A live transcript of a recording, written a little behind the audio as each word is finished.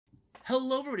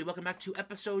Hello, everybody. Welcome back to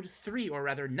episode 3, or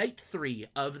rather, night 3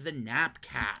 of the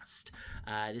Napcast.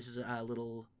 This is a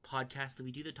little podcast that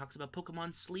we do that talks about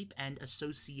Pokemon sleep and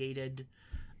associated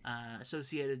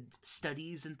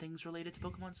studies and things related to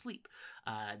Pokemon sleep.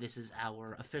 This is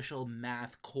our official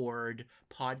Math Chord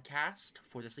podcast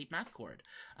for the Sleep Math Chord.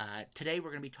 Today,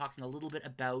 we're going to be talking a little bit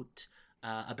about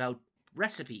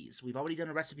recipes. We've already done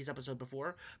a recipes episode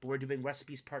before, but we're doing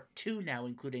recipes part 2 now,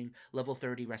 including level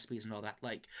 30 recipes and all that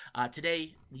like.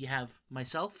 Today, we have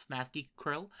myself, Math Geek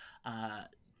Krill,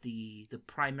 the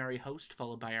primary host,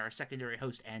 followed by our secondary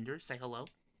host, Anders. Say hello.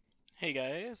 Hey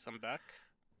guys, I'm back.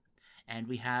 And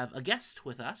we have a guest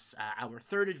with us, our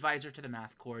third advisor to the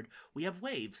Math Chord. We have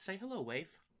Wave. Say hello,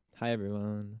 Wave. Hi,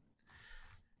 everyone.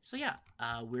 So yeah,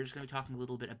 we're just going to be talking a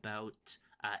little bit about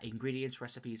ingredients,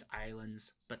 recipes,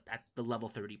 islands, but at the level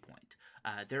 30 point.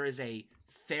 There is a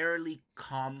fairly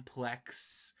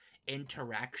complex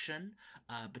interaction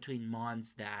between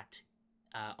mons that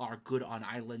are good on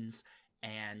islands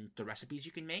and the recipes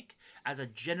you can make. As a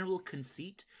general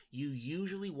conceit, you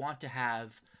usually want to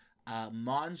have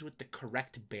mons with the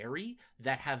correct berry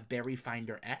that have Berry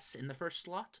Finder S in the first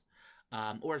slot,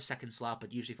 or second slot,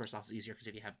 but usually first slot is easier because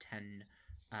if you have 10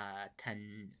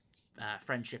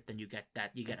 friendship, then you get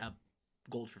a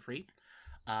gold for free.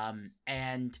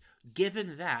 And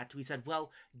given that, we said,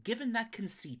 well, given that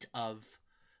conceit of,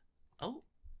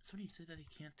 somebody said that he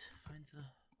can't find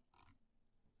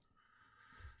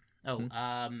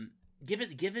the,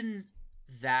 given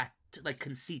that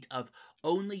conceit of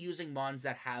only using mons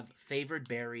that have favored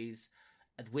berries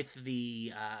with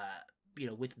the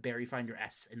with Berry Finder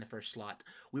S in the first slot,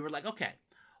 we were like, okay,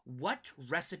 what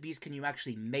recipes can you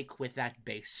actually make with that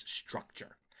base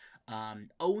structure?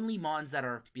 Only mons that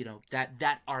are,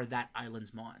 that are that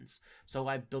island's mons. So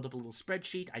I built up a little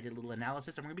spreadsheet, I did a little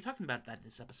analysis, and we're going to be talking about that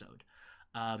this episode.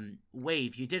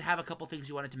 Wave, you did have a couple things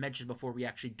you wanted to mention before we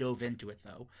actually dove into it,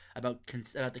 though, about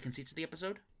the conceits of the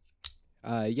episode?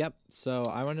 Yep. So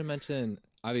I want to mention,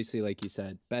 obviously, like you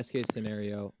said, best case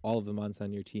scenario, all of the mons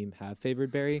on your team have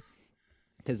favored berry,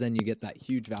 because then you get that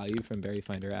huge value from Berry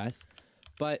Finder S.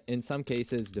 But in some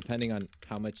cases, depending on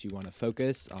how much you want to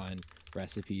focus on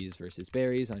recipes versus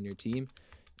berries on your team,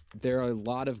 there are a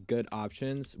lot of good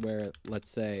options where, let's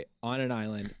say, on an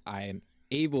island, I am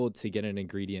able to get an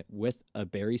ingredient with a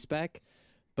berry spec,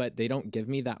 but they don't give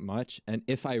me that much. And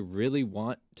if I really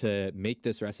want to make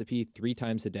this recipe 3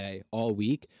 times a day all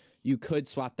week, you could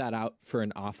swap that out for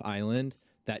an off island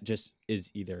that just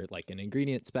is either like an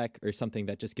ingredient spec or something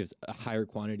that just gives a higher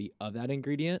quantity of that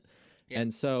ingredient. Yeah.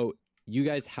 And so you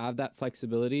guys have that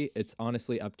flexibility. It's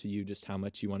honestly up to you just how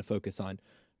much you want to focus on.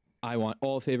 I want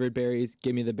all favored berries,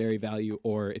 give me the berry value,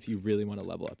 or if you really want to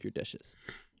level up your dishes.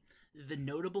 The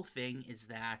notable thing is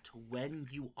that when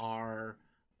you are,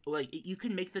 you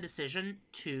can make the decision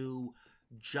to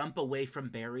jump away from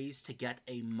berries to get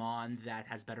a mon that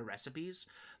has better recipes,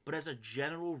 but as a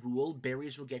general rule,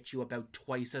 berries will get you about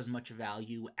twice as much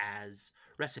value as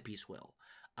recipes will.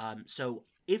 So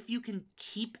if you can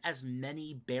keep as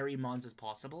many berry mons as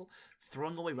possible,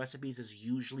 throwing away recipes is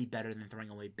usually better than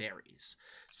throwing away berries.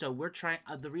 So we're trying.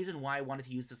 The reason why I wanted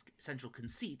to use this central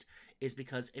conceit is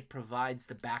because it provides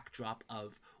the backdrop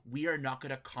of we are not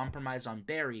going to compromise on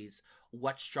berries.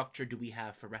 What structure do we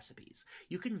have for recipes?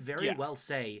 You can very well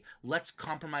say, let's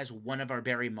compromise one of our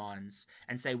berry mons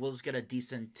and say we'll just get a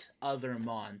decent other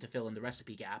mon to fill in the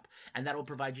recipe gap, and that will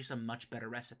provide you some much better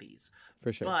recipes.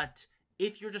 For sure. But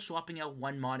if you're just swapping out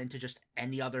one mon into just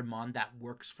any other mon that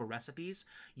works for recipes,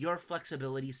 your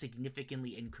flexibility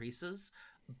significantly increases,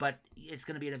 but it's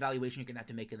going to be an evaluation you're going to have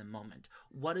to make in the moment.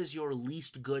 What is your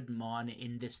least good mon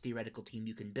in this theoretical team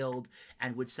you can build,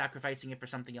 and would sacrificing it for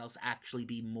something else actually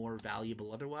be more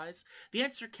valuable otherwise? The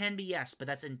answer can be yes, but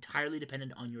that's entirely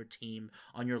dependent on your team,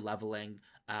 on your leveling,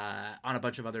 on a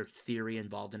bunch of other theory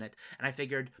involved in it. And I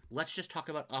figured, let's just talk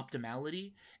about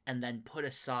optimality and then put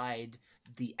aside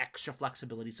the extra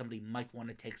flexibility somebody might want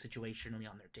to take situationally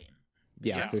on their team.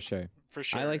 Yeah, for sure. For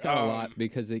sure. I like that a lot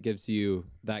because it gives you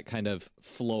that kind of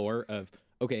floor of,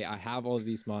 okay, I have all of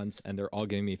these mons and they're all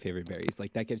giving me favorite berries.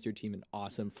 Like that gives your team an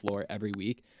awesome floor every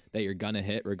week that you're going to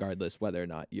hit regardless whether or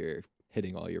not you're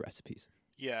hitting all your recipes.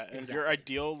 Yeah, and your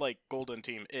ideal golden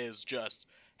team is just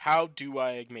how do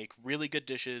I make really good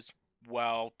dishes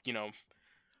while,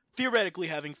 theoretically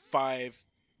having 5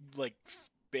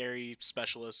 berry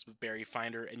specialists with Berry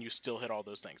Finder, and you still hit all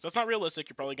those things. That's not realistic.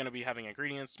 You're probably going to be having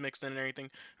ingredients mixed in and everything,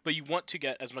 but you want to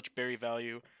get as much berry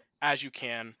value as you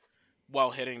can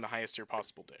while hitting the highest tier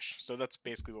possible dish. So that's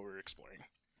basically what we're exploring.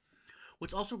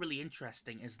 What's also really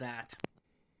interesting is that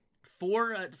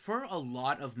for a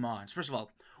lot of mons. First of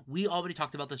all, we already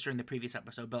talked about this during the previous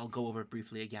episode, but I'll go over it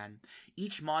briefly again.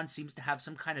 Each mon seems to have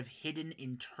some kind of hidden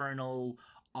internal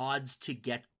odds to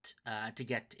get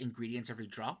ingredients every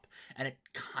drop, and it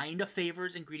kind of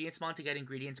favors ingredients mon to get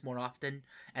ingredients more often,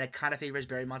 and it kind of favors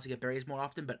berry mons to get berries more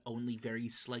often, but only very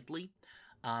slightly.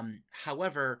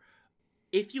 However,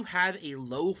 if you have a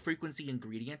low frequency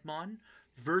ingredient mon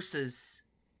versus,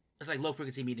 it's like low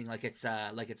frequency meaning like it's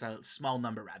a small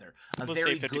number rather, a Let's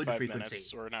very say good 55 frequency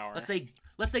minutes or an hour.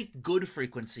 let's say good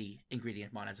frequency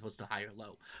ingredient mon as opposed to high or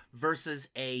low versus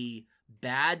a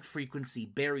bad frequency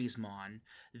berries mon,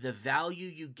 the value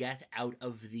you get out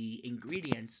of the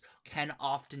ingredients can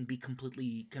often be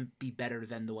better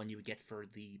than the one you would get for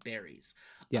the berries.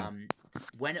 Yeah.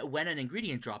 When an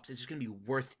ingredient drops, it's just going to be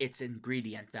worth its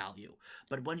ingredient value.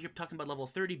 But when you're talking about level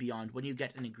 30 beyond, when you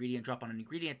get an ingredient drop on an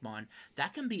ingredient mon,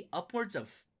 that can be upwards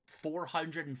of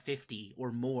 450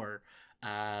 or more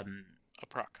a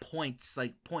proc. points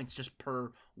just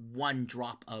per one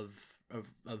drop of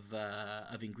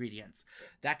ingredients.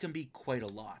 That can be quite a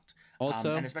lot.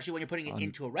 Also, and especially when you're putting it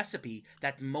into a recipe,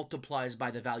 that multiplies by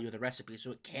the value of the recipe,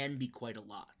 so it can be quite a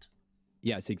lot.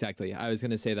 Yes, exactly. I was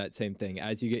going to say that same thing.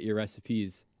 As you get your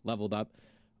recipes leveled up,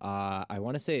 I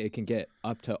want to say it can get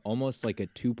up to almost like a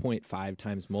 2.5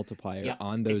 times multiplier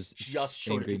on those just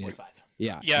short ingredients. Of 2.5.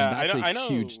 Yeah, Yeah, and that's I know,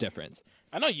 huge difference.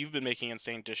 I know you've been making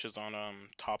insane dishes on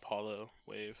Top Hollow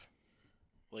Wave.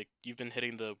 Like, you've been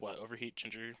hitting the, overheat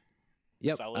ginger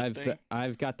Yep, salad thing?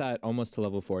 I've got that almost to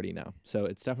level 40 now. So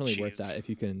it's definitely worth Jeez. that if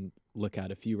you can look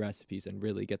at a few recipes and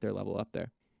really get their level up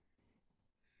there.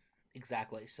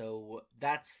 Exactly. So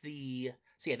that's the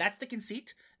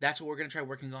conceit. That's what we're going to try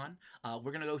working on.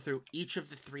 We're going to go through each of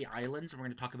the 3 islands, and we're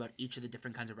going to talk about each of the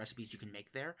different kinds of recipes you can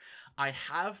make there. I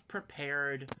have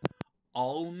prepared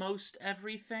almost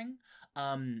everything.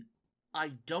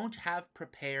 I don't have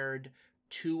prepared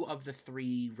 2 of the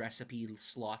 3 recipe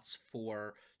slots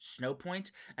for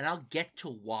Snowpoint, and I'll get to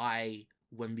why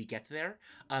when we get there.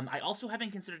 I also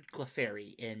haven't considered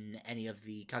Clefairy in any of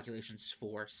the calculations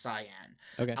for Cyan.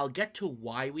 Okay. I'll get to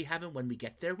why we haven't when we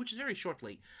get there, which is very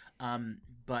shortly.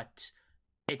 But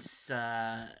it's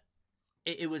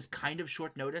it was kind of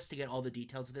short notice to get all the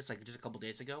details of this, like just a couple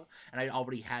days ago, and I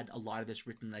already had a lot of this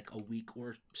written like a week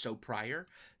or so prior.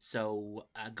 So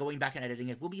going back and editing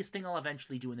it will be a thing I'll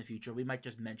eventually do in the future. We might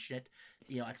just mention it,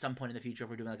 at some point in the future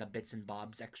if we're doing like a bits and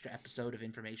bobs extra episode of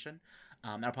information.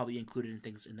 I'll probably include it in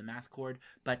things in the math cord,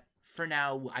 but for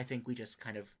now, I think we just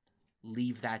kind of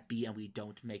leave that be and we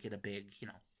don't make it a big,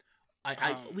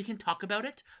 we can talk about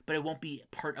it, but it won't be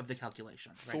part of the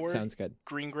calculation. Right? For Sounds good.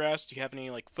 Greengrass, do you have any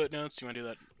like footnotes? Do you want to do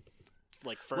that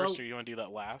like first, or you want to do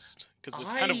that last? Because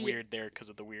it's kind of weird there because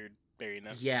of the weird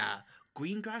berryness. Yeah,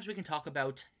 greengrass we can talk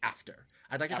about after.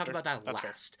 I'd like to talk about that That's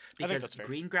last fair. because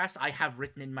greengrass I have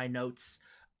written in my notes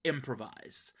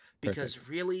improvise because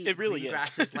Perfect. really It really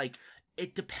greengrass is. is like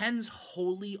it depends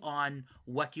wholly on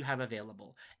what you have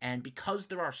available, and because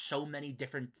there are so many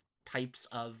different types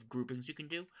of groupings you can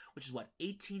do, which is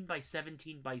 18 by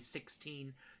 17 by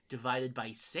 16 divided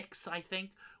by 6, I think,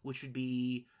 which would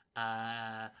be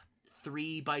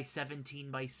 3 by 17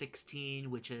 by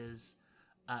 16, which is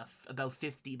about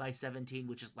 50 by 17,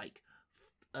 which is like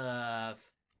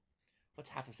what's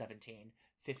half of 17?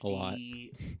 50 A lot.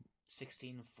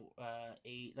 16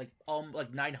 8 like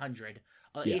 900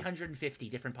 Yeah. 850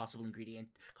 different possible ingredient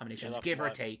combinations, that's give a or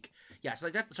lot. take. Yeah, so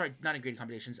like that, sorry, not ingredient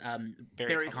combinations,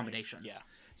 berry combinations. Yeah.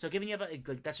 So giving you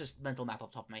that's just mental math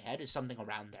off the top of my head, is something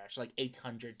around there. So like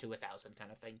 800 to 1,000 kind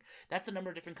of thing. That's the number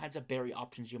of different kinds of berry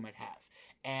options you might have.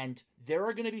 And there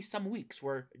are going to be some weeks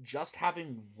where just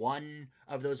having one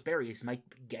of those berries might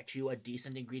get you a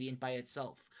decent ingredient by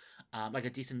itself. Like a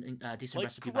decent Like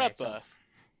recipe by grappa. itself.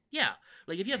 Yeah,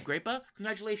 like if you have grappa,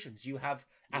 congratulations, you have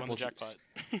You won apple the juice.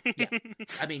 jackpot. Yeah,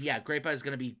 I mean, yeah, grappa is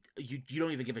gonna be you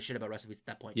don't even give a shit about recipes at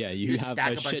that point. Yeah, you just have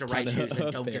stack a a bunch shit of ton Raichus and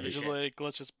of don't give a berries. Just shit. like,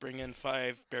 let's just bring in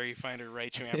 5 Berry Finder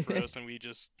Raichu Ampharos and we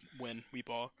just win. We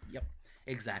ball. Yep,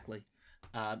 exactly.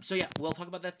 So yeah, we'll talk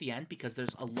about that at the end because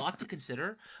there's a lot to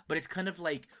consider, but it's kind of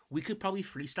like we could probably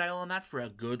freestyle on that for a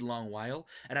good long while,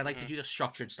 and I'd like to do the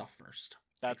structured stuff first.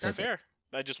 That's sense? fair.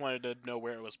 I just wanted to know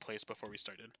where it was placed before we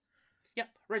started. Yep,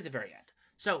 right at the very end.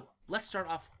 So let's start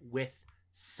off with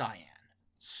Cyan.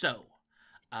 So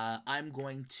I'm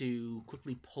going to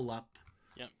quickly pull up.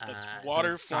 Yep, that's the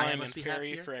water, Cyan flying, and list we have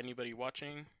fairy here. for anybody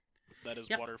watching. That is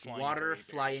Yep, water, flying, water fairy,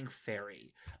 flying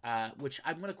berries. fairy, which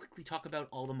I'm going to quickly talk about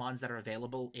all the mons that are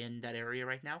available in that area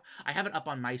right now. I have it up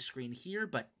on my screen here,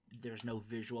 but there's no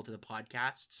visual to the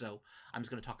podcast, so I'm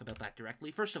just going to talk about that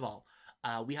directly. First of all,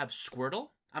 we have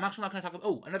Squirtle. I'm actually not going to talk about...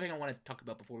 Oh, another thing I want to talk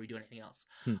about before we do anything else.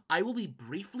 I will be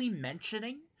briefly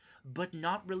mentioning, but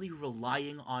not really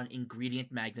relying on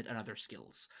ingredient magnet and other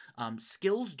skills.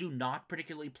 Skills do not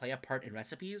particularly play a part in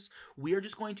recipes. We are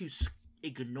just going to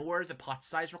ignore the pot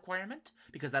size requirement,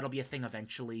 because that'll be a thing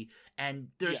eventually, and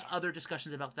there's other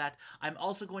discussions about that. I'm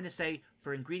also going to say,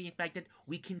 for ingredient magnet,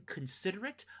 we can consider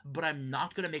it, but I'm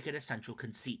not going to make it a central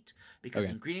conceit, because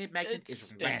ingredient magnet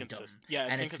is random,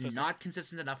 and it's not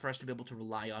consistent enough for us to be able to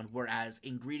rely on, whereas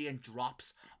ingredient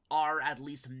drops are at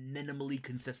least minimally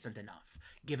consistent enough,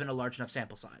 given a large enough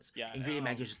sample size. Ingredient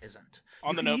magnet just isn't.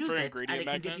 On the note for ingredient magnet, and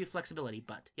it can give you flexibility,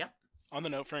 but on the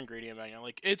note for ingredient magnet,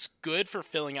 like, it's good for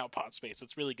filling out pot space.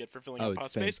 It's really good for filling out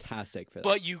pot space. Fantastic for that.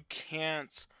 But you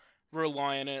can't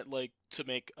rely on it, like, to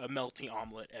make a melty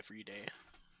omelet every day.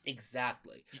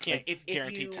 Exactly. You can't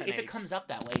guarantee 10 If eggs. it comes up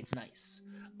that way, it's nice.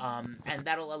 And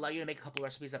that'll allow you to make a couple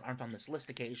recipes that aren't on this list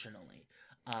occasionally.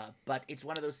 But it's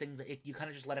one of those things that you kind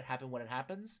of just let it happen when it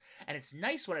happens. And it's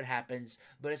nice when it happens,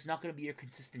 but it's not going to be your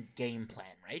consistent game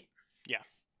plan, right? Yeah.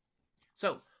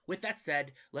 So, with that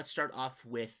said, let's start off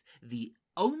with the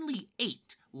only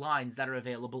 8 lines that are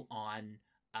available on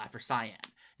for Cyan.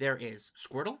 There is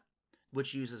Squirtle,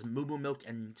 which uses Moo Moo Milk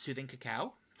and Soothing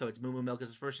Cacao. So it's Moo Moo Milk as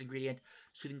its first ingredient,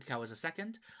 Soothing Cacao as a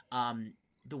second.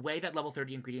 The way that level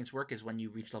 30 ingredients work is when you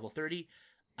reach level 30,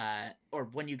 or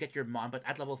when you get your Mon, but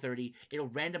at level 30, it'll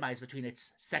randomize between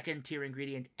its second tier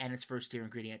ingredient and its first tier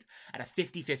ingredient at a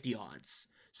 50-50 odds.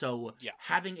 So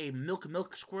having a Milk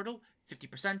Squirtle,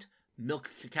 50%,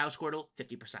 Milk Cacao Squirtle,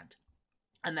 50%.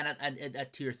 And then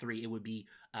at tier 3, it would be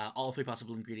all 3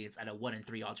 possible ingredients at a 1 in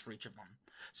 3 odds for each of them.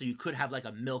 So you could have like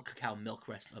a Milk Cacao Milk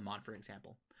rest Mon, for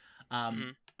example.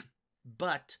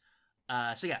 But,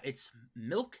 so yeah, it's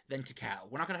milk, then cacao.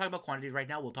 We're not going to talk about quantity right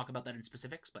now. We'll talk about that in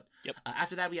specifics. But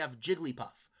after that, we have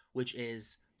Jigglypuff, which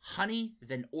is honey,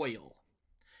 then oil.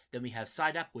 Then we have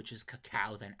Psyduck, which is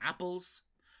cacao, then apples.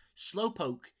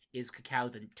 Slowpoke is cacao,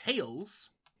 then tails,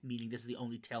 meaning this is the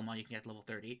only tail Mon you can get at level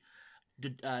 30.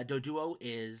 Doduo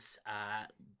is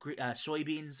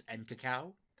soybeans and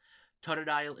cacao.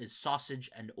 Totodile is sausage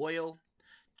and oil.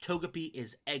 Togepi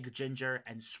is egg ginger,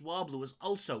 and Swablu is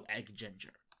also egg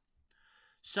ginger.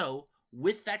 So,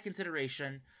 with that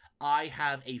consideration, I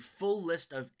have a full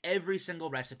list of every single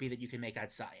recipe that you can make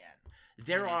at Cyan.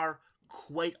 There are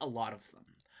quite a lot of them.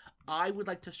 I would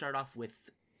like to start off with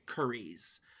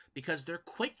curries, because they're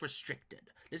quite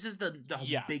restricted. This is the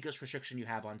biggest restriction you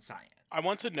have on Cyan. I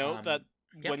want to note that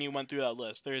when you went through that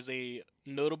list, there's a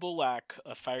notable lack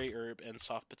of fiery herb and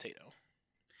soft potato.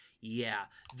 Yeah.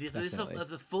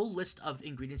 The full list of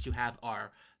ingredients you have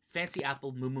are fancy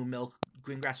apple, moo moo milk,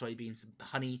 green grass soybeans,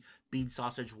 honey, bean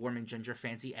sausage, warming ginger,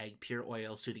 fancy egg, pure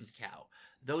oil, soothing cacao.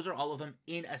 Those are all of them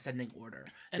in ascending order.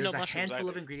 And there's no a mushrooms handful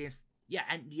either. of ingredients. Yeah,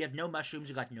 and you have no mushrooms,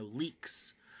 you got no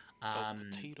leeks. No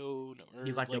potato, no herb.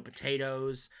 You got no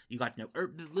potatoes. You got no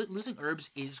herb. Losing herbs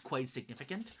is quite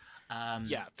significant.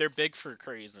 Yeah, they're big for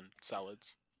curries and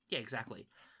salads. Yeah, exactly.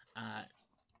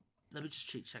 Let me just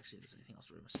check see if there's anything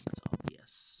else we're missing that's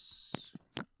obvious.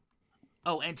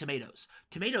 Oh, and tomatoes.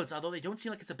 Tomatoes, although they don't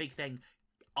seem like it's a big thing,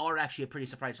 are actually a pretty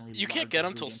surprisingly You can't get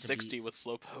them till 60 with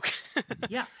Slowpoke.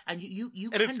 Yeah, and you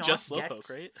and cannot it's just Slowpoke,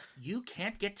 right? You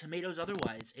can't get tomatoes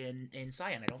otherwise in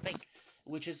Cyan, I don't think,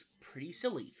 which is pretty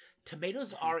silly.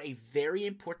 Tomatoes are a very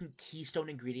important keystone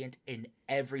ingredient in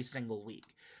every single week.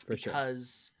 For sure.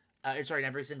 In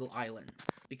every single island.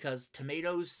 Because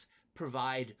tomatoes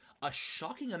provide a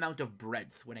shocking amount of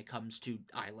breadth when it comes to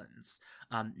islands.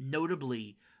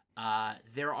 Notably,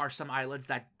 there are some islands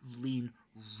that lean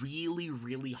really,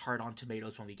 really hard on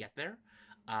tomatoes when we get there.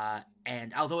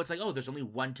 And although it's like, oh, there's only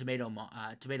one tomato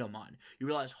mon, you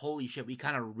realize, holy shit, we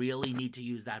kind of really need to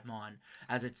use that mon,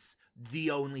 as it's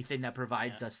the only thing that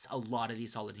provides us a lot of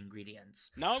these solid ingredients.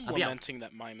 Now I'm lamenting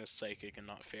that mime is psychic and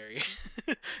not fairy.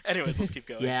 Anyways, let's keep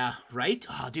going. Yeah, right?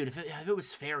 Oh, dude, if it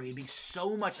was fairy, it'd be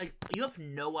so much. Like, you have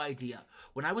no idea.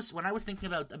 When I was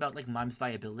thinking about like mime's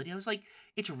viability, I was like,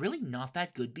 it's really not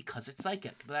that good because it's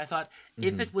psychic. But I thought,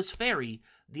 if it was fairy,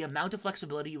 the amount of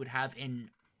flexibility you would have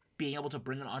in being able to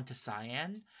bring it onto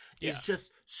Cyan is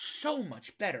just so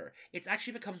much better. It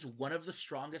actually becomes one of the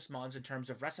strongest mons in terms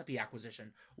of recipe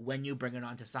acquisition when you bring it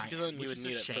onto Cyan. Because then you would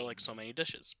need it for like so many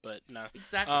dishes, but no.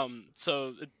 Exactly.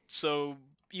 So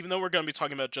even though we're going to be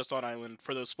talking about just on island,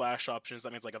 for those splash options,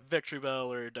 that means like a Victory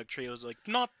Bell or a Dugtrio is like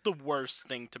not the worst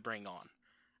thing to bring on,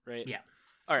 right? Yeah.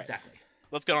 All right. Exactly.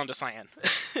 Let's get on to Cyan.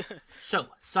 So,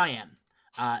 Cyan.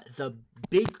 The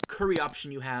big curry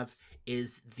option you have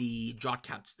is the drought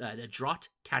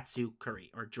katsu curry,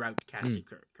 or drought katsu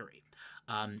curry.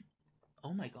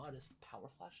 Oh my god, is the power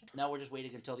flashing? Now we're just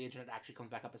waiting until the internet actually comes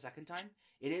back up a second time.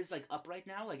 It is like up right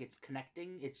now, like it's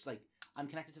connecting. It's like I'm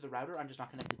connected to the router. I'm just not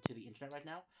connected to the internet right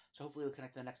now. So hopefully it'll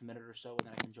connect in the next minute or so, and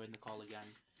then I can join the call again.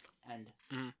 And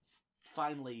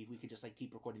finally, we can just like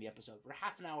keep recording the episode. We're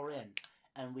half an hour in,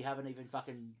 and we haven't even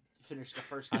fucking finished the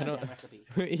first goddamn recipe.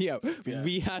 Yeah,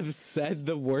 we have said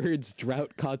the words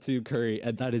drought katsu curry,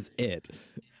 and that is it.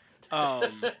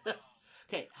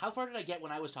 Okay, how far did I get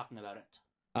when I was talking about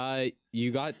it?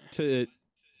 You got to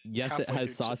yes, Halfway it has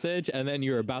through sausage, and then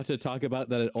you're about to talk about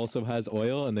that it also has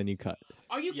oil, and then you cut.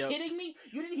 Are you kidding me?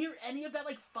 You didn't hear any of that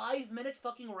like 5-minute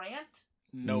fucking rant?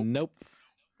 Nope.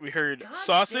 We heard God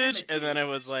sausage, damn it, and then it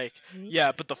was like,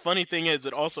 yeah, but the funny thing is,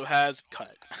 it also has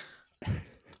cut.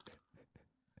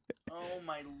 Oh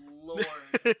my lord!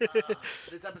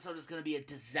 This episode is gonna be a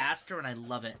disaster, and I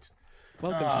love it.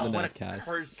 Welcome to the what a Napcast.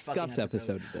 cursed fucking Scuffed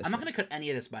episode edition. I'm not gonna cut any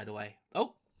of this, by the way.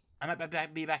 Oh, I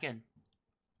might be back in.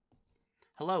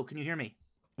 Hello, can you hear me?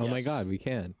 Oh my Yes. god, we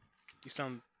can. You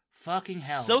sound Fucking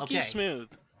hell! silky Okay.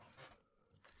 smooth.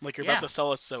 Like you're Yeah. about to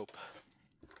sell us soap.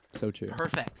 So true.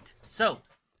 Perfect. So,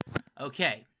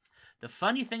 okay. The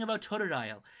funny thing about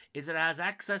Totodile is it has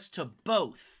access to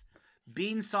both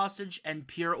bean sausage and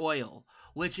pure oil,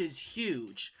 which is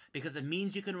huge because it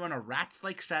means you can run a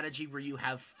rats-like strategy where you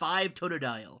have 5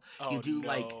 Totodile. Oh,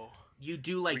 You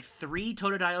do like 3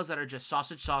 Totodiles that are just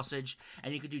sausage,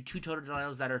 and you can do 2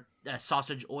 Totodiles that are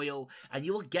sausage oil, and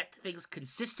you will get things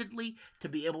consistently to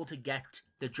be able to get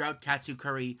the drought katsu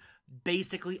curry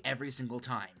basically every single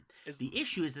time. The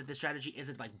issue is that the strategy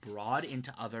isn't like broad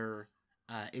into other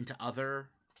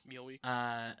meal weeks.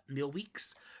 meal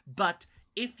weeks, but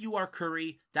if you are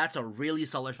curry, that's a really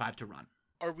solid 5 to run.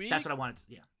 That's what I wanted to,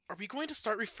 yeah. Are we going to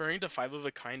start referring to 5 of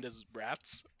a kind as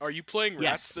rats? Are you playing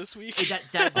rats this week?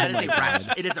 That is a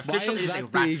rat. It is official. Why It is is a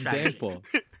that rat the strategy. example?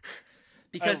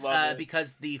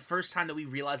 Because the first time that we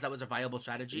realized that was a viable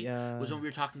strategy was when we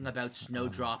were talking about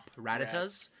snowdrop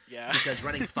ratatas. Yeah. Because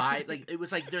running 5, like it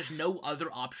was like there's no other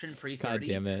option pre-30 God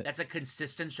damn it. that's a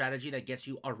consistent strategy that gets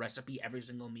you a recipe every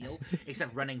single meal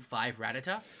except running 5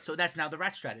 ratata. So that's now the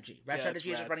rat strategy. Rat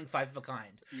strategy is rats. running 5 of a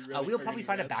kind. really We'll are probably getting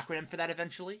find rats. a background for that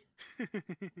eventually. All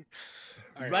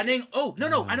right. Running. Oh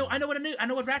no! I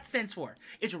know what rat stands for.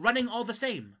 It's running all the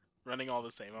same. Running all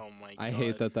the same. Oh my god. I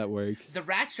hate that works. The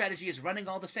rat strategy is running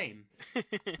all the same.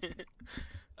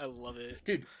 I love it.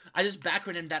 Dude, I just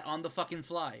backgrounded that on the fucking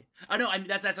fly. I know. I mean,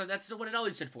 that's what it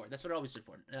always stood for. That's what it always stood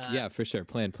for. Yeah, for sure.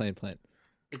 Plan.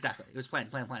 Exactly. It was planned.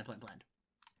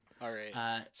 All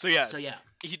right. So yeah,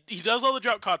 he does all the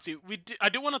drought katsu. I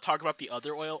do want to talk about the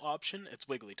other oil option. It's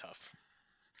Wigglytuff.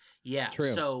 Yeah.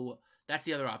 True. So that's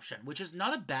the other option, which is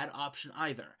not a bad option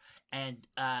either. And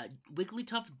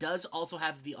Wigglytuff does also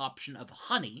have the option of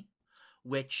honey,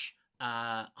 which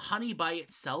honey by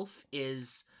itself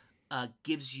is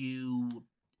gives you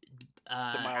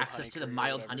access to the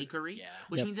mild honey curry,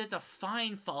 which means it's a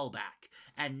fine fallback.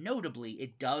 And notably,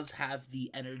 it does have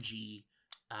the energy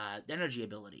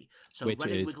ability. So Which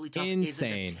running is Wigglytuff isn't a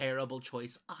insane. terrible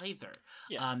choice either.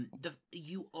 Yeah.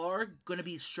 You are going to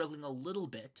be struggling a little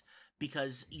bit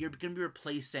because you're going to be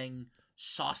replacing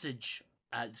sausage.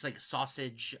 It's like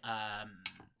sausage.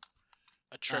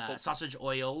 A triple. Sausage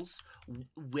oils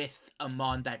with a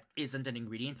mon that isn't an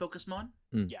ingredient focused mon.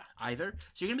 Yeah. Either.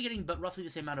 So you're gonna be getting but roughly the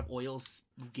same amount of oils,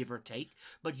 give or take,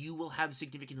 but you will have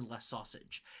significantly less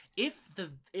sausage. If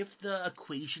the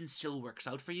equation still works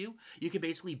out for you, you can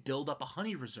basically build up a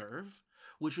honey reserve,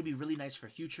 which would be really nice for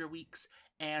future weeks,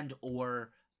 and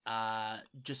or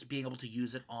just being able to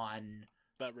use it on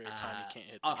that rare time you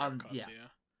can't hit the drought katsu.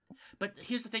 Yeah. But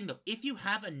here's the thing though, if you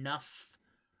have enough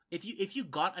if you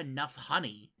got enough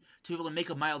honey to be able to make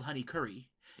a mild honey curry,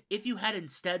 if you had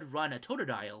instead run a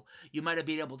Totodile, you might have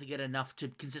been able to get enough to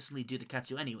consistently do the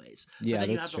katsu anyways. Yeah, but then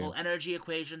you that's have the whole true. energy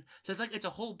equation. So it's a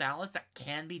whole balance that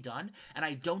can be done, and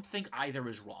I don't think either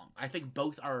is wrong. I think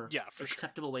both are For sure.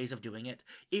 acceptable ways of doing it.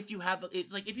 If you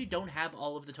don't have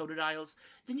all of the Totodiles,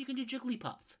 then you can do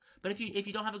Jigglypuff. But if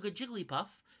you don't have a good Jigglypuff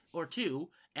or 2,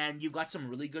 and you've got some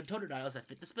really good Totodiles that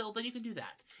fit this build, then you can do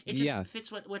that. It just fits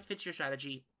what fits your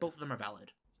strategy. Both of them are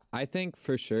valid. I think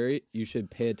for sure you should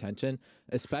pay attention,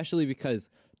 especially because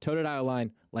Totodile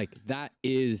line, like that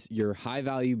is your high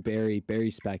value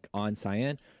berry spec on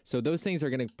Cyan. So those things are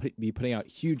going to be putting out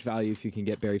huge value if you can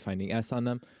get berry finding S on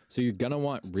them. So you're going to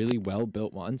want really well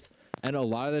built ones. And a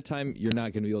lot of the time you're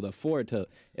not going to be able to afford to,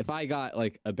 if I got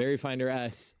like a berry finder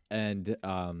S and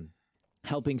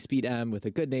helping speed M with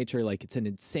a good nature, like it's an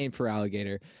insane for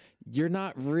alligator. you're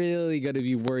not really going to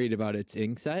be worried about its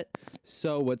ink set.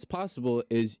 So what's possible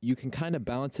is you can kind of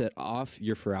balance it off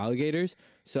your for alligators.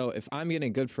 So if I'm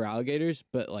getting good for alligators,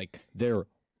 but like they're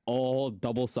all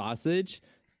double sausage,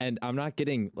 and I'm not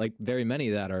getting like very many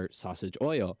that are sausage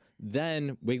oil,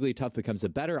 then Wigglytuff becomes a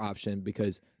better option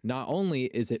because not only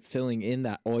is it filling in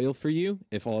that oil for you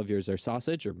if all of yours are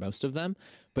sausage or most of them,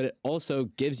 but it also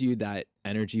gives you that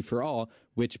energy for all,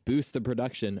 which boosts the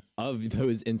production of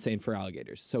those insane for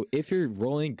alligators. So if you're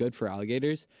rolling good for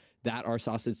alligators that are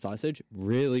sausage,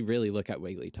 really, really look at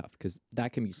Wigglytuff because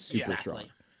that can be super strong.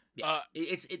 Yeah,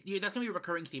 that's gonna be a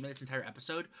recurring theme in this entire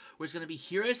episode, where it's gonna be,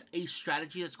 here is a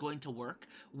strategy that's going to work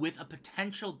with a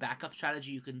potential backup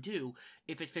strategy you can do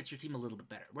if it fits your team a little bit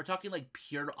better. We're talking like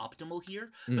pure optimal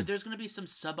here, but there's gonna be some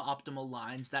suboptimal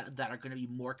lines that are gonna be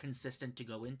more consistent to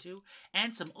go into,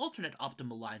 and some alternate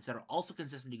optimal lines that are also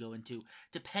consistent to go into,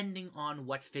 depending on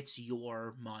what fits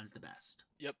your mons the best.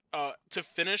 Yep. To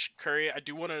finish Curry, I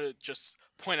do want to just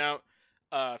point out,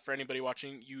 for anybody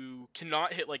watching, you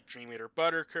cannot hit like Dream Eater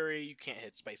Butter Curry, you can't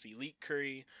hit Spicy Leek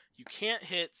Curry, you can't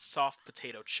hit Soft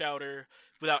Potato Chowder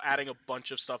without adding a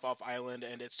bunch of stuff off island,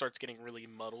 and it starts getting really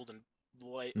muddled and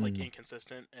like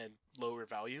inconsistent and lower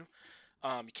value.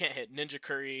 You can't hit Ninja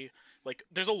Curry. Like,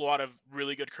 there's a lot of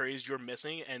really good curries you're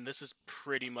missing, and this is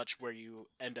pretty much where you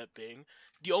end up being.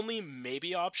 The only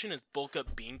maybe option is Bulk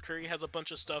Up Bean Curry has a bunch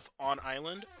of stuff on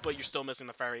island, but you're still missing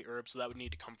the fiery herb, so that would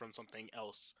need to come from something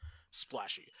else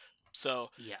splashy.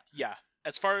 So yeah,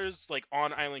 as far as like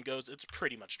on island goes, it's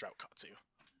pretty much Drought Katsu,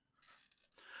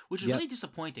 which is really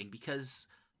disappointing because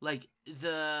like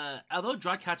although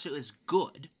Drought Katsu is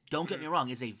good, don't get me wrong,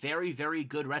 it's a very, very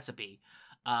good recipe.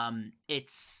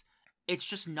 It's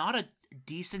just not a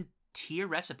decent tier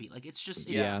recipe. Like it's just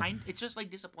like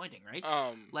disappointing,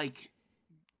 right? Like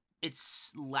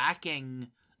it's lacking.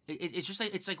 It's just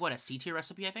like, it's like what, a C tier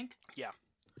recipe, I think. Yeah,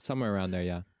 somewhere around there.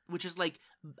 Yeah. Which is like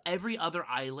every other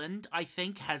island, I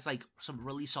think, has like some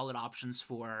really solid options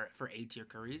for A tier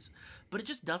curries, but it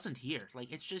just doesn't here.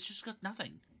 Like it's just got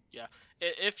nothing. Yeah,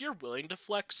 if you're willing to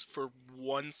flex for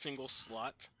one single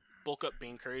slot, Bulk Up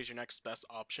Bean Curry is your next best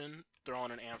option. Throw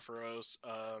on an Ampharos,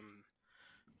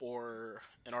 or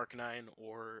an Arcanine,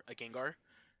 or a Gengar,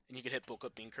 and you can hit Bulk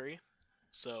Up Bean Curry.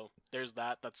 So there's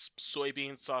that. That's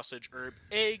soybean, sausage, herb,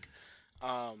 egg.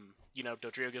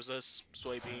 Dodrio gives us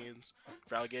soybeans,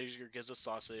 for alligators gives us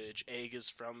sausage, egg is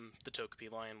from the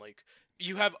Togepi line. Like,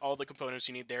 you have all the components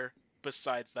you need there,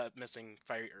 besides that missing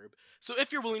fiery herb. So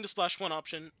if you're willing to splash one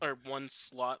option, or one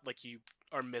slot, like you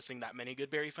are missing that many good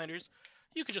berry finders,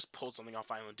 you could just pull something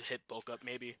off island to hit Bulk Up,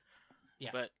 maybe. Yeah.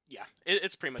 But yeah,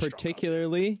 it's pretty much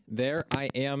particularly there. I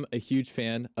am a huge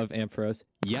fan of Ampharos.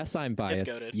 Yes, I'm biased.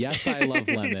 Yes, I love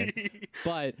lemon,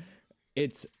 but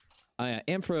it's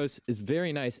Ampharos is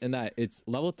very nice in that its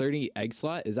level 30 egg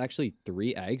slot is actually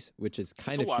 3 eggs, which is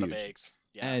kind of huge. A lot of eggs.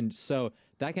 Yeah. And so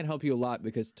that can help you a lot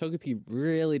because Togepi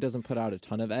really doesn't put out a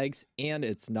ton of eggs, and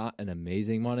it's not an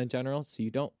amazing one in general, so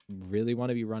you don't really want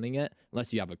to be running it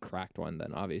unless you have a cracked one,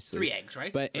 then obviously. 3 eggs,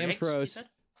 right? But Ampharos,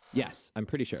 yes, I'm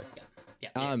pretty sure. Yeah,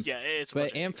 it's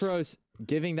but Ampharos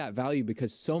giving that value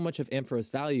because so much of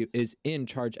Ampharos value is in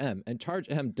Charge M, and Charge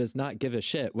M does not give a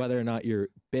shit whether or not your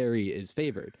berry is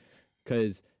favored.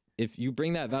 Because if you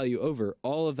bring that value over,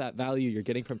 all of that value you're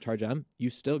getting from Charge M, you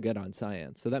still get on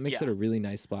Cyan. So that makes it a really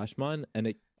nice splash mon,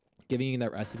 and giving you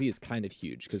that recipe is kind of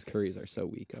huge because curries are so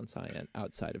weak on Cyan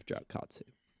outside of Drought Katsu.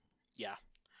 Yeah.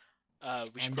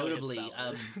 We should notably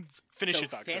finish your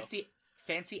thought.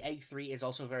 Fancy Egg 3 is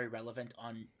also very relevant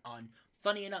on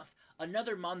funny enough,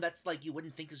 another mon that's like you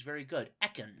wouldn't think is very good,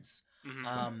 Ekans.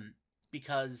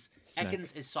 Because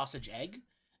Ekans is sausage egg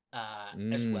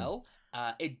as well.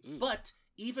 But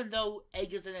even though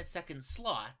egg is in its second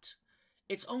slot,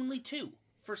 it's only 2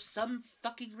 for some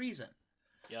fucking reason.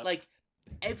 Yep. Like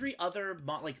every other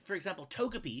like for example,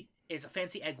 Togepi is a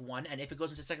fancy egg 1, and if it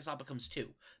goes into second slot, becomes 2.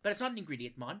 But it's not an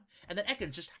ingredient mon. And then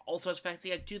Ekans just also has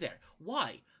fancy egg 2 there.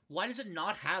 Why? Why does it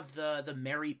not have the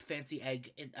Mary fancy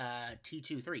egg in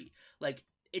T2-3? Like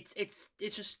it's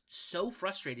just so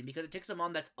frustrating because it takes a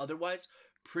mon that's otherwise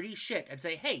pretty shit and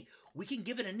say, hey, we can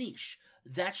give it a niche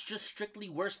that's just strictly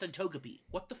worse than Togepi.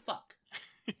 What the fuck?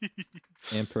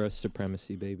 Ampharos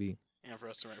supremacy, baby.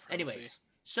 Ampharos supremacy. Anyways,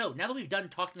 so now that we've done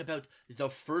talking about the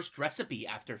first recipe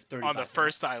after 35 on the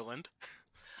first island,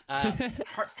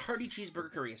 hearty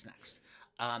cheeseburger curry is next.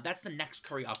 That's the next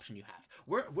curry option you have.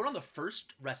 We're on the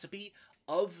first recipe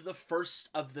of the first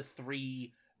of the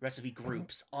 3 recipe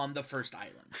groups on the first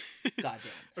island. God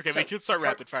damn. Okay, we can start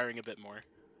rapid firing a bit more.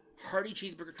 Hearty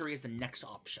cheeseburger curry is the next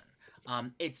option.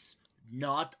 It's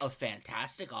not a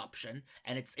fantastic option,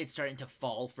 and it's starting to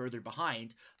fall further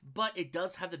behind, but it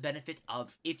does have the benefit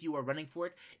of, if you are running for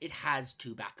it, it has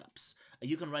 2 backups.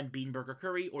 You can run Bean Burger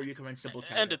Curry, or you can run Simple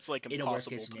Cheddar. And it's like in a impossible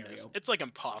worst-case to scenario. miss. It's like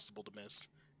impossible to miss.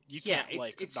 You Yeah, can't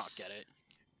like not get it.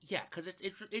 Yeah, because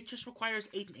it just requires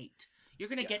 8 and 8. You're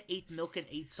gonna get 8 milk and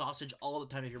 8 sausage all the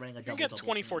time if you're running a You double. get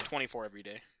double 24-24 every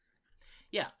day.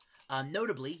 Yeah.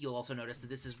 Notably, you'll also notice that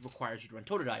this requires you to run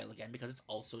Totodile again because it's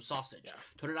also sausage. Yeah.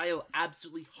 Totodile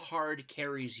absolutely hard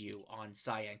carries you on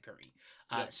Cyan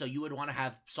Curry. So you would want to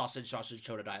have sausage,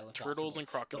 Totodile if Turtles possible. and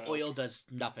crocodiles. The oil does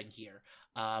nothing here.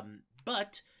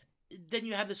 But then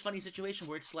you have this funny situation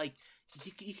where it's like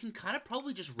you can kind of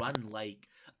probably just run like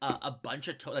a bunch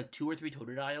of like 2 or 3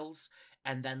 Totodiles,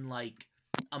 and then like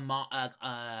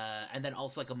and then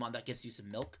also like a mon that gives you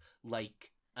some milk,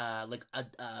 like a milk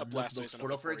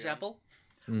Squirtle, for example.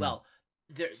 Well,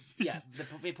 the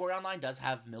Vaporeon line does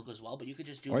have milk as well, but you could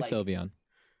just do like Sylveon.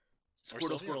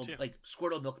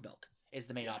 Squirtle milk is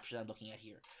the main option I'm looking at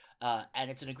here.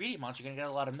 And it's an ingredient monster. You're gonna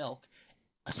get a lot of milk,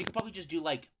 so you could probably just do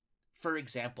like, for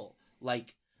example,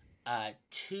 like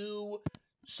 2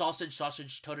 sausage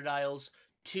Totodiles,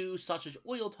 2 sausage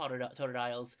oil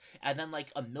Totodiles, and then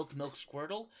like a milk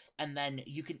Squirtle, and then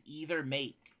you can either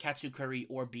make Katsu Curry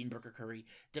or Bean Burger Curry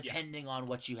depending on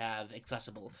what you have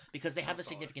accessible, because they have a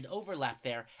significant overlap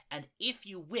there, and if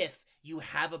you whiff, you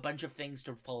have a bunch of things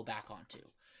to fall back onto.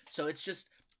 So it's just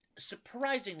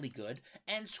surprisingly good,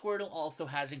 and Squirtle also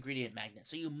has ingredient magnets,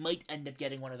 so you might end up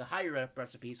getting one of the higher up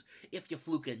recipes if you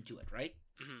fluke into it, right?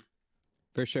 Mm-hmm.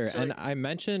 For sure. So and I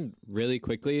mentioned really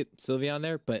quickly Sylveon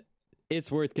there, but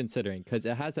it's worth considering because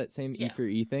it has that same E for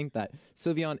E thing that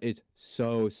Sylveon is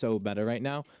so better right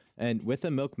now. And with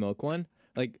the milk one,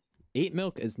 like 8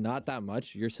 milk is not that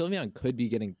much. Your Sylveon could be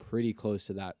getting pretty close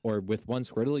to that. Or with 1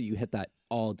 Squirtle, you hit that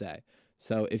all day.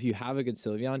 So if you have a good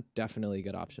Sylveon, definitely a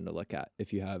good option to look at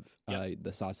if you have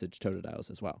the sausage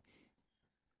Totodiles as well.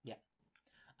 Yeah.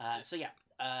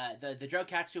 The Drug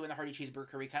Katsu and the Hearty Cheeseburger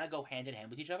Curry kind of go hand in hand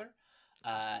with each other.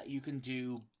 You can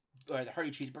do, or the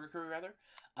Hearty Cheeseburger Curry rather,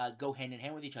 go hand in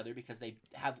hand with each other because they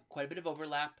have quite a bit of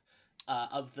overlap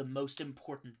of the most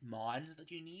important mons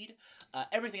that you need.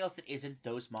 Everything else that isn't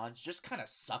those mons just kind of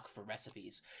suck for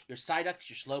recipes. Your Psyducks,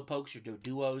 your Slowpokes, your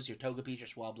Doduos, your Togepis, your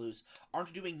Swablues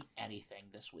aren't doing anything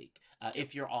this week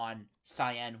if you're on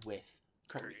Cyan with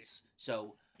curries.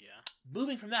 So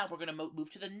moving from that, we're going to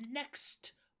move to the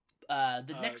next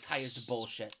highest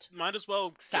bullshit. Might as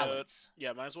well salads.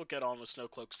 Might as well get on with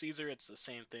Snowcloak Caesar. It's the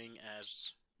same thing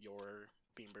as your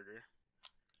Bean Burger.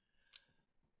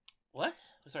 What?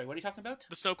 Sorry, what are you talking about?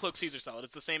 The Snowcloak Caesar salad.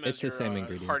 It's the same as your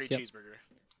ingredients. Hearty Cheeseburger.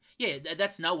 Yeah,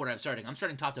 that's not where I'm starting. I'm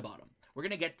starting top to bottom. We're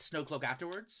gonna get Snowcloak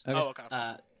afterwards. Okay. Oh,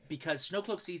 okay. Because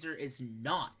Snowcloak Caesar is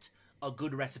not a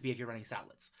good recipe if you're running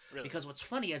salads. Really? Because what's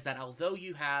funny is that although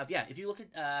you have, if you look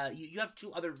at, you have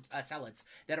 2 other salads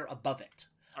that are above it.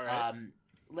 All right.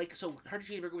 So Hearty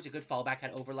Cheeseburger was a good fallback,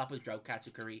 had overlap with Drug Katsu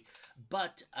Curry,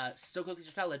 but Snowcloak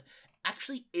Caesar salad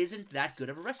actually isn't that good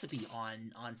of a recipe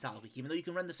on Salad Week, even though you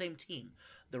can run the same team.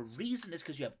 The reason is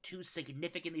because you have 2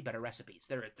 significantly better recipes.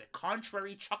 They're the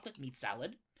Contrary Chocolate Meat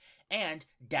Salad and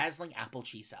Dazzling Apple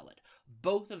Cheese Salad.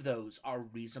 Both of those are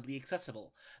reasonably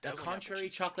accessible. The Contrary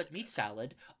Chocolate Meat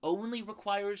Salad only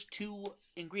requires 2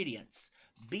 ingredients: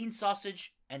 bean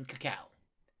sausage and cacao.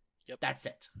 Yep. That's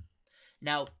it.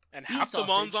 Now, and half the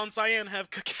mons on Cyan have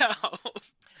cacao.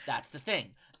 That's the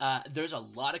thing. There's a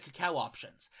lot of cacao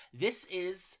options. This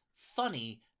is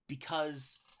funny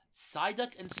because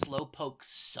Psyduck and Slowpoke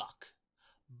suck.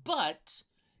 But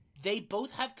they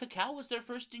both have cacao as their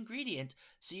first ingredient,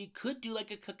 so you could do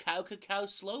like a cacao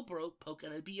Slowpoke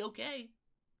and it'd be okay.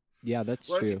 Yeah, that's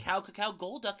true. Or a cacao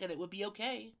Golduck and it would be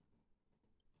okay.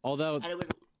 Although,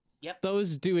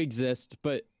 those do exist,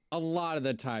 but a lot of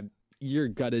the time, you're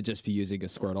gonna just be using a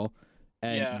Squirtle.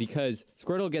 And because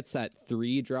Squirtle gets that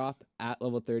 3 drop at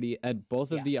level 30, and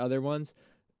both of the other ones,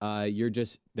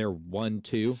 they're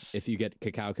 1-2 if you get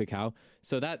cacao.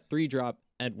 So that 3 drop,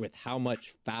 and with how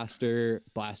much faster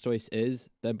Blastoise is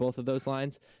than both of those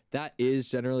lines, that is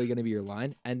generally going to be your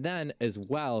line. And then as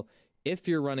well, if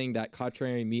you're running that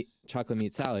Contrary Chocolate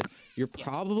Meat Salad, you're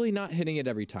probably not hitting it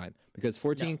every time because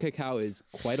 14 cacao is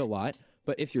quite a lot.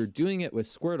 But if you're doing it with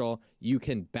Squirtle, you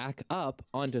can back up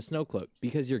onto Snowcloak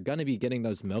because you're going to be getting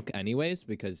those milk anyways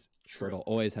because Squirtle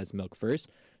always has milk first.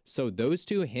 So those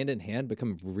 2 hand in hand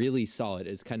become really solid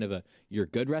as kind of your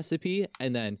good recipe.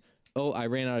 And then, I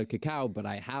ran out of cacao, but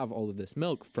I have all of this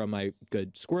milk from my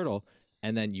good Squirtle.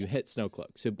 And then you hit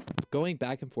Snowcloak. So going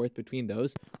back and forth between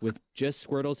those with just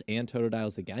Squirtles and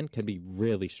Totodiles again can be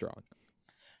really strong.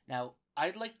 Now,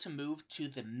 I'd like to move to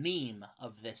the meme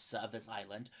of this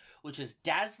island, which is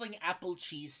dazzling apple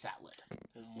cheese salad.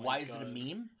 Oh my Why is it a God.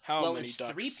 meme? How well, many it's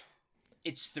ducks?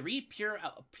 It's three pure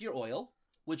oil,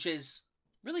 which is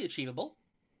really achievable.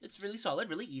 It's really solid,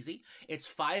 really easy. It's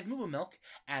 5 moo milk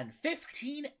and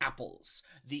 15 apples.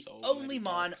 The So only many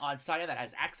mon ducks. on Saya that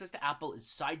has access to apple is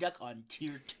Psyduck on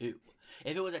tier 2.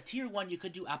 If it was a tier 1, you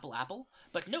could do apple,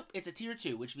 but nope, it's a tier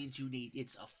 2, which means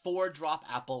it's a 4-drop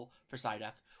apple for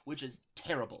Psyduck, which is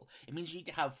terrible. It means you need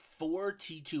to have 4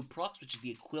 T2 procs, which is the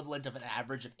equivalent of an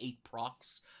average of 8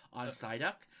 procs on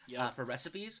Psyduck Yep. for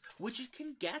recipes, which you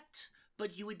can get,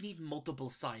 but you would need multiple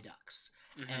Psyducks.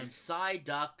 Mhm. And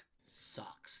Psyduck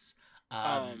sucks.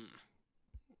 Um,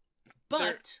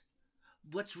 But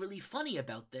what's really funny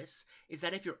about this is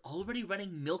that if you're already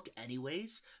running milk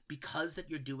anyways, because that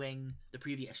you're doing the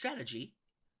previous strategy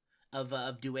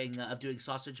of doing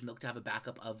sausage milk to have a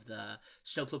backup of the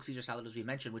snow cloak Caesar salad as we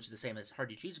mentioned, which is the same as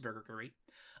hearty cheeseburger curry,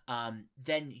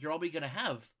 then you're already gonna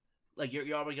have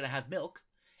you're already gonna have milk,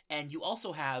 and you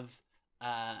also have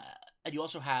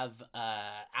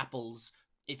apples.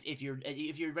 If you're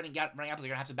running apples,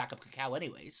 you're gonna have to back up cacao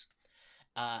anyways.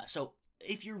 So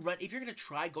if you're gonna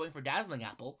try going for dazzling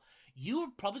apple, you're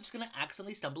probably just gonna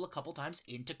accidentally stumble a couple times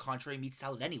into contrary meat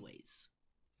salad anyways.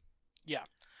 yeah.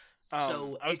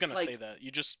 So I was it's gonna like- say that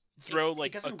you just throw it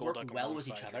like a doesn't gold work duck well with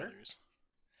alongside each the other. others.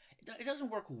 It doesn't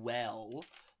work well,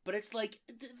 but it's like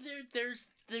there's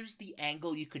the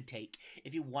angle you could take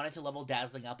if you wanted to level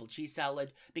dazzling apple cheese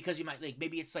salad, because you might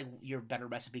maybe it's your better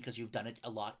recipe because you've done it a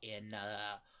lot in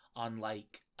on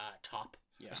top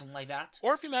Yeah. or something like that.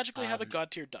 Or if you magically have a Um,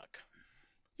 god tier duck.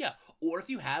 Yeah, or if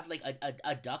you have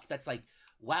a duck that's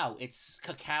wow, it's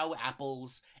cacao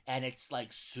apples and it's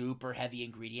super heavy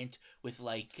ingredient with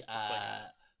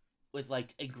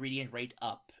ingredient rate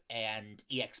up and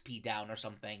EXP down or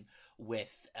something,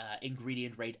 with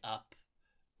ingredient rate up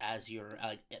as your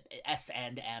S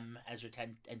and M as your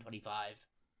 10 and 25.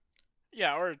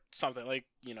 Yeah, or something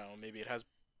maybe it has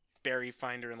berry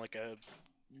finder and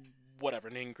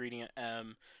an ingredient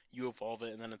M. You evolve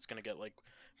it, and then it's gonna get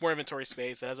more inventory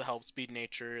space. It has a help speed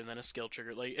nature, and then a skill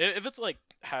trigger. If it's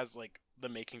has the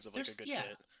makings of a There's- good yeah.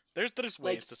 kit. There's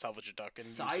ways to salvage a duck and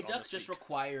use it on Psyduck this just week.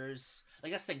 requires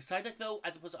that's the thing. Psyduck though,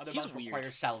 as opposed to other He's mons, weird.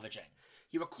 requires salvaging.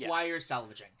 He requires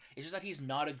salvaging. It's just that he's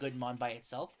not a good mon by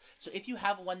itself. So if you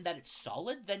have one that is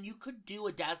solid, then you could do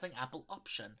a dazzling apple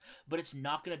option, but it's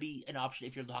not going to be an option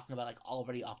if you're talking about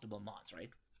already optimal mons, right?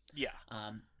 Yeah.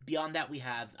 Beyond that, we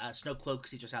have Snow Cloak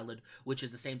Caesar salad, which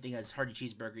is the same thing as hearty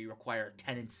cheeseburger. You require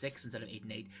 10 and 6 instead of 8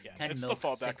 and 8. Yeah, 10 it's the milk,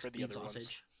 fallback 6 for the bean other ones.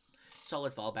 sausage.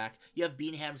 Solid fallback. You have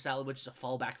bean ham salad, which is a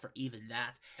fallback for even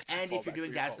that. It's a And if fallback you're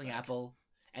doing for your dazzling fallback. apple,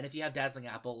 and if you have dazzling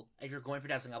apple, if you're going for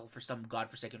dazzling apple for some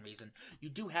godforsaken reason, you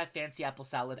do have fancy apple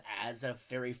salad as a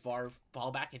very far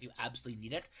fallback if you absolutely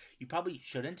need it. You probably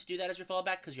shouldn't do that as your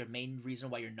fallback, because your main reason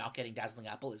why you're not getting dazzling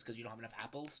apple is because you don't have enough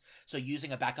apples. So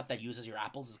using a backup that uses your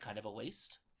apples is kind of a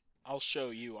waste. I'll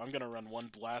show you. I'm gonna run 1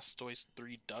 Blastoise,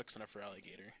 3 ducks, and a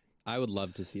Feraligatr. I would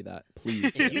love to see that.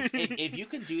 Please. If you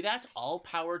can do that, all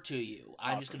power to you.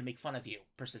 I'm just Awesome. going to make fun of you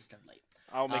persistently.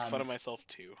 I'll make fun of myself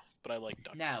too, but I like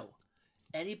ducks. Now,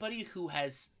 anybody who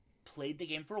has played the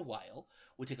game for a while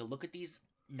would take a look at these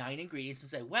 9 ingredients and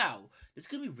say, wow, this is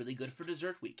going to be really good for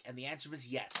dessert week. And the answer is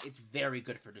yes, it's very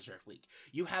good for dessert week.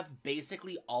 You have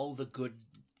basically all the good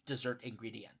dessert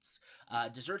ingredients.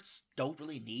 Desserts don't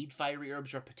really need fiery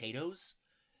herbs or potatoes,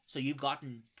 so you've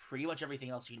gotten pretty much everything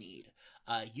else you need.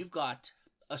 You've got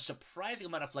a surprising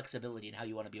amount of flexibility in how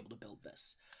you want to be able to build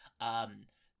this.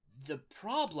 The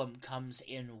problem comes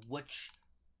in which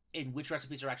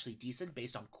recipes are actually decent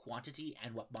based on quantity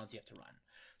and what month you have to run.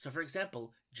 So, for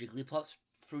example, Jigglypuff's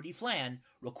Fruity Flan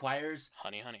requires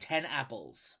honey. 10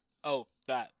 apples. Oh,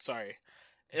 that. Sorry.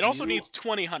 It also You- needs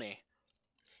 20 honey.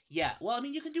 Yeah, well, I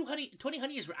mean, you can do honey. 20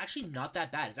 honey is actually not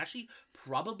that bad. It's actually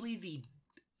probably the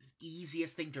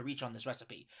easiest thing to reach on this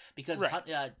recipe, because Right.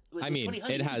 with I mean, 20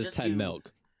 honey, it you can has just 10 do-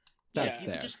 milk. Yeah, That's you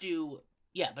there. can just do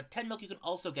but 10 milk you can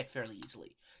also get fairly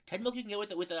easily. 10 milk you can get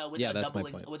with Yeah, a that's my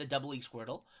doubling point. with a doubling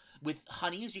Squirtle. With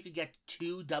honeys, you could get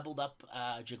 2 doubled up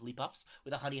Jigglypuffs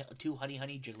with two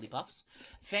honey Jigglypuffs.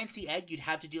 Fancy egg, you'd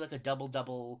have to do a double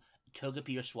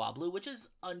Togepi or Swablu, which is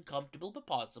uncomfortable but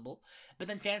possible. But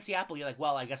then fancy apple, you're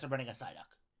well, I guess I'm running a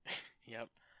Psyduck. Yep.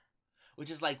 Which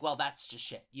is well, that's just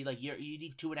shit. You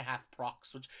need 2.5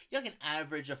 procs, which you're an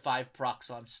average of 5 procs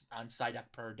on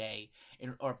Psyduck per day,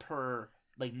 or per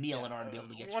meal in order to be able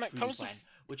to get When your it food comes to plan,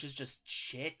 which is just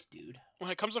shit, dude.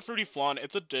 When it comes to Fruity Flan,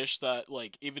 it's a dish that,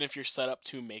 even if you're set up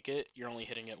to make it, you're only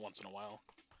hitting it once in a while.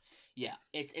 Yeah,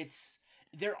 it's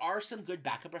There are some good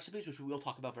backup recipes, which we will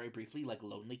talk about very briefly, like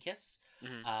Lonely Kiss,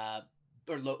 Mhm.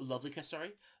 or Lovely Kiss,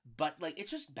 sorry. But like,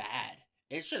 it's just bad.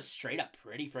 It's just straight up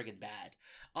pretty friggin' bad.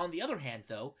 On the other hand,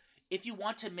 though, if you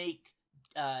want to make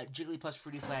Jigglypuff's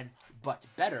Fruity Flan but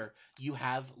better, you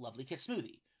have Lovely Kiss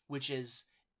Smoothie, which is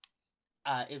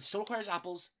it still requires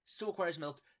apples, still requires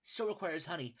milk, still requires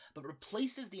honey, but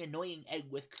replaces the annoying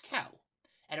egg with cacao.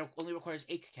 And it only requires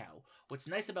 8 cacao. What's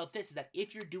nice about this is that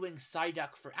if you're doing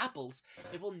Psyduck for apples,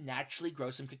 it will naturally grow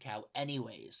some cacao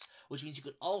anyways. Which means you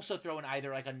could also throw in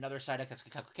either like another Psyduck that's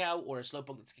cacao or a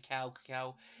Slowpoke that's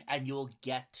cacao, and you'll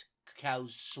get cacao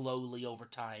slowly over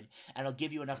time. And it'll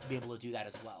give you enough to be able to do that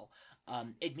as well.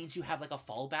 It means you have like a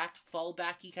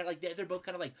fallbacky kind of like they're both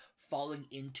kind of like falling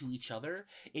into each other.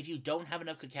 If you don't have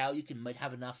enough cacao, you might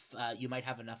have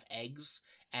enough eggs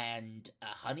and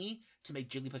honey to make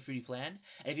Jigglypuff Fruity Flan.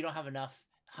 And if you don't have enough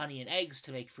honey and eggs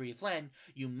to make Fruity Flan,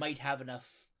 you might have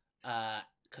enough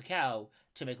cacao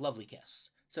to make Lovely Kiss.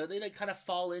 So they like kind of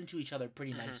fall into each other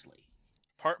pretty nicely.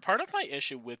 Part of my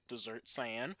issue with Dessert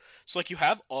Cyan, so like you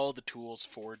have all the tools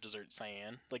for Dessert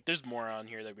Cyan. Like there's more on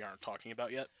here that we aren't talking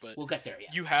about yet, but We'll get there, yeah.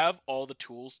 you have all the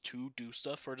tools to do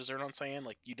stuff for Dessert on Cyan.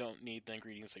 Like you don't need the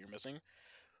ingredients that you're missing,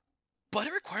 but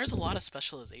it requires a lot of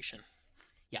specialization.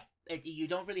 Yeah, you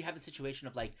don't really have the situation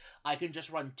of like, I can just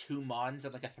run 2 Mons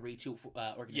of like a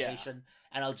 3-2 organization,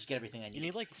 and I'll just get everything I need. You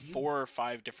need like 4 or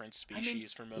 5 different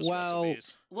species for most well-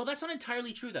 recipes. Well, that's not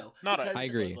entirely true though. Not because, I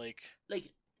agree. Like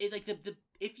the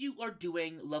if you are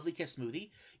doing Lovely Kiss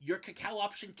Smoothie, your cacao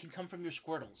option can come from your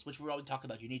Squirtles, which we're already talking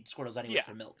about. You need Squirtles anyways Yeah.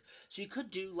 for milk. So you could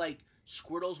do like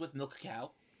Squirtles with milk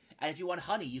cacao, and if you want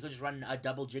honey, you could just run a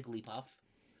double Jigglypuff.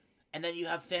 And then you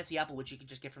have Fancy Apple, which you can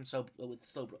just get from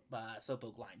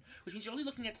Slowpoke line. Which means you're only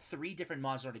looking at 3 different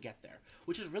mods in order to get there.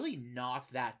 Which is really not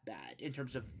that bad in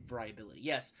terms of variability.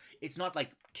 Yes, it's not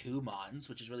like 2 mons,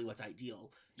 which is really what's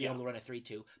ideal. Being able to run a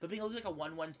 3-2. But being able to do like a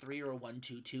 1-1-3 or a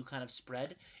 1-2-2 kind of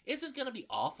spread isn't going to be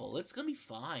awful. It's going to be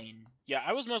fine. yeah,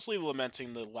 I was mostly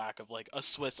lamenting the lack of like a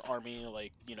Swiss Army,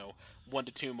 like 1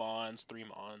 to 2 mons, 3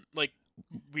 mon, like.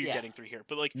 We're Yeah. getting through here,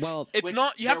 but like Well, it's Which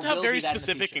not. You have there to have will very be that in the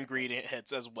specific future. ingredient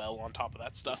hits as well on top of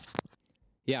that stuff.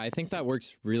 yeah, I think that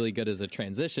works really good as a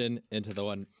transition into the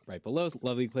one right below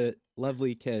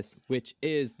Lovely Kiss, which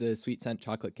is the sweet scent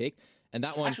chocolate cake. And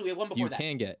that one Actually, we have one before you that.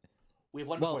 can get. We have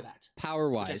one Well, before that. power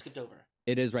Which I wise, skipped over.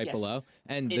 it is right Yes. below.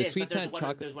 And It the is, sweet but there's scent one,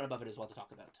 chocolate. there's one above it as well to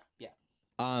talk about. Yeah.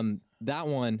 That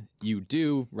one you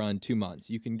do run 2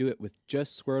 months. You can do it with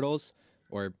just Squirtles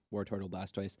or Wartortle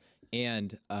Blastoise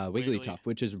and Wigglytuff,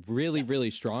 which is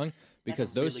really strong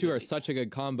because those really two good are pick. such a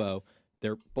good combo.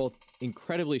 They're both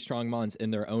incredibly strong mons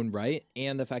in their own right,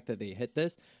 and the fact that they hit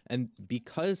this, and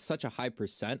because such a high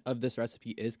percent of this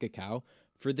recipe is cacao,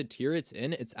 for the tier it's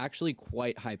in, it's actually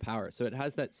quite high power. So it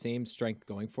has that same strength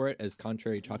going for it as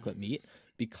Contrary Chocolate Meat.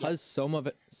 Because so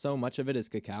much of it is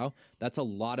cacao, that's a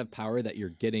lot of power that you're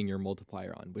getting your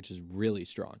multiplier on, which is really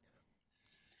strong.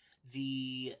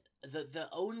 The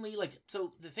only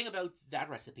so the thing about that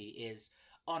recipe is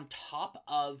on top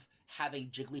of having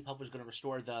Jigglypuff, which is going to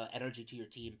restore the energy to your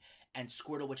team, and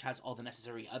Squirtle, which has all the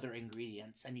necessary other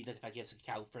ingredients, and the fact you have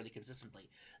cacao fairly consistently.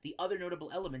 The other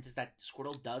notable element is that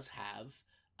Squirtle does have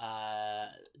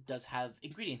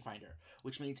ingredient finder,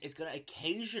 which means it's going to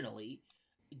occasionally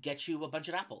get you a bunch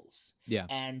of apples. Yeah.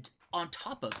 And on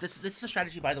top of this is a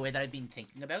strategy, by the way, that I've been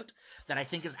thinking about that I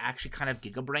think is actually kind of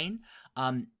gigabrain.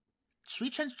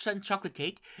 Sweet Scent Chocolate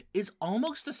Cake is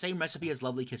almost the same recipe as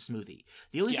Lovely Kiss Smoothie.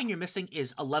 The only thing you're missing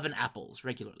is 11 apples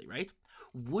regularly, right?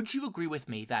 Would you agree with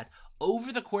me that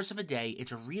over the course of a day,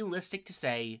 it's realistic to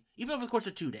say, even over the course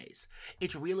of 2 days,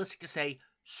 it's realistic to say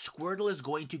Squirtle is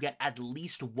going to get at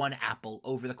least 1 apple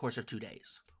over the course of 2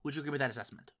 days? Would you agree with that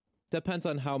assessment? Depends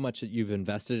on how much you've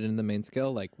invested in the main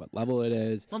skill, like what level it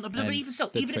is. Well, no, but and even still,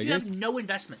 the even if you have triggers. no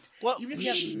investment, Well, even if you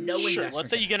have no sure. investment, Let's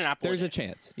say you get an apple. There's a a day.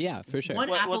 chance. Yeah, for sure. One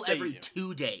Let- apple let's say every you-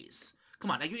 2 days. Come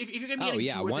on, like, if you're going to be Oh, getting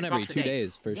yeah, 2 or 3 one every drops a 2 day,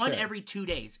 days, for one sure. every 2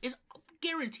 days is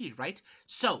guaranteed, right?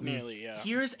 So, Nearly, yeah.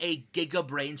 here's a giga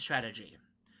brain strategy.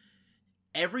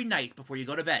 Every night before you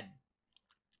go to bed,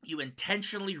 you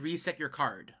intentionally reset your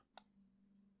card.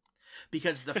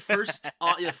 Because the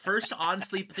first on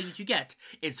sleep thing that you get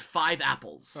is 5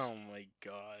 apples. Oh my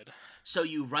god. So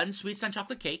you run Sweet Scent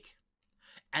Chocolate Cake,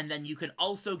 and then you can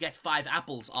also get 5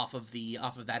 apples off of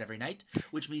that every night,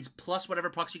 which means plus whatever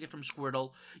procs you get from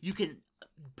Squirtle, you can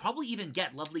probably even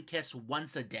get Lovely Kiss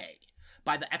once a day.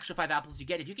 By the extra 5 apples you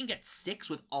get, if you can get 6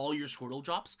 with all your Squirtle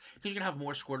drops, because you're gonna have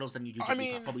more Squirtles than you do Jigglypuff, I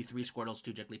mean- probably 3 Squirtles,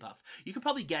 2 Jigglypuff. You could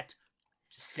probably get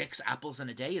 6 apples in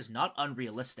a day is not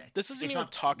unrealistic. This isn't It's even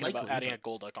not talking about likely adding either. a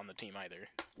Golduck on the team either,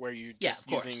 where you're Yeah, just of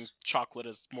course. using chocolate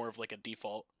as more of like a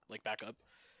default. like backup.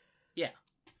 Yeah.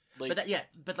 Like,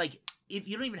 But like if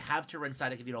you don't even have to run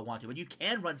Psyduck if you don't want to, but you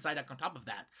can run Psyduck on top of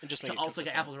that and just to make it also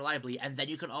get consistent. apples reliably, and then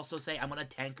you can also say I'm gonna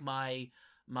tank my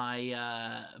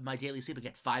daily sleep and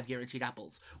get 5 guaranteed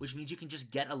apples, which means you can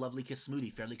just get a Lovely Kiss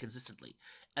smoothie fairly consistently,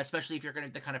 especially if you're gonna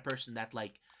be the kind of person that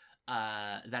like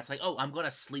that's like, oh, I'm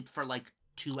gonna sleep for like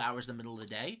 2 hours in the middle of the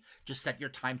day. Just set your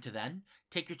time to then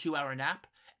take your 2-hour nap,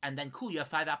 and then cool, you have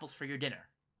 5 apples for your dinner.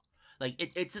 Like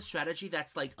it's a strategy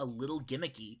that's like a little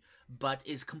gimmicky, but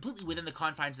is completely within the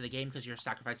confines of the game because you're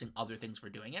sacrificing other things for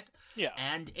doing it. Yeah.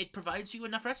 And it provides you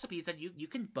enough recipes that you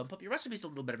can bump up your recipes a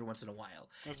little bit every once in a while.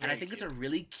 That's And I very think it's a cute.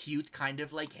 really cute kind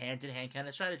of like hand-in-hand kind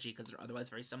of strategy because they're otherwise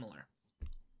very similar.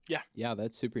 Yeah,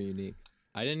 that's super unique.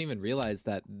 I didn't even realize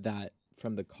that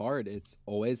from the card, it's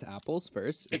always apples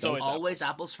first. It's Is that- always Always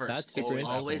apples first. That's super It's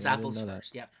interesting. always I didn't apples know that.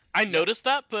 first. Yep. I noticed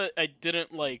that, but I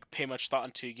didn't like pay much thought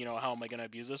into how am I gonna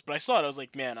abuse this. But I saw it. I was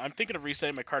like, man, I'm thinking of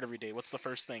resetting my card every day. What's the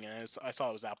first thing? And I saw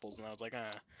it was apples, and I was like,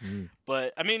 ah. Mm.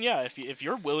 But I mean, yeah, if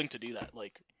you're willing to do that,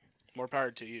 like, more power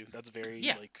to you. That's very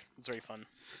Yeah. like it's very fun.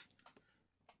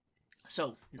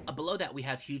 So below that we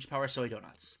have Huge Power Soy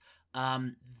Donuts.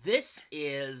 This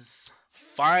is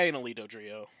Finally,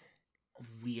 Dodrio.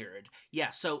 weird.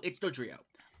 Yeah, so it's Dodrio.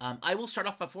 I will start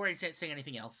off before I say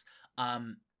anything else.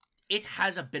 It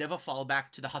has a bit of a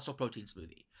fallback to the Hustle Protein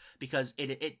Smoothie because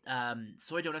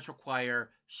soy donuts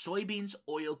require soybeans,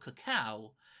 oil,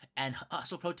 cacao, and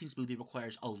Hustle Protein Smoothie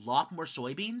requires a lot more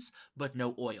soybeans but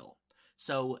no oil.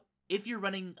 So if you're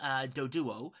running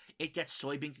Doduo, it gets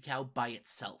soybean cacao by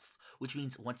itself, which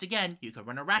means once again you can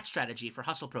run a rat strategy for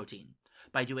Hustle Protein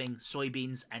by doing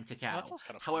soybeans and cacao. That sounds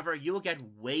kind of fun. However, you will get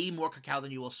way more cacao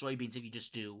than you will soybeans if you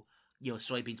just do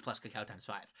soybeans plus cacao times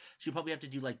 5. So you probably have to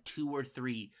do like 2 or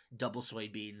 3 double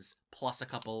soybeans plus a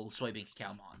couple soybean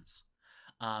cacao mons.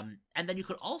 And then you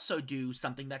could also do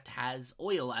something that has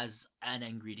oil as an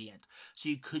ingredient. So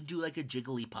you could do like a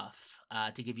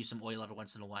Jigglypuff to give you some oil every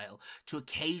once in a while to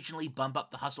occasionally bump up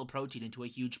the Hustle Protein into a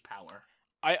huge power.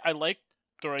 I like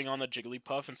throwing on the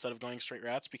Jigglypuff instead of going straight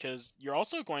rats because you're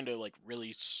also going to like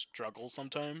really struggle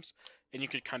sometimes, and you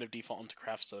could kind of default into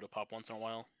Craft Soda Pop once in a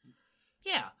while.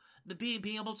 Yeah, the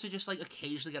being able to just like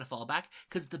occasionally get a fallback,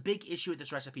 because the big issue with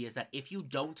this recipe is that if you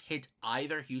don't hit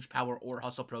either Huge Power or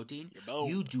Hustle Protein, You're boned.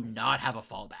 you do not have a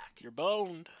fallback. You're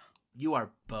boned. You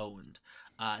are boned.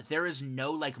 There is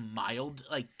no like mild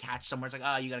like catch somewhere. It's like,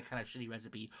 oh, you got a kind of shitty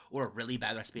recipe or a really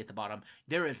bad recipe at the bottom.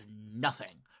 There is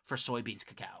nothing for soybeans,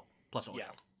 cacao plus oil.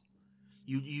 Yeah.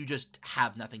 You just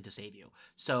have nothing to save you.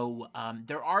 So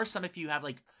there are some if you get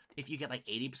like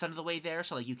 80% of the way there.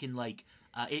 So like you can like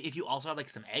if you also have like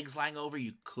some eggs lying over,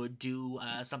 you could do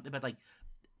something. But like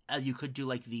you could do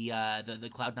like the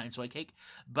Cloud9 soy cake.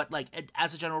 But like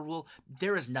as a general rule,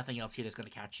 there is nothing else here that's going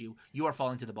to catch you. You are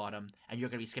falling to the bottom, and you're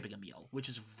going to be skipping a meal, which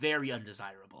is very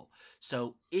undesirable.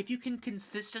 So if you can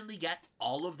consistently get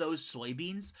all of those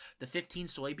soybeans, the 15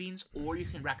 soybeans, or you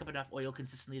can rack up enough oil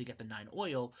consistently to get the 9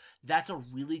 oil, that's a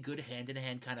really good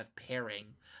hand-in-hand kind of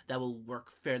pairing that will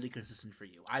work fairly consistent for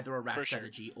you. Either a rack For sure.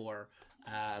 strategy or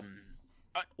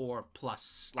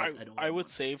plus like an oil I would one.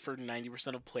 say for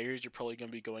 90% of players, you're probably going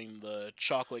to be going the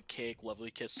chocolate cake, Lovely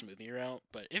Kiss smoothie route.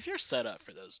 But if you're set up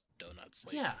for those donuts,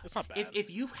 like, Yeah. it's not bad.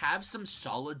 If you have some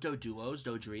solid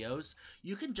Dodrios,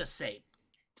 you can just say,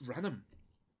 run them.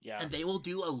 yeah, And they will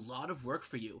do a lot of work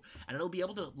for you. And it'll be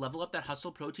able to level up that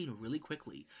Hustle Protein really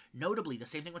quickly. Notably, the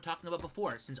same thing we're talking about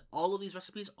before, since all of these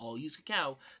recipes all use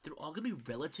cacao, they're all going to be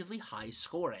relatively high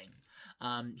scoring.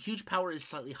 Huge Power is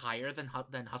slightly higher than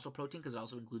Hustle Protein because it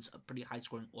also includes a pretty high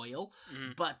scoring oil.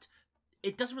 Mhm. But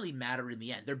it doesn't really matter in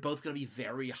the end. They're both going to be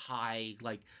very high,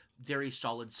 like very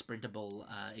solid sprintable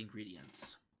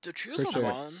ingredients. Dodrio's For a sure.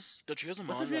 mon. Dodrio's a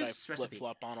What's mon that I Dodrio's recipe? flip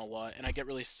flop on a lot, and I get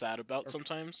really sad about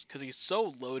sometimes because he's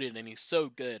so loaded and he's so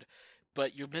good,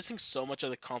 but you're missing so much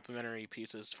of the complementary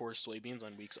pieces for soybeans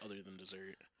on weeks other than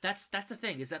dessert. That's the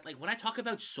thing, is that like when I talk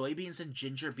about soybeans and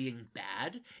ginger being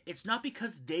bad, it's not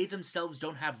because they themselves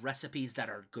don't have recipes that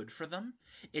are good for them.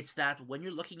 It's that when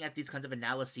you're looking at these kinds of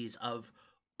analyses of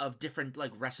different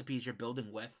like recipes you're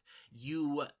building with,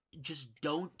 you just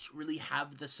don't really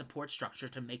have the support structure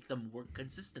to make them work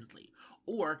consistently.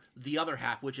 Or the other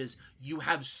half, which is you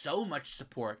have so much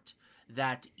support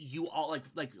that you all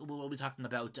like we'll be talking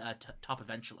about Top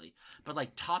eventually, but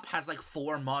like Top has like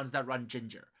 4 mons that run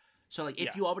ginger. So like if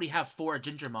Yeah. you already have 4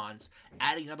 ginger mons,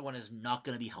 adding another one is not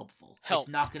going to be helpful. Help. It's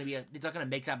not going to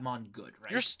make that mon good,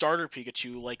 right? Your starter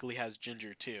Pikachu likely has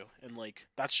ginger too, and like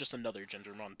that's just another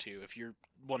ginger mon too. If you're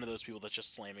one of those people that's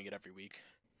just slamming it every week.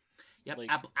 Yep,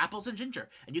 Like, apples and ginger,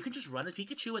 and you can just run a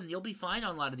Pikachu, and you'll be fine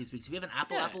on a lot of these weeks. If you have an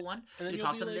apple one, and then you you'll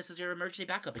toss be it in like- this as your emergency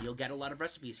backup, and you'll get a lot of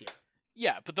recipes here.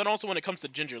 yeah, but then also when it comes to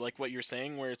ginger, like what you're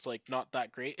saying, where it's like not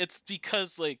that great, it's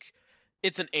because like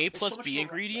it's an A plus so much B more-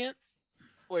 ingredient,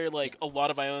 where like a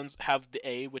lot of islands have the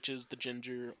A, which is the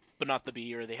ginger, but not the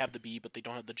B, or they have the B but they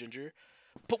don't have the ginger.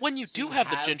 But when you So do you have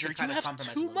the have to ginger, you kinda have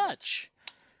compromise a too little bit. much.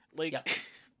 Like, Yep.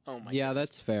 oh my. Yeah, goodness.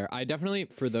 that's fair. I definitely,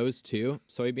 for those two,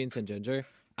 soybeans and ginger,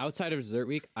 outside of dessert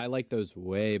week, I like those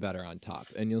way better on top.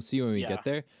 And you'll see when we Yeah. get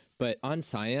there. But on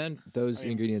Cyan, those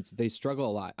ingredients, they struggle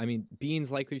a lot. I mean,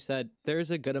 beans, like we said, there's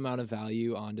a good amount of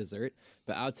value on dessert.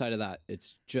 But outside of that,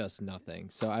 it's just nothing.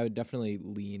 So I would definitely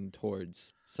lean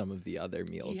towards some of the other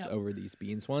meals Yep. over these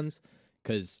beans ones.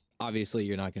 Because obviously,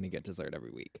 you're not going to get dessert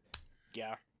every week.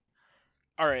 Yeah.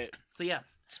 All right. So yeah,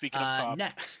 Speaking of top,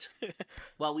 next,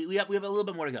 well, we have a little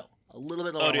bit more to go. A little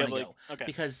bit Oh, more do you to have, go. like- okay.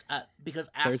 Because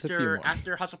There's a few more.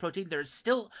 after Hustle Protein, there's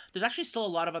actually still a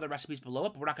lot of other recipes below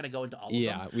it, but we're not going to go into all of them.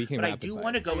 Yeah, we can But I rapid do fire.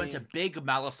 want to go I into mean- Big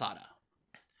Malasada.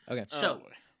 Okay. Oh, So,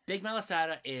 boy. Big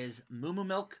Malasada is moo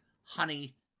milk,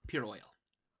 honey, pure oil.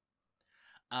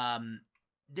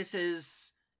 This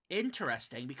is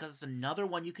interesting because it's another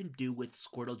one you can do with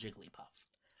Squirtle Jigglypuff.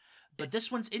 But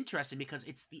this one's interesting because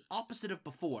it's the opposite of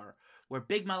before, where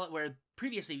where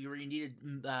previously you needed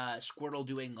Squirtle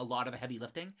doing a lot of the heavy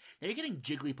lifting. Now you're getting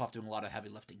Jigglypuff doing a lot of heavy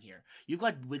lifting here. You've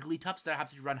got Wigglytuffs that have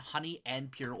to run honey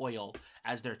and pure oil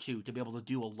as their two to be able to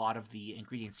do a lot of the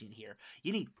ingredients in here.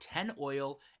 You need 10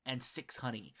 oil and 6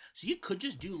 honey. So you could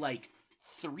just do like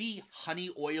 3 honey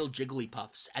oil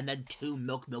Jigglypuffs and then 2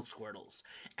 milk Squirtles,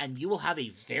 and you will have a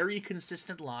very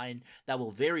consistent line that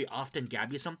will very often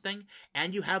gab you something,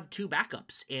 and you have 2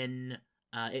 backups in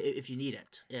if you need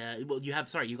it. Well, you've got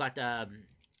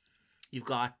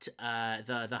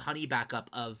the honey backup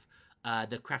of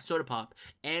the Craft Soda Pop,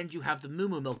 and you have the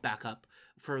Moo Milk backup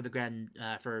for the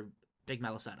for Big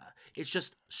Malasada. It's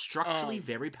just structurally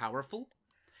very powerful,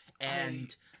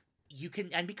 and you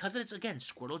can, and because it's again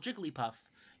Squirtle Jigglypuff,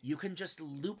 you can just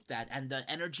loop that, and the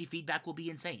energy feedback will be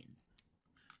insane.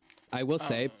 I will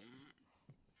say,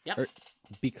 Yep.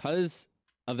 because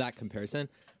of that comparison,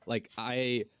 like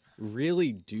I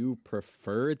really do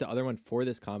prefer the other one for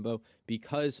this combo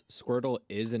because Squirtle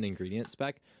is an ingredient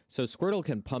spec. So Squirtle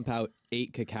can pump out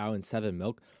 8 cacao and 7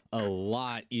 milk a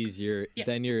lot easier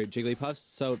than your Jigglypuffs.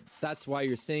 So that's why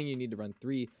you're saying you need to run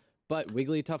 3. But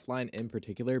Wigglytuff line in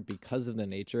particular, because of the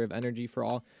nature of Energy for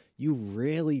All, you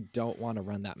really don't want to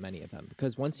run that many of them.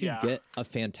 Because once you get a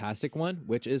fantastic one,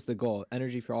 which is the goal,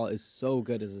 Energy for All is so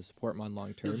good as a support mon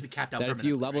long term be capped out that if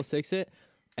you permanently, level right? 6 it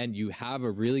and you have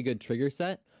a really good trigger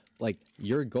set, like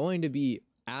you're going to be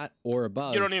at or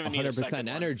above You don't even need a 100% second one.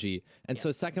 energy. And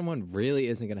so second one really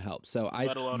isn't going to help. So I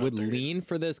Let alone a would third. lean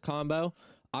for this combo.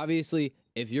 Obviously,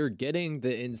 if you're getting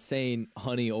the insane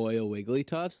honey oil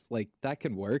Wigglytuffs, like that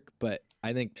can work, but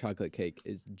I think chocolate cake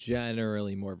is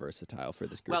generally more versatile for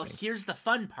this Well, grouping. here's the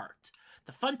fun part.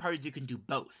 The fun part is you can do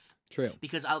both. True.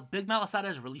 Because Big Malasada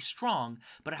is really strong,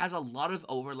 but it has a lot of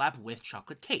overlap with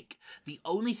chocolate cake. The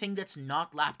only thing that's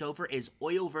not lapped over is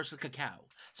oil versus cacao.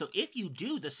 So if you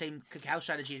do the same cacao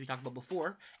strategy as we talked about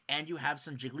before, and you have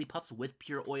some Jigglypuffs with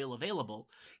pure oil available,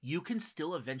 you can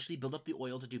still eventually build up the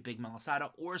oil to do Big Malasada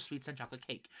or Sweet Scent Chocolate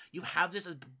Cake. You have this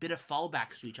a bit of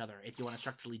fallbacks to each other if you want to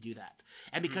structurally do that.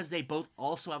 And because they both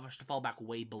also have a fallback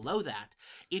way below that,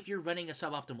 if you're running a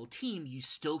suboptimal team, you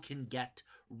still can get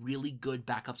really good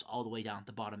backups all the way down at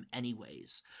the bottom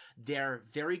anyways. They're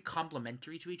very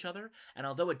complementary to each other, and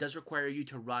although it does require you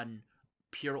to run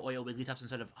pure oil Wigglytuffs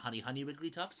instead of honey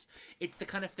Wigglytuffs, it's the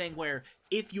kind of thing where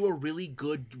if you're really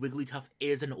good Wigglytuff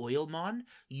is an oil mon,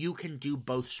 you can do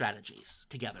both strategies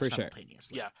together For sure.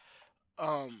 simultaneously. Yeah.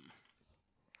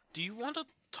 Do you want to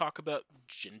talk about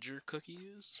ginger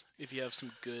cookies? If you have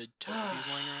some good cookies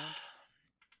lying around.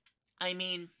 I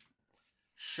mean,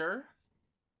 sure.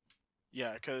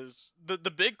 Yeah, because the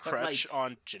big But, crutch like-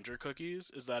 on ginger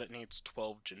cookies is that it needs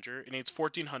 12 ginger. It needs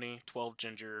 14 honey, 12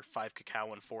 ginger, 5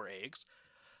 cacao, and 4 eggs.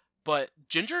 But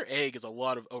ginger egg is a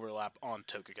lot of overlap on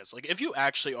Togekiss. Like, if you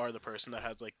actually are the person that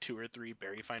has, like, 2 or 3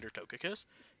 Berry Finder Togekiss,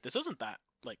 this isn't that,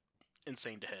 like,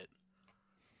 insane to hit.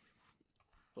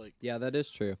 Like, Yeah, that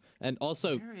is true. And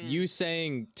also, There you is-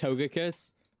 saying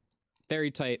Togekiss,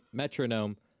 Fairy type,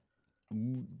 Metronome,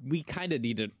 we kind of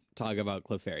need to talk about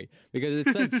Clefairy because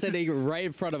it's been sitting right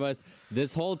in front of us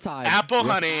this whole time. Apple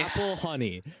with honey. Apple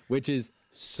honey, which is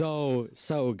so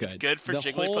good. It's good for The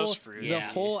Jigglypuff's whole- fruit. The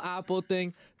Yeah. whole apple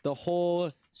thing, the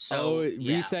whole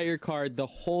Yeah. reset your card, the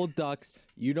whole ducks.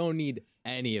 You don't need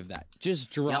any of that.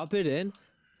 Just drop it in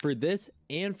for this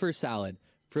and for salad.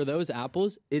 for those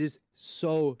apples, it is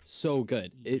so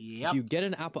good. If Yep. you get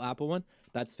an apple one,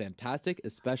 that's fantastic,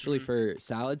 especially for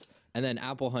salads. And then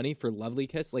apple honey for Lovely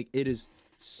Kiss, like it is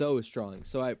so strong.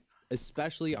 So I,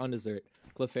 especially on dessert,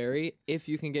 Clefairy, if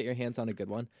you can get your hands on a good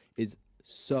one, is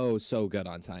so good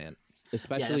on Cyan.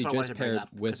 Especially what I wanted just to bring paired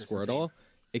up, with 'cause it's the same. Squirtle,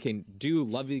 it can do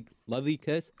Lovely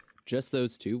Kiss, just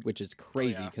those two, which is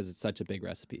crazy yeah. because it's such a big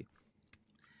recipe.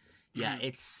 Yeah,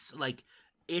 it's like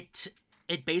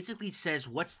it basically says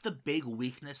what's the big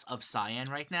weakness of Cyan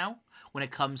right now when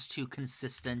it comes to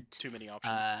consistent Too many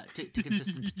options. to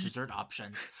consistent dessert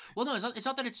options. Well, no, it's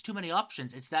not that it's too many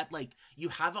options. It's that like you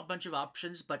have a bunch of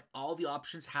options, but all the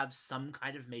options have some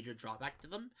kind of major drawback to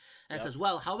them. And it says,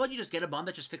 well, how about you just get a bun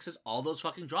that just fixes all those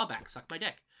fucking drawbacks? Suck my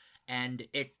dick. And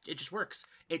it just works.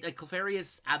 Like Clefairy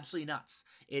is absolutely nuts.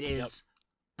 It is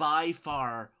by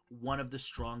far one of the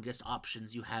strongest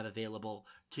options you have available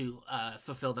to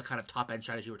fulfill the kind of top end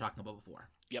strategy we were talking about before.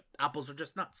 Yep. Apples are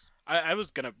just nuts. I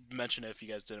was gonna mention it if you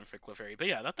guys didn't for Clefairy, but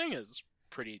yeah, that thing is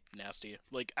pretty nasty.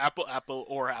 Like apple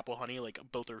or apple honey, like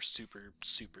both are super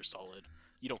solid.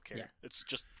 You don't care. Yeah. It's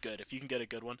just good if you can get a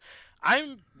good one.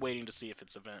 I'm waiting to see if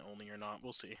it's event only or not.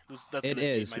 We'll see. That's It gonna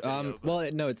date is. my video, but- Well,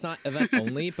 no, it's not event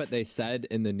only, but they said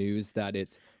in the news that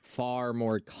it's far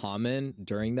more common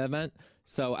during the event.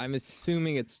 So I'm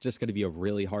assuming it's just going to be a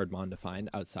really hard mon to find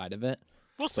outside of it.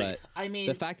 we'll see. But I mean,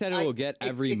 the fact that it will get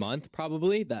every it's- month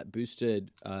probably that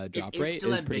boosted drop it's rate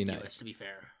still is pretty ambiguous, nice. to be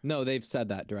fair. No, they've said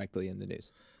that directly in the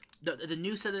news. The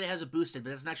news said that it has a boosted,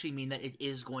 but it doesn't actually mean that it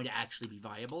is going to actually be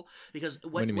viable. Because do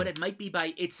what you mean? it might be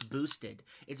by it's boosted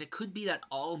is it could be that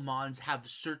all mons have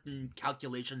certain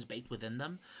calculations baked within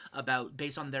them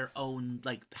based on their own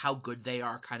like how good they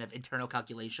are, kind of internal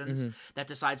calculations that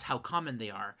decides how common they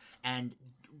are. And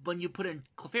when you put in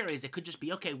Clefairies, it could just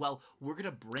be, okay, well, we're going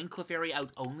to bring Clefairy out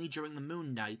only during the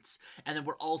moon nights, and then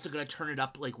we're also going to turn it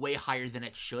up like way higher than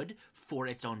it should for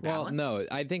its own Well, balance. no,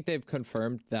 I think they've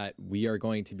confirmed that we are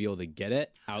going to be able to get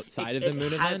it outside of the moon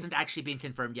It event. hasn't actually been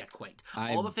confirmed yet quite.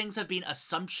 All the things have been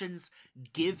assumptions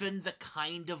given the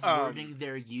kind of wording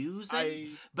they're using,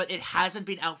 but it hasn't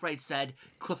been outright said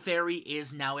Clefairy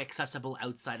is now accessible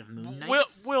outside of moon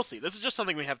nights. We'll see. This is just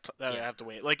something we have to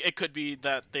wait. Like it could be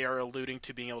that they are alluding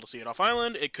to being able to see it off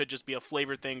island. It could just be a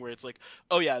flavor thing where it's like,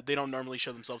 oh yeah, they don't normally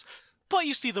show themselves, but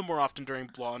you see them more often during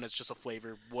Blah, and it's just a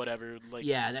flavor, whatever. Like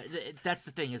Yeah, that's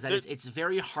the thing, is that it's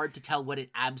very hard to tell what it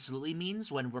absolutely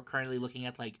means when we're currently looking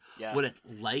at like what it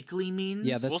likely means.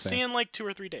 Yeah, that's we'll fair. see in like 2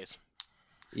 or 3 days.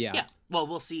 Yeah. Well,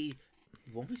 we'll see.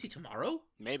 Won't we see tomorrow?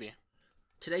 Maybe.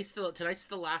 Tonight's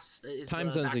the last. Is Time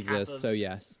the zones back half exist, of- so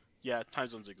yes. Yeah, time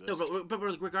zones exist. No, but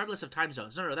regardless of time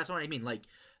zones, no, that's what I mean. Like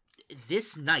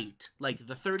this night, like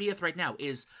the 30th right now,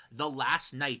 is the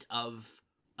last night of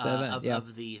The event, of, yeah.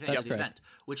 of the thing, That's of the correct. event,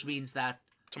 which means that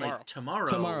Tomorrow. like,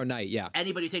 tomorrow Night, yeah.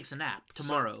 anybody who takes a nap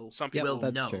tomorrow some Yep, will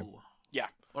that's know. true. Yeah.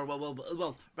 Or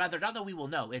well, rather, not that we will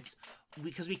know. It's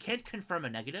because we can't confirm a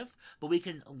negative, but we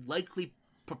can likely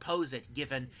propose it.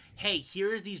 Given, hey,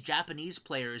 here are these Japanese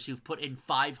players who've put in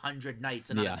 500 nights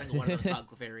and not Yeah. a single one of them saw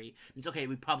Clefairy. It's okay.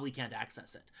 We probably can't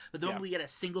access it. But the moment we get a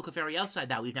single Clefairy outside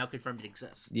that, we've now confirmed it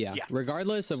exists. Yeah. Yeah.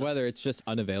 Regardless of whether it's just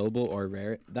unavailable or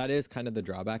rare, that is kind of the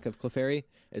drawback of Clefairy,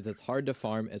 is it's hard to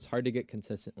farm, it's hard to get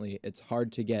consistently, it's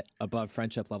hard to get above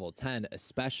friendship level 10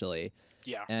 especially.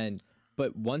 Yeah.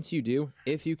 But once you do,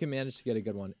 if you can manage to get a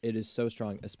good one, it is so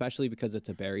strong, especially because it's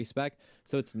a berry spec.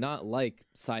 So it's not like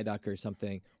Psyduck or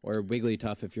something, or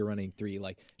Wigglytuff if you're running 3.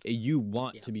 Like, you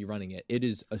want to be running it. It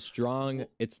is a strong,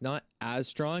 it's not as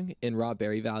strong in raw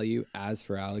berry value as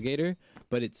for Alligator,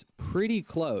 but it's pretty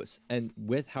close. And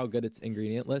with how good its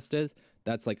ingredient list is,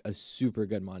 that's like a super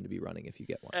good mon to be running if you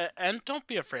get one. And don't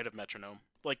be afraid of Metronome.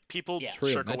 Like people True.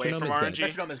 shirk away Metronome from is good. RNG.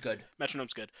 Metronome is good.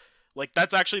 Metronome's good. Like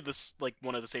that's actually like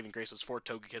one of the saving graces for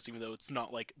Togekiss, even though it's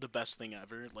not like the best thing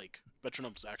ever. Like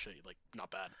Metronome's actually like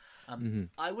not bad.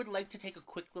 I would like to take a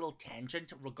quick little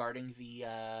tangent regarding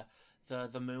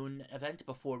the moon event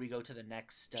before we go to the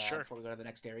next before we go to the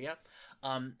next area.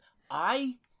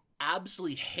 I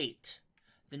absolutely hate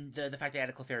the fact they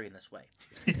added Clefairy in this way.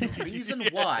 The reason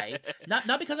why,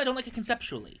 not because I don't like it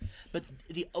conceptually, but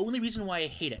the only reason why I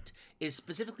hate it is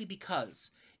specifically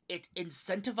because it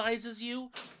incentivizes you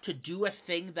to do a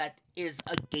thing that is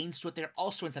against what they're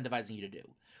also incentivizing you to do.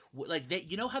 Like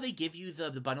you know how they give you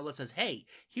the bundle that says, "Hey,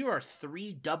 here are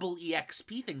 3 double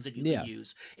EXP things that you can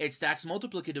use. It stacks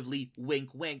multiplicatively, wink,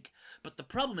 wink." But the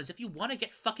problem is, if you want to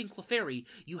get fucking Clefairy,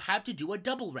 you have to do a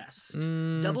double rest.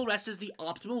 Double rest is the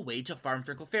optimal way to farm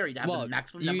for Clefairy to have the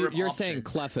maximum number of you're options. saying to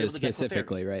be able Cleffa to get Clefairy.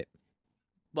 specifically, right?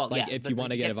 Well, Like yeah, if but you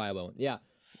want to get a viable one, yeah.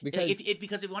 because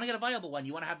because if you want to get a viable one,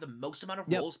 you want to have the most amount of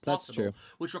Yep, rolls that's possible, true.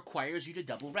 which requires you to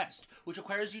double rest, which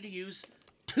requires you to use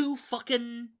two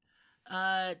fucking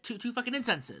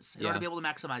incenses in order Yeah. to be able to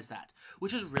maximize that,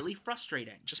 which is really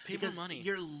frustrating. Just pay more because money.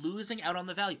 You're losing out on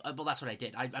the value. Well, that's what I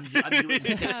did. I'm doing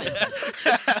 6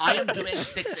 incenses. I am doing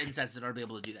 6 incenses in order to be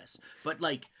able to do this. But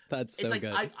like, that's so it's like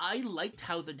good. I liked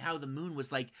how the moon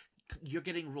was like, you're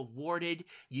getting rewarded.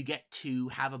 You get to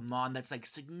have a mon that's like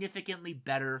significantly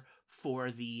better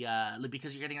for the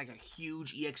because you're getting like a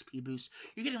huge EXP boost.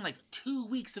 You're getting like 2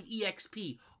 weeks of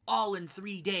EXP all in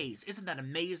 3 days. Isn't that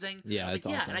amazing? Yeah, I was it's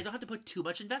like, yeah, awesome. and I don't have to put too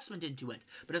much investment into it.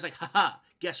 But it's like, haha,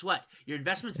 guess what? Your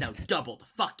investment's now doubled.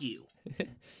 Fuck you.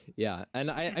 Yeah, and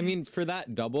I mean, for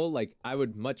that double, like, I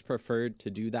would much prefer to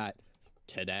do that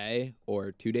today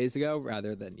or 2 days ago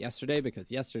rather than yesterday,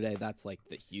 because yesterday, that's like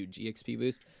the huge EXP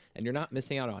boost, and you're not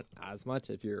missing out on as much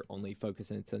if you're only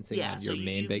focusing and sensing Yeah, on so your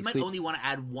main you big might sleep. only want to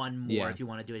add one more Yeah. if you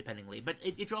want to do it dependingly. But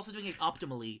if you're also doing it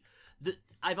optimally,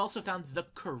 I've also found the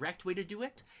correct way to do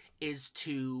it is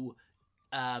to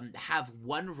have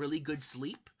one really good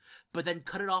sleep, but then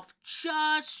cut it off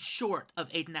just short of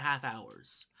 8.5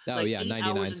 hours. Oh, like yeah, 8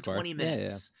 99 hours and score. 20 Yeah,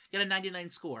 minutes. Get a 99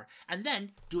 score. And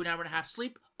then do an hour and a half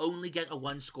sleep, only get a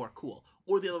 1 score. Cool.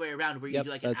 Or the other way around, where you Yep, do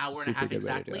like an that's a hour and a super half good way to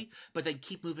do exactly, it. but then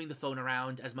keep moving the phone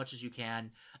around as much as you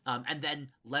can, and then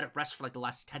let it rest for like the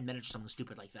last 10 minutes or something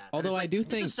stupid like that. And Although it's I like, do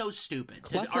this think is so stupid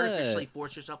to Cleffa- artificially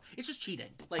force yourself. It's just cheating.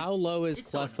 Like, How low is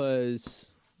it's so Cleffa's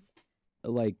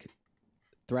like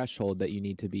threshold that you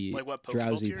need to be Like what, Pokeball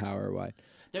drowsy tier? power wise?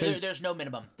 there's no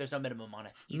minimum. There's no minimum on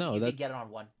it. You No, can that's- get it on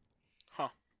 1. Huh.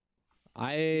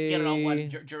 Get it on 1 I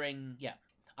during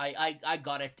I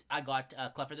got it. I got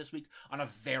Cleffer this week on a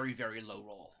very, very low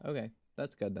roll. okay,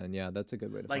 that's good then. Yeah, that's a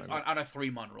good way to Like farm it. on a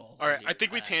 3-mon roll. All right, I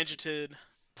think we tangented Yep,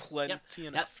 plenty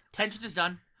yep. enough. Tangent is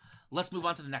done. Let's move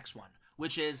on to the next one,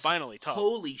 which is Finally, top.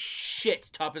 Holy shit!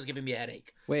 Top is giving me a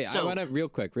headache. Wait, I So- want to real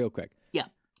quick. Yeah.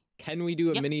 Can we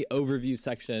do a Yep. mini overview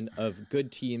section of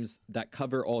good teams that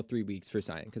cover all 3 weeks for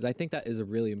Cyan? Because I think that is a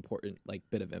really important like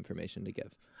bit of information to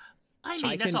give. I So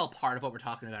mean, I that's can- all part of what we're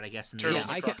talking about, I guess. In the Turtles end.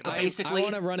 and I crocodiles. Basically-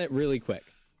 want to run it really quick.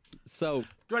 So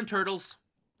Run turtles.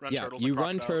 Run yeah, turtles you and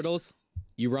run crocodiles. turtles,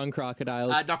 you run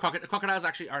crocodiles. No, crocodiles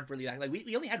actually aren't really that. Like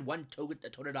we only had one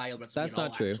totodile. That's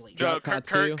not true. Actually. No,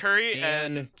 Katsu curry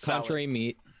and salad. contrary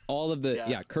meat. All of the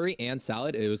Yeah. curry and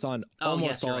salad. It was on Oh, almost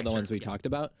yes, you're all right, the sorry, ones we yeah. talked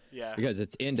about Yeah. because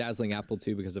it's in Dazzling Apple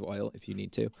too because of oil if you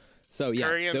need to. So yeah,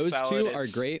 Curry and those salad, two are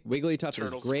it's great. Wigglytuff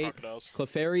turtles is and great. crocodiles.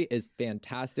 Clefairy is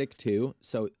fantastic too.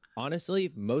 So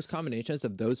honestly, most combinations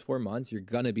of those 4 months, you're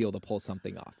gonna be able to pull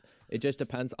something off. It just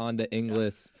depends on the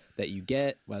English that you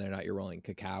get, whether or not you're rolling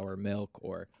cacao or milk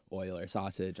or oil or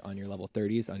sausage on your level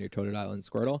 30s on your Totodile and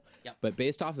Squirtle. Yep. But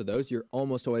based off of those, you're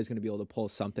almost always going to be able to pull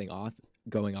something off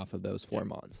going off of those 4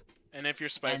 mons. And if you're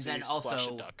spicy, then splash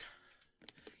also- a duck.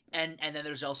 And then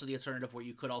there's also the alternative where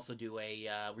you could also do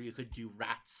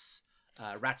rats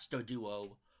do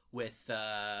duo with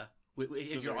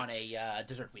if you're on Desserts. a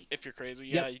dessert week. If you're crazy,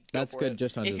 yeah, Yep, you go that's for good it.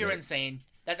 just on If you're dessert. insane,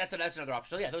 that's another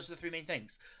option. So yeah, those are the 3 main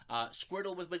things.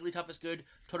 Squirtle with Wigglytuff is good.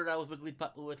 Totodile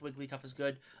with Wigglytuff is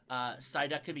good.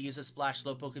 Psyduck can be used as splash.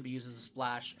 Slowpoke can be used as a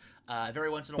splash. Every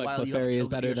once in a But while, you have Clefairy is Togepi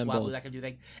better or than Swablu both. that can do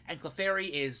things. And Clefairy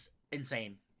is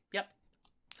insane. Yep.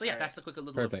 So yeah, Alright. that's the quick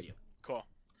little Perfect. overview. Cool.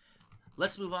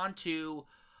 Let's move on to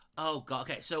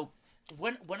okay, so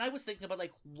when I was thinking about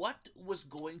like what was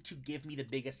going to give me the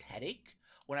biggest headache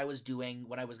when I was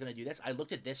going to do this, I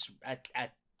looked at this at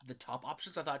the top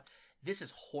options. I thought, this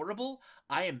is horrible.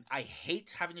 I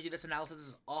hate having to do this analysis. This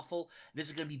is awful. This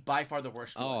is going to be by far the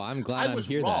worst one. Oh, I'm glad I I'm was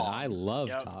here wrong. then. I love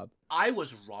Yep. Top. I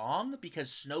was wrong because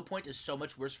Snowpoint is so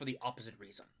much worse for the opposite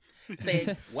reason.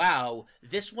 Saying, wow,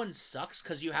 this one sucks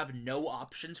because you have no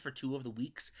options for 2 of the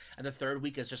weeks, and the 3rd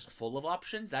week is just full of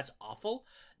options. That's awful.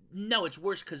 No, it's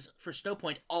worse because for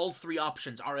Snowpoint, all 3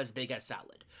 options are as big as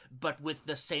Salad, but with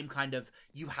the same kind of,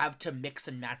 you have to mix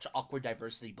and match awkward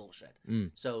diversity bullshit.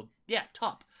 So, yeah,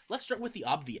 Top. Let's start with the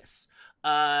obvious.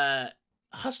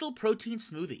 Hustle Protein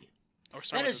Smoothie. Or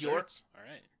start That with is your- desserts. All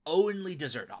right. Only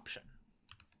dessert option.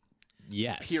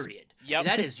 Yes. Period. Yep.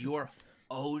 That is your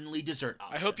only dessert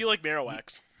option. I hope you like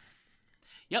Marowaks.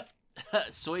 Yep.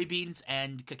 Soybeans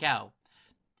and cacao.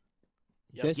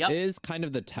 Yep. This Yep. is kind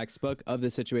of the textbook of the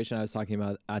situation I was talking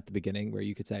about at the beginning, where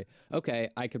you could say, okay,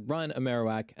 I could run a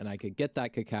Marowak and I could get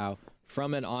that cacao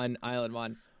from an on Island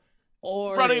one.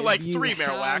 Or Running if like you 3 have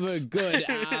Marowaks. a good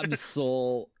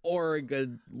Absol or a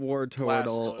good War Turtle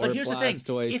Blastoise. or But here's the thing,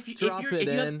 Blastoise, if drop you're- it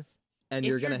if you have- in, and If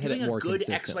you're gonna hit doing it more a good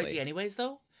consistently. XYZ anyways,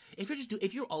 though,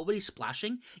 if you're already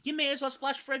splashing, you may as well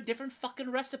splash for a different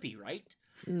fucking recipe, right?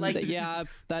 Like, Yeah,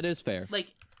 that is fair.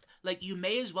 like Like, you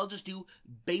may as well just do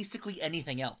basically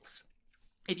anything else.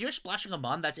 If you're splashing a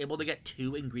mon that's able to get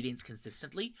 2 ingredients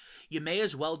consistently, you may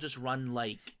as well just run,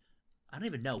 like, I don't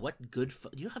even know what good.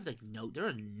 You have like no. There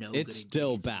are no. It's good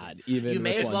still ingredients. bad. Even you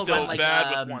may with as one well Still run like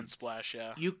bad with one splash.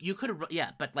 Yeah. You could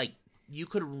but like you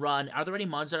could run. Are there any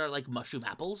mons that are like mushroom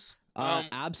apples?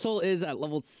 Absol is at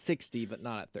level 60, but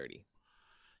not at 30.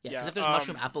 Yeah, because if there's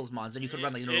mushroom apples mons, then you could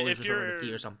run like an early if you're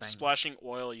tea or something. Splashing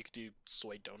oil, you could do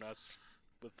soy donuts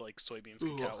with like soybeans,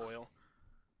 cacao oil.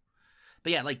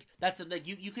 But yeah, like that's like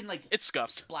you can like it's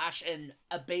scuffed. Splash and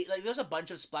abate. Like there's a bunch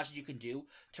of splashes you can do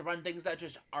to run things that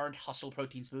just aren't hustle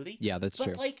protein smoothie. Yeah, that's true.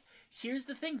 But like, here's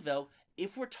the thing though.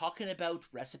 If we're talking about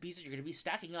recipes that you're going to be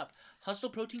stacking up,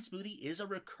 hustle protein smoothie is a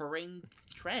recurring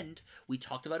trend. We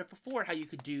talked about it before, how you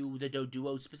could do the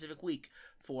Duo specific week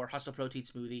for hustle protein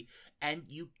smoothie, and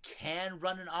you can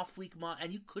run an off week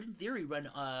and you could in theory run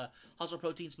a hustle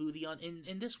protein smoothie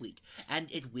in this week, and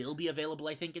it will be available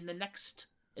I think in the next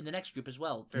group as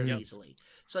well fairly easily.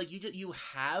 So like you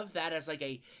have that as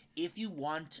like if you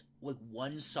want like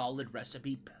one solid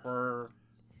recipe per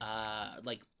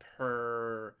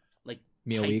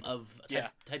meal type week.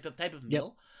 type of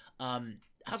meal,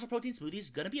 hustle protein smoothie is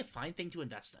gonna be a fine thing to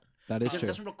invest in. That is because true. It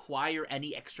doesn't require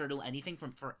any external anything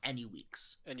for any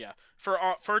weeks. And yeah,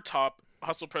 for top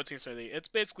hustle protein smoothie, it's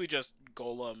basically just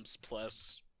golems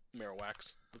plus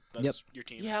Marowaks. That's your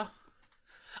team. Yeah.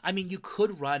 I mean, you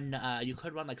could run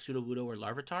like Sudowoodo or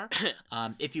Larvitar,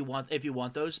 if you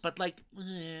want those, but like,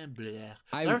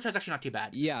 Larvitar's actually not too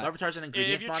bad. Yeah, Larvitar's an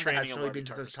ingredient bomb that has soybeans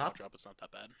at the top. It's not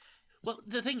that bad. Well,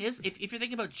 the thing is, if you're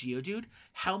thinking about Geodude,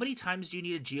 how many times do you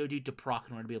need a Geodude to proc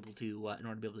in order to be able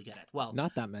to get it? Well,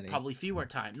 not that many. Probably fewer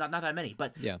times. Not that many.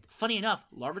 But yeah. Funny enough,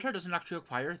 Larvitar doesn't actually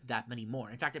require that many more.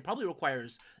 In fact, it probably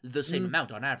requires the same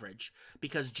amount on average,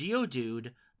 because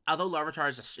Geodude, although Larvitar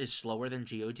is slower than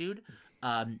Geodude,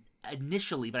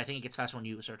 initially, but I think it gets faster when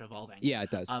you start evolving. Yeah, it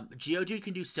does. Geodude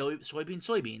can do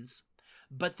soybeans,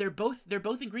 but they're both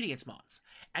ingredients mods,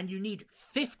 and you need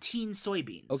 15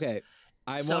 soybeans. Okay,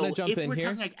 I want to jump in here. If we're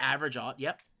talking like average,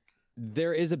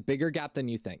 there is a bigger gap than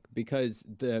you think, because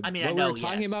what we were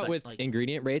talking about with like,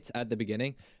 ingredient rates at the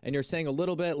beginning, and you're saying a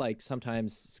little bit like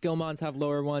sometimes skill mons have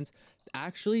lower ones.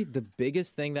 Actually, the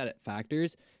biggest thing that it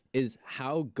factors is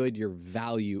how good your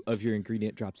value of your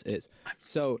ingredient drops is.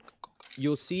 So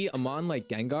you'll see a mon like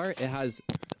Gengar, it has,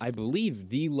 I believe,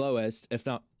 the lowest, if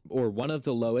not, or one of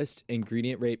the lowest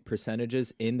ingredient rate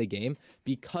percentages in the game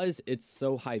because it's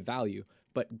so high value.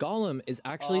 But Golem is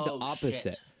actually the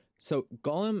opposite. Shit. So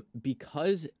Golem,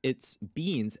 because it's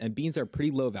beans, and beans are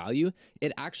pretty low value,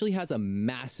 it actually has a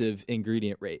massive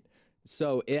ingredient rate.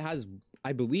 So it has,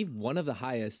 I believe, one of the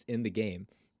highest in the game.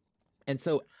 And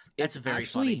so it's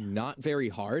actually not very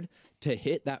hard to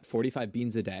hit that 45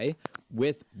 beans a day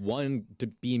with one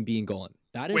bean Golem.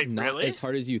 That is not as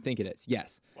hard as you think it is.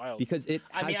 Yes. Wow. Because it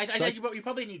has I think you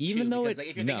probably need even two. Though because, like,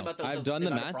 if you're thinking about I've done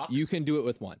the math. You can do it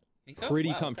with one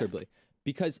pretty comfortably.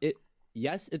 Because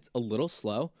yes, it's a little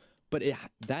slow, but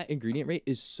that ingredient rate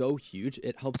is so huge,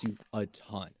 it helps you a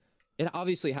ton. It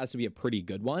obviously has to be a pretty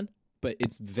good one, but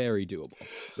it's very doable,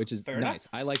 which is nice.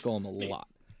 I like Golem a lot.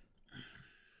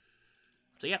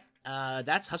 So yeah,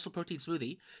 that's Hustle Protein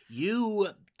Smoothie. You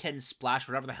can splash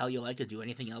whatever the hell you like and do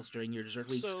anything else during your dessert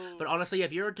weeks. But honestly,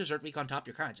 if you're a dessert week on top,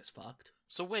 you're kind of just fucked.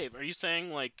 So wait, are you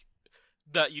saying like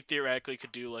that you theoretically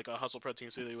could do like a Hustle Protein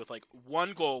Smoothie with like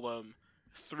one Golem,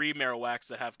 3 Marowaks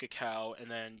that have cacao, and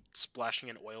then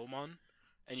splashing an Oilmon?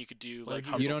 And you could do like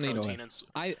Hustle you don't need Protein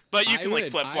oil. But you can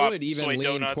like flip flop. I would even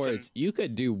lean towards you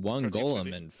could do one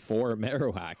Golem and 4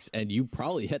 Marowaks, and you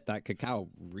probably hit that cacao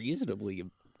reasonably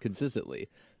consistently.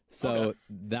 So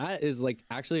that is like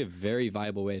actually a very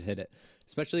viable way to hit it,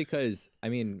 especially because I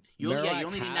mean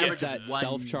Marowak has that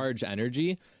self-charge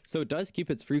energy, so it does keep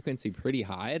its frequency pretty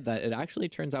high. That it actually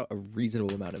turns out a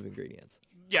reasonable amount of ingredients.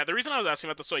 Yeah, the reason I was asking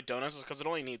about the soy donuts is because it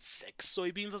only needs 6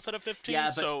 soybeans instead of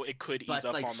 15, so it could ease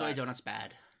up on that. But soy donuts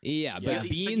bad. Yeah, but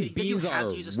beans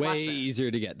are way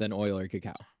easier to get than oil or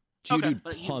cacao.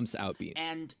 Geodude pumps out beans.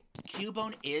 And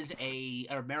Cubone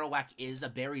Marowak is a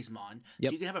berries mon,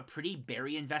 so you can have a pretty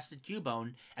berry invested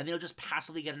Cubone, and they'll just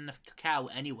passively get enough cacao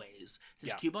anyways.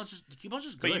 Cubone's just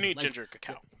good. But you need ginger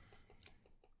cacao.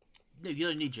 No, you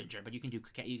don't need ginger, but you can do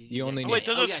cacao. You only need. Wait,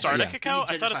 does it start at cacao?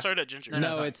 I thought it started at ginger.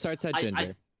 No, it starts at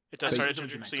ginger. It does start at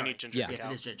ginger, so you need ginger cacao. Yes,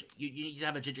 it is ginger. You need to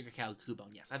have a ginger cacao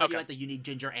Cubone, yes. I thought you meant that you need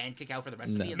ginger and cacao for the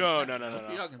recipe. No. What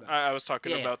are you talking about? I was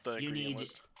talking about the ingredient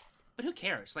list. But who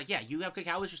cares? Like, you have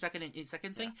cacao as your second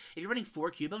thing. If you're running 4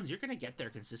 Cubones, you're gonna get there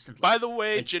consistently. By the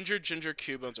way, ginger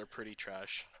Cubones are pretty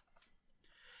trash.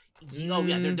 Oh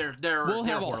yeah, they're We'll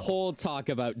have horrible. a whole talk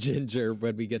about ginger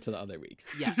when we get to the other weeks.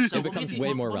 Yeah, so It becomes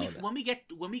way more relevant. when we get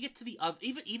to the other,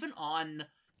 even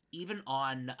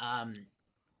on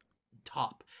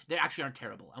top, they actually aren't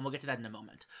terrible, and we'll get to that in a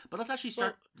moment. But let's actually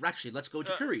start. Let's go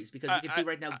to curries because we can see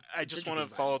right now. I just want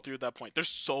to follow through that point. There's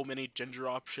so many ginger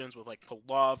options with like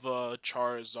Palava,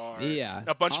 Charizard, Yeah,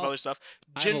 a bunch of other stuff.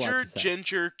 I have a lot to say.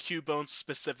 Ginger Cubone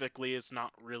specifically is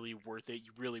not really worth it.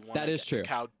 You really want That is true.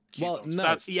 Cacao Well, Cubones. no.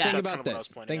 That's Think kind about of what I was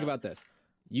this. pointing Think out. about this.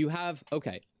 You have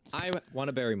I want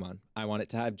a Berrymon. I want it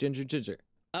to have ginger.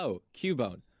 Oh,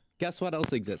 Cubone. Guess what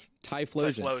else exists?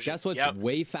 Typhlosion. Typhlosion, Guess what's yep.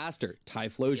 way faster?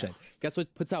 Typhlosion. Guess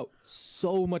what puts out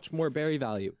so much more berry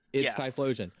value? It's Yeah.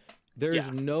 Typhlosion. There's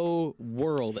no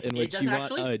world in which you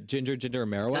want a ginger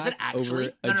Marowak Does it actually?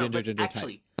 over a ginger type.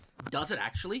 Actually, does it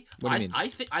actually? What do you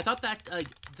mean? I thought that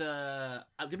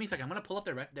give me a second. I'm gonna pull up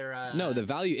their. No, the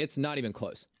value. It's not even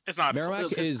close. It's not. Marowak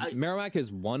Marowak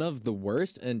is one of the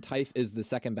worst, and Typh is the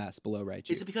second best below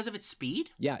Raichu. Is it because of its speed?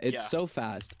 Yeah, it's so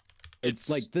fast.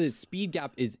 It's like the speed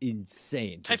gap is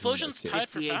insane. Typhlosion's tied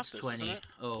for 58 fastest, 20. isn't it?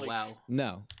 Oh Like, wow.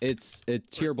 No, it's a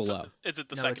tier below. Is it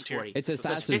the No, second it's tier? 40. It's as the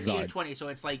fast second as 58 Zard. and 20. So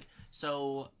it's like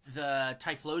the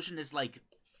Typhlosion is like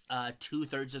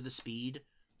 2/3 of the speed.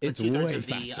 It's 2/3 way of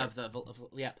the, faster.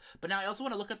 Yeah. But now I also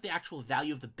want to look up the actual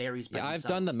value of the berries. By Yeah, I've themselves,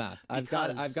 done the math. I've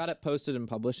got it posted in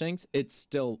publishings. It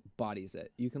still bodies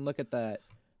it. You can look at that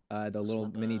the little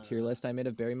mini tier list I made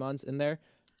of Berrymons in there,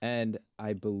 and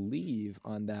I believe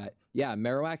on that, yeah,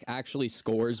 Marowak actually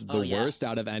scores the worst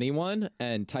out of anyone,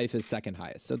 and Typh is second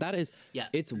highest. So that is,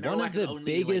 it's Marowak one of is the only,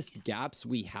 biggest gaps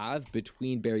we have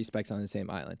between berry specs on the same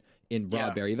island in raw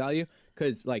berry value.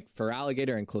 Because like for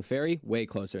Alligator and Clefairy, way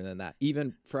closer than that.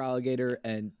 Even for Alligator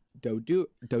and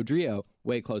Dodrio,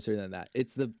 way closer than that.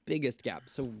 It's the biggest gap.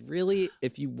 So really,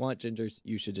 if you want gingers,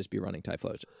 you should just be running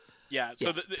Typhlosion. Yeah.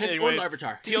 So Or anyways,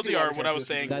 Larvitar. TLDR, what I was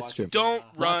saying, That's true. don't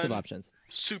Lots of run options.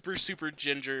 super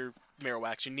ginger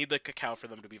Marowaks. You need the cacao for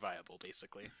them to be viable,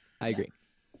 basically. I agree.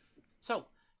 So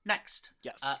next,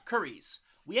 Yes. Curries.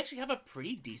 We actually have a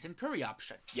pretty decent curry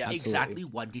option. Yes. Exactly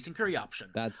one decent curry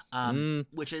option. That's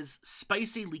which is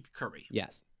spicy leek curry.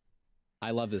 yes.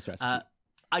 I love this recipe.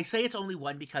 I say it's only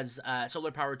one because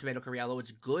solar powered tomato curry, although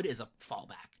it's good, is a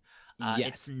fallback. Yes.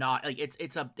 It's not like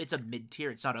it's a mid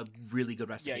tier. It's not a really good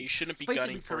recipe. Yeah, you shouldn't be Spicy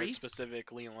gunning leek for curry. it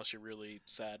specifically unless you're really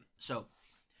sad. So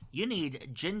you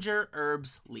need ginger,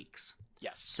 herbs, leeks.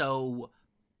 Yes. So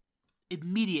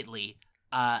immediately,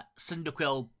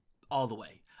 Cyndaquil all the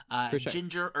way. For sure.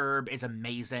 Ginger herb is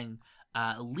amazing.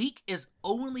 Leek is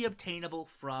only obtainable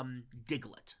from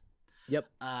Diglett. Yep.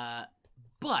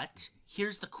 But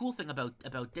here's the cool thing about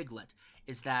Diglett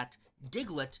is that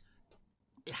Diglett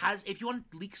has, if you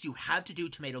want leeks, you have to do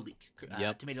tomato leek.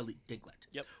 Tomato leek Diglett.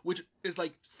 Yep. Which is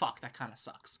like, fuck, that kind of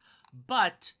sucks.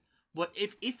 But what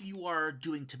if you are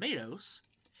doing tomatoes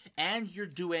and you're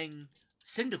doing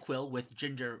Cyndaquil with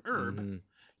ginger herb,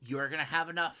 you're gonna have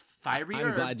enough fiery I'm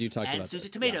herb glad you talked and about Suzy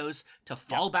this. tomatoes to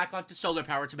fall back onto solar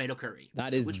power tomato curry.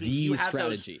 That is which means the you have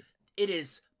strategy. It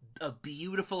is a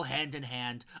beautiful hand in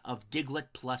hand of Diglett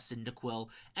plus Cyndaquil,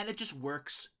 and it just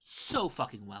works so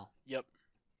fucking well. Yep.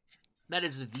 That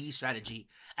is the strategy,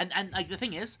 and like the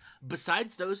thing is,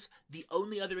 besides those, the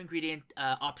only other ingredient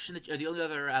option or the only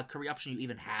other curry option you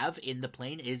even have in the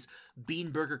plane is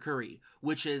bean burger curry,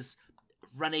 which is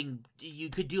running. You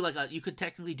could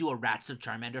technically do a Rats of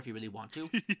Charmander if you really want to,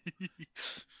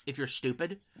 if you're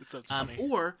stupid. That sounds funny.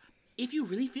 Or if you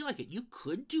really feel like it, you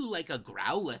could do like a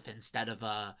Growlithe instead of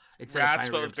Rats, Fiery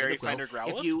but Herb with Berry Cyndaquil. Finder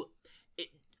Growlithe? If you,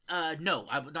 no,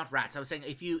 not rats. I was saying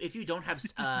if you don't have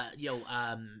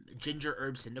ginger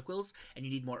herb Cyndaquils and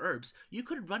you need more herbs, you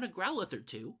could run a Growlithe or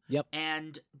two. Yep.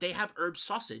 And they have herb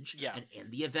sausage. Yeah. And in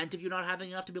the event of you not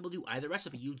having enough to be able to do either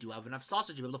recipe, you do have enough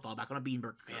sausage to be able to fall back on a bean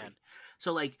burger curry. Man.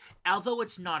 So like, although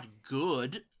it's not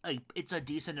good, like it's a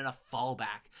decent enough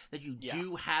fallback that you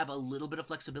do have a little bit of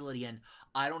flexibility in.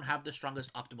 I don't have the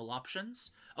strongest optimal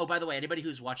options. Oh, by the way, anybody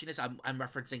who's watching this, I'm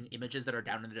referencing images that are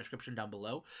down in the description down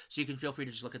below, so you can feel free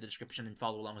to just look at the description and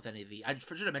follow along with any of the. I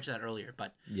should have mentioned that earlier,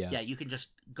 but yeah, you can just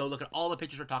go look at all the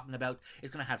pictures we're talking about. It's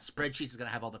gonna have spreadsheets. It's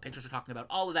gonna have all the pictures we're talking about.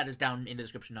 All of that is down in the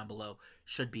description down below.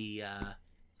 Should be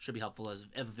helpful as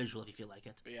a visual if you feel like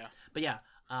it. But yeah.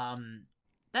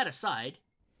 That aside,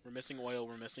 we're missing oil.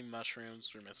 We're missing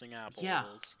mushrooms. We're missing apples. Yeah.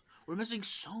 We're missing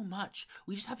so much.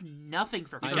 We just have nothing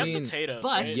for curry. We got potatoes,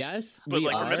 but right? Yes, But we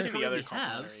like are. we're missing the curry other we have-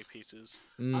 complementary pieces.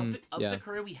 Of the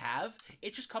curry we have,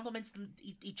 it just complements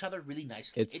each other really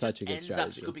nicely. It's such a good ends up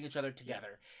strategy. scooping each other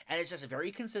together, and it's just a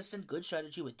very consistent, good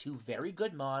strategy with two very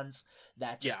good mons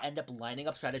that just end up lining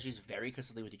up strategies very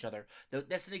consistently with each other.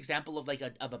 That's an example of like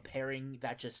a pairing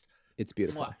that just It's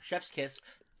beautiful. Mwah, chef's kiss.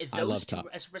 I Those love two top.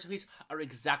 recipes are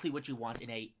exactly what you want in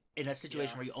a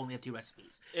situation where you only have 2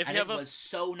 recipes. If And you it have was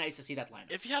so nice to see that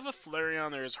lineup. If you have a Flareon,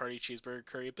 there's hearty cheeseburger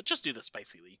curry, but just do the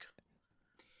spicy leek.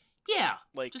 Yeah,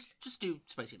 Like just do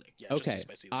spicy leek. Yeah, just do Okay,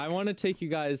 spicy leek. I want to take you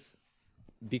guys,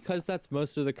 because that's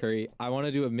most of the curry, I want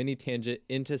to do a mini tangent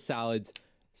into salads.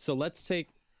 So let's take,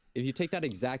 if you take that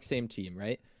exact same team,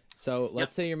 right? So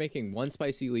let's say you're making 1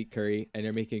 spicy leek curry and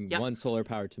you're making 1 solar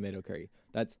powered tomato curry.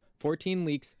 That's 14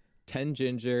 leeks, 10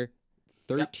 ginger,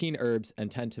 13 herbs, and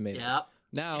 10 tomatoes.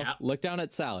 Now look down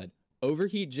at salad.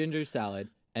 Overheat ginger salad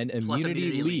and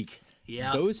immunity leek.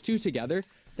 Yeah. Those two together,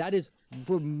 that is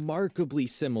remarkably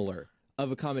similar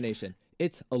of a combination.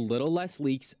 It's a little less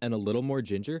leeks and a little more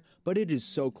ginger, but it is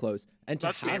so close. And to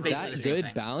have that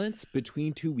good balance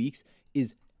between 2 weeks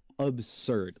is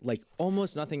absurd. Like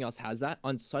almost nothing else has that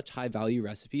on such high value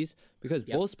recipes, because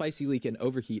both spicy leek and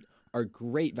overheat are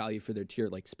great value for their tier.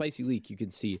 Like spicy leek, you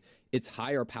can see it's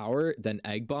higher power than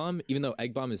egg bomb. Even though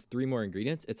egg bomb is 3 more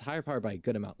ingredients, it's higher power by a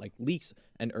good amount. Like leeks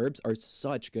and herbs are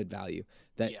such good value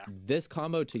that this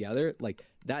combo together, like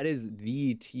that is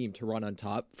the team to run on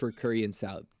top for curry and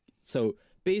salad. So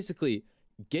basically,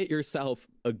 get yourself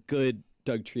a good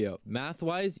Doug trio. Math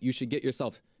wise, you should get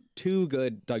yourself 2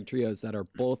 good Doug trios that are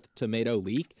both tomato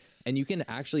leek, and you can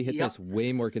actually hit this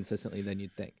way more consistently than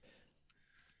you'd think.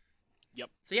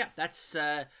 So yeah, that's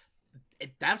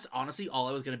honestly all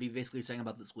I was going to be basically saying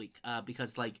about this week,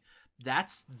 because like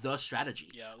that's the strategy.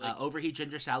 Yeah, like, overheat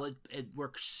ginger salad, it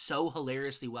works so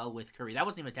hilariously well with curry. That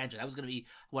wasn't even a tangent. That was going to be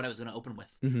what I was going to open with.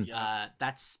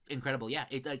 That's incredible. Yeah,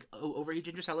 it like overheat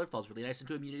ginger salad falls really nice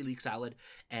into immunity leek salad,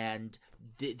 and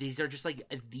these are just like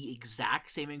the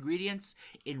exact same ingredients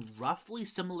in roughly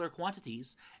similar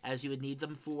quantities as you would need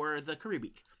them for the curry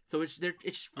week. So it's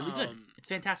really good. It's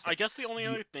fantastic. I guess the only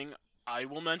other thing I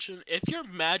will mention, if you're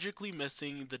magically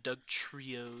missing the Doug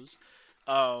trios,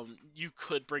 you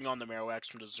could bring on the Marowak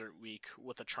from Dessert Week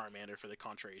with a Charmander for the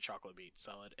contrary chocolate meat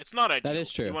salad. It's not ideal. That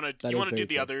is true. You want to do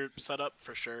the other setup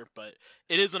for sure, but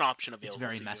it is an option available.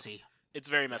 It's very messy. It's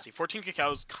very messy. 14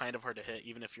 cacao is kind of hard to hit,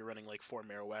 even if you're running like 4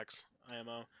 Marowaks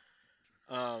IMO.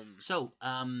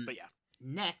 But yeah.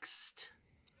 Next,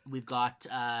 we've got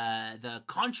the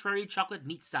contrary chocolate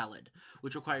meat salad,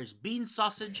 which requires bean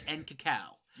sausage and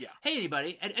cacao. Yeah. Hey,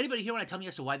 anybody here want to tell me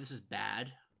as to why this is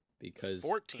bad? Because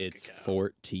 14 it's cacao.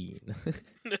 14.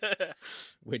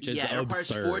 Which is it requires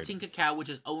absurd. 14 cacao, which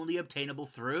is only obtainable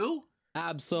through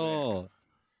Absol.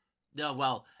 No,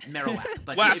 well, Marowak.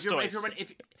 But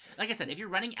if like I said, if you're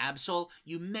running Absol,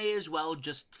 you may as well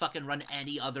just fucking run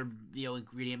any other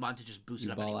ingredient mod to just boost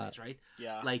it up anyways, right?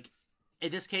 Yeah. Like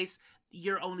in this case,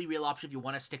 your only real option if you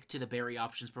want to stick to the berry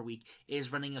options per week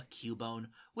is running a Cubone,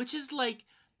 which is like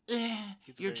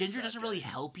your ginger doesn't really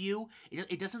help you.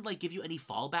 It doesn't like give you any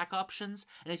fallback options,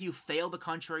 and if you fail the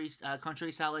contrary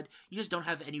salad, you just don't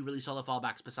have any really solid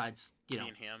fallbacks besides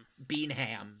bean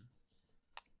ham.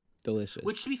 Delicious.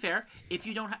 Which, to be fair, if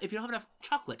you don't have enough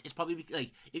chocolate, it's probably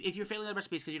like if you're failing the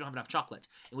recipes because you don't have enough chocolate.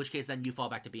 In which case, then you fall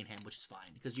back to bean ham, which is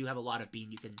fine because you have a lot of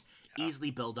bean you can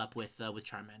easily build up with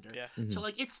Charmander. Yeah. Mm-hmm. So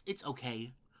like it's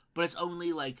okay, but it's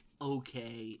only like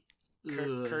okay.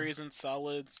 Curries and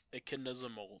salads, echidnas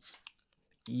and moles.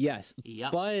 Yes.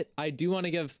 Yep. But I do want to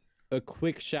give a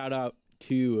quick shout out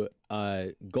to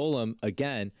Golem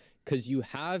again, because you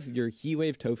have your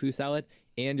Heatwave tofu salad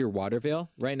and your water veil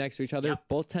right next to each other. Yep.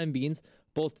 Both 10 beans,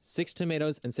 both 6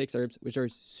 tomatoes and 6 herbs, which are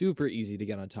super easy to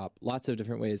get on top. Lots of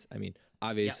different ways. I mean,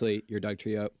 obviously your Doug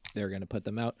trio, they're going to put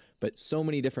them out, but so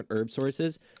many different herb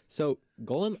sources. So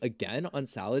Golem again on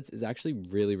salads is actually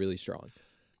really, really strong.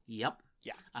 Yep.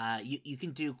 Yeah. You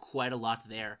can do quite a lot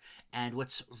there. And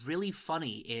what's really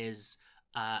funny is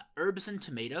herbs and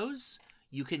tomatoes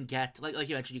you can get, like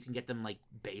you mentioned, you can get them like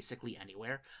basically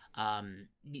anywhere.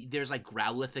 There's like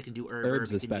Growlithe that can do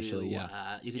herbs especially,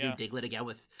 you can do Diglett again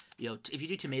with, if you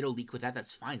do tomato leek with that,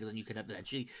 that's fine, because then you can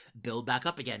eventually build back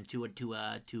up again to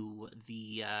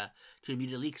the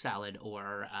immediate leek salad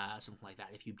or something like that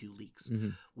if you do leeks,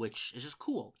 which is just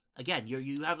cool. Again,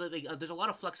 you have there's a lot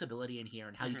of flexibility in here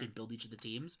and how you can build each of the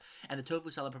teams, and the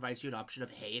tofu salad provides you an option of,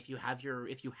 hey, if you have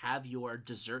your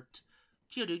dessert,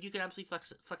 dude, you can absolutely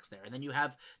flex there. And then you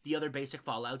have the other basic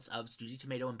fallouts of Snoozy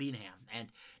Tomato and Bean Ham. And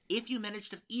if you manage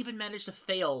to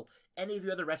fail any of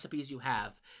your other recipes you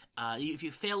have, if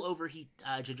you fail overheat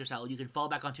ginger salad, you can fall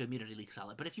back onto immunity leek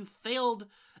salad. But if you failed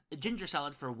ginger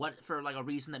salad for like a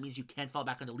reason that means you can't fall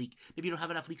back onto leek, maybe you don't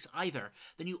have enough leeks either,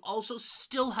 then you also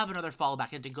still have another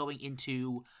fallback into going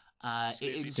into the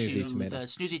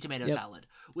Snoozy Tomato salad,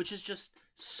 which is just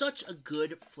such a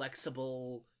good,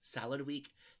 flexible salad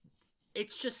week.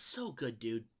 It's just so good,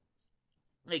 dude.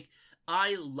 Like,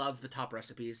 I love the top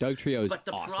recipes. Doug Trio is But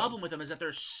the awesome. problem with them is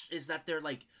that they're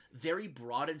like very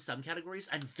broad in some categories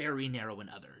and very narrow in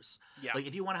others. Yeah. Like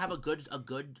if you want to have a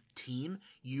good team,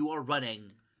 you're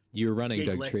running Doug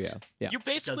Giglet. Trio. Yeah, You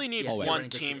basically need yeah, always. one running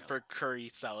the team trio. for curry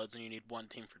salads, and you need one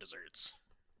team for desserts.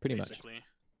 pretty much. Basically.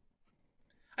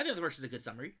 I think the rest is a good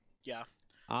summary. Yeah.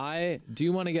 I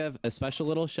do want to give a special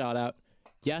little shout out.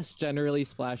 Yes, generally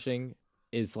splashing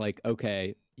is like,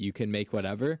 okay, you can make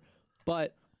whatever,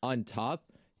 but on top,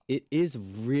 it is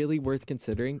really worth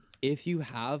considering if you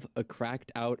have a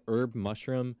cracked out herb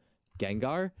mushroom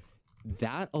Gengar,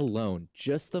 that alone,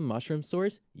 just the mushroom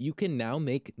source, you can now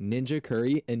make ninja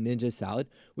curry and ninja salad,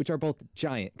 which are both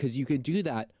giant because you could do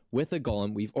that with a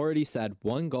golem. We've already said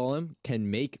one golem can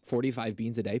make 45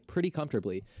 beans a day pretty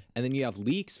comfortably. And then you have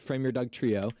leeks from your Doug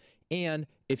Trio. And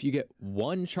if you get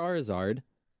one Charizard,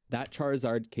 that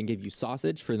Charizard can give you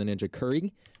sausage for the ninja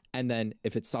curry. And then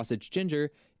if it's sausage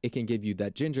ginger, it can give you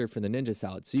that ginger for the ninja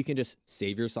salad. So you can just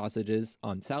save your sausages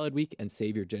on salad week and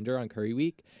save your ginger on curry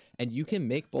week. And you can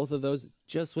make both of those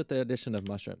just with the addition of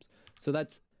mushrooms. So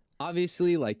that's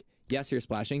obviously like, yes, you're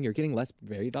splashing, you're getting less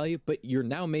berry value, but you're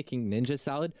now making ninja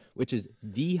salad, which is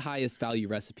the highest value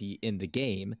recipe in the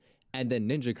game. And then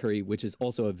ninja curry, which is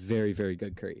also a very, very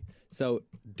good curry. So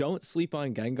don't sleep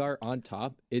on Gengar on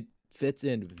top. It fits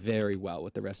in very well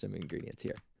with the rest of the ingredients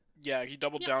here. Yeah, he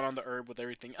doubled down on the herb with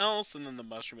everything else, and then the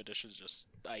mushroom addition is just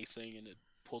icing, and it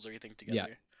pulls everything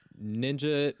together.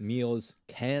 Ninja meals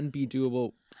can be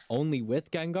doable only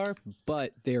with Gengar,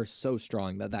 but they're so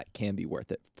strong that can be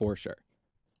worth it for sure.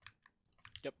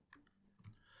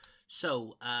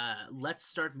 So let's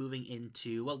start moving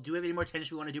into. Well, do we have any more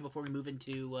tangents we want to do before we move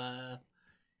into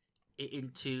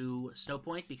Snow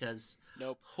Point? Because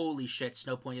Nope. holy shit,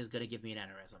 Snow Point is gonna give me an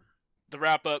aneurysm. The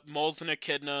wrap up: moles and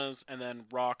echidnas, and then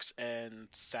rocks and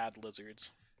sad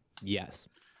lizards. Yes.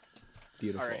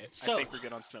 Beautiful. All right, So- I think we're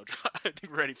good on Snowdrop. I think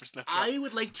we're ready for Snowdrop. I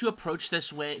would like to approach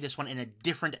this one in a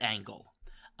different angle.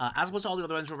 As opposed to all the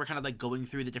other ones where we're kind of like going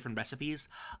through the different recipes,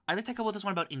 I'd like to talk about this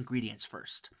one about ingredients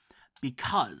first.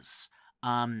 Because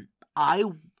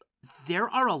there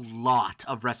are a lot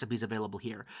of recipes available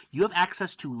here. You have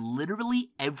access to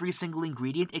literally every single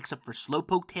ingredient except for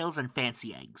slowpoke tails and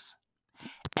fancy eggs.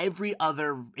 Every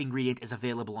other ingredient is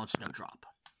available on Snowdrop.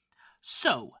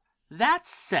 So, that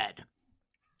said,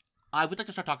 I would like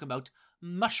to start talking about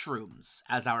mushrooms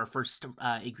as our first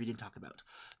ingredient to talk about.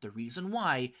 The reason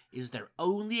why is they're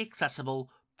only accessible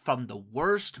from the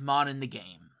worst mon in the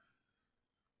game,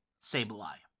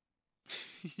 Sableye.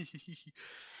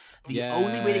 The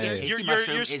only way to get Yay. tasty you're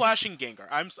mushroom is splashing Gengar.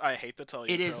 I hate to tell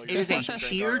you. it is Pearl, it you're is a splashing Gengar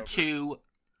tier over. 2.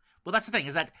 Well, that's the thing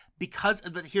is that because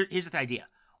but here's the idea.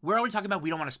 We're already talking about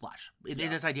we don't want to splash. In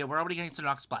this idea, we're already getting to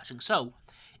not splashing. So,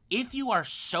 if you are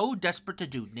so desperate to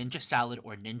do ninja salad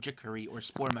or ninja curry or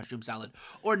spore mushroom salad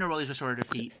or Neroli's restorative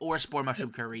tea or spore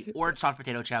mushroom curry or soft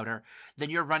potato chowder,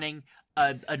 then you're running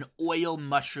an oil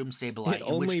mushroom Sableye. It in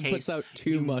only which case, puts out 2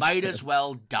 you might as mushrooms.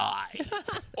 well die.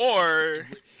 Or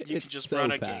you can It's just so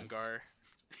run a bad. Gengar.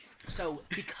 So,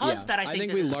 because that I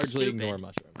think we that is largely stupid, ignore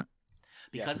mushroom.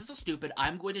 because it's so stupid,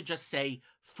 I'm going to just say,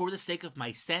 for the sake of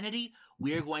my sanity,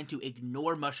 we are going to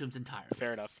ignore mushrooms entirely.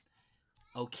 Fair enough.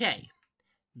 Okay.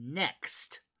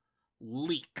 Next,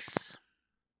 leeks.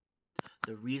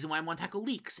 The reason why I want to tackle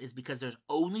leeks is because there's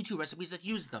only 2 recipes that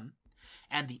use them,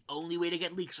 and the only way to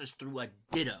get leeks is through a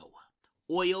ditto.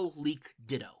 Oil leek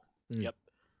ditto. Yep.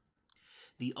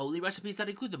 The only recipes that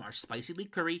include them are spicy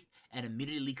leek curry and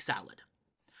immunity leek salad.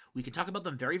 We can talk about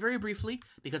them very, very briefly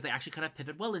because they actually kind of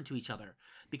pivot well into each other.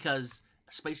 Because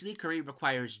spicy leek curry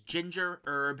requires ginger,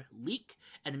 herb, leek,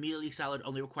 and immunity leek salad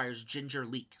only requires ginger,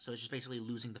 leek. So it's just basically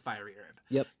losing the fiery herb.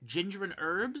 Yep. Ginger and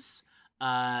herbs,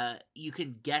 you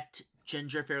can get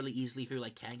ginger fairly easily through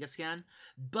like Kangaskhan,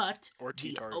 but Or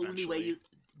the Titar only way eventually.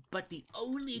 the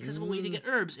only accessible way to get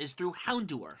herbs is through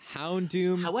Houndour.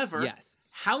 Houndoom. However, yes.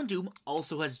 Houndoom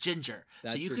also has ginger, so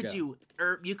That's you your could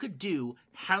go. you could do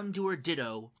Houndour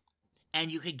Ditto,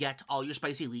 and you could get all your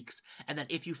spicy leeks. And then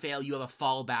if you fail, you have a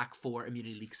fallback for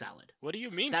immunity leek salad. What do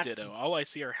you mean, That's- Ditto? All I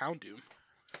see are Houndoom.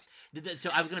 So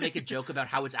I was gonna make a joke about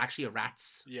how it's actually a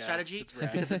rat's Yeah, strategy it's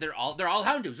rats. because they're all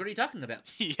Houndooms. What are you talking about?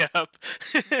 Yep.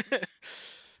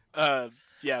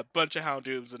 Yeah, bunch of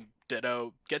Houndooms and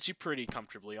Ditto gets you pretty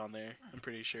comfortably on there. I'm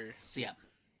pretty sure. So yeah,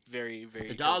 Very, very.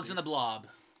 the dogs cozy. and the blob.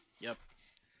 Yep.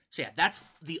 So yeah, that's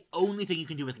the only thing you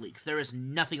can do with leeks. There is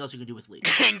nothing else you can do with leeks.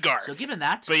 Gengar. So given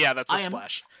that, But yeah, that's a I am-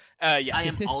 splash. Yes. I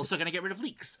am also gonna get rid of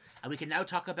leeks, and we can now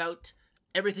talk about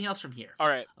everything else from here. All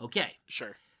right. Okay.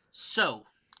 Sure. So,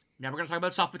 now we're going to talk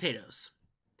about soft potatoes.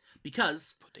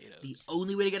 Because Potatoes. the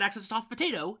only way to get access to soft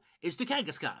potato is the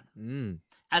Kangaskhan Mm,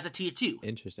 as a tier 2.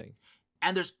 interesting.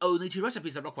 And there's only 2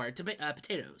 recipes that require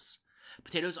potatoes.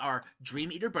 Potatoes are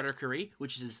Dream Eater Butter Curry,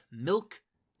 which is milk,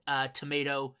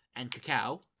 tomato, and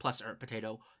cacao, plus herb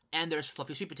potato. And there's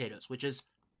Fluffy Sweet Potatoes, which is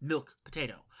milk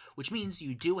potato. Which means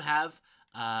you do have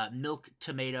milk,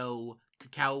 tomato,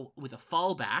 cacao with a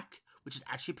fallback, which is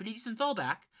actually a pretty decent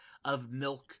fallback of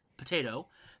milk potato.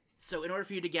 So in order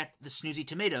for you to get the Snoozy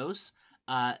Tomatoes,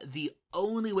 the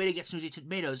only way to get Snoozy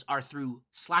Tomatoes are through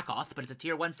Slackoth, but it's a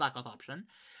tier 1 Slackoth option.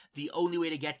 The only way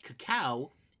to get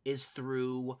cacao is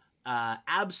through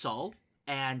Absol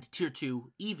and tier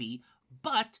 2 Eevee,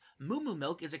 but Moo Moo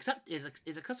Milk is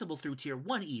accessible through tier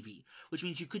 1 Eevee, which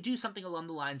means you could do something along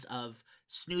the lines of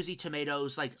Snoozy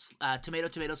Tomatoes, like tomato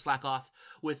Slackoth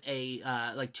with a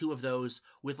like 2 of those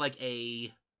with like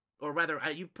a, or rather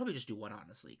you'd probably just do 1,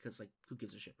 honestly, because like who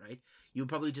gives a shit, right? You would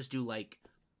probably just do like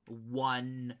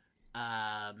 1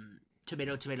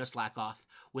 tomato Slackoth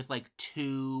with like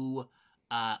 2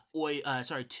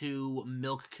 2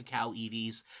 milk cacao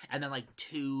Eevees, and then like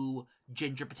 2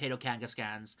 ginger potato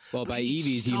Kangaskhans. Well, But by you need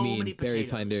Eevees, you so mean many Berry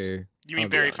potatoes. Finder. You mean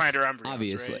Berry Umbreons. Finder Umbreons,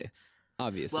 Obviously. right?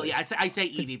 Obviously. Well, yeah, I say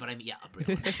Eevee, but I mean, yeah,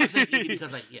 Umbreon. I say Eevee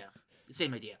because, like, yeah,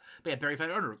 same idea. But yeah, Berry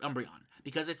Finder Umbreon,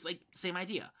 because it's, like, same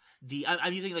idea.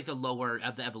 I'm using, like, the lower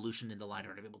of the evolution in the line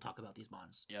order to be able to talk about these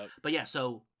mons. Yep. But yeah,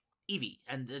 so Eevee,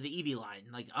 and the Eevee line,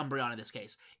 like Umbreon in this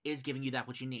case, is giving you that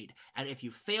what you need. And if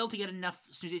you fail to get enough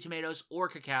Snoozy Tomatoes or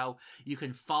cacao, you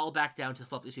can fall back down to the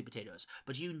Fluffy Sweet Potatoes.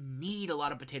 But you need a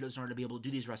lot of potatoes in order to be able to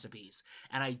do these recipes.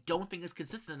 And I don't think it's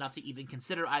consistent enough to even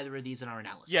consider either of these in our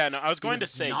analysis. Yeah, no, I was going to Because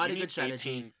it's say not you a need good strategy.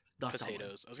 18 That's all.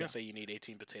 potatoes. I was going to say you need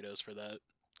 18 potatoes for that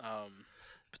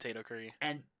potato curry.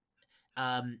 And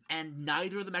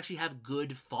neither of them actually have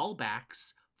good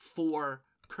fallbacks for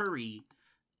curry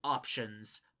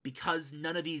options, because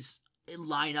none of these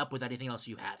line up with anything else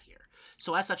you have here.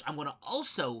 So as such, I'm going to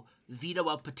also veto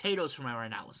out potatoes from our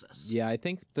analysis. Yeah, I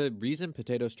think the reason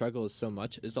potato struggles so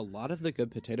much is a lot of the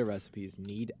good potato recipes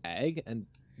need egg, and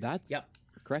that's,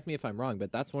 correct me if I'm wrong,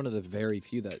 but that's one of the very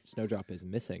few that Snowdrop is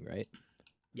missing, right?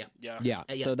 Yeah. Yeah,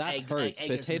 so that hurts. egg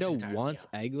is Potato missing entirely, wants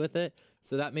egg with it,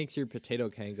 so that makes your potato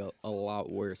can go a lot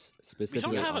worse, We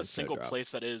specifically don't have on a single Snowdrop.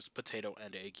 place that is potato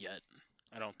and egg yet.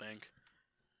 I don't think.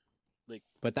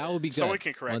 But that will be good Someone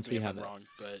can correct once me we if have I'm it. wrong,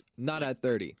 but Not at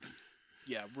 30.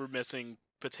 yeah, we're missing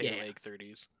potato Yeah. egg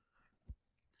 30s.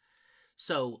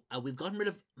 So we've gotten rid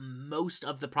of most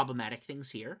of the problematic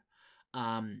things here.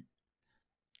 But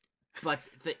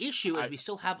the issue is we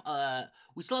still have a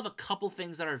couple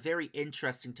things that are very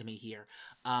interesting to me here.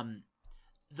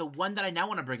 The one that I now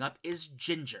want to bring up is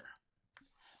ginger,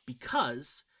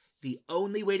 because the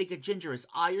only way to get ginger is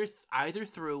either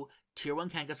through tier 1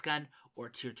 Kangaskhan or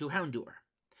tier 2 Houndour.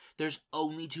 There's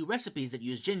only 2 recipes that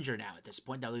use ginger now at this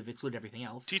point. Now we've excluded everything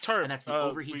else. T-Tar, and that's the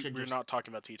overheat we're ginger. not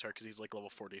talking about T-Tar because he's like level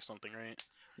 40 something, right?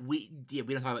 We don't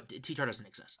talk about T-Tar. Doesn't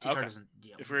exist. T-Tar Okay. doesn't.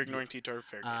 If we're ignoring T-Tar,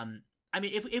 fair game. I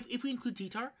mean, if we include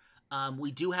T-Tar,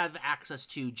 we do have access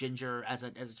to ginger as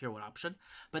a tier 1 option,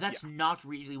 but that's not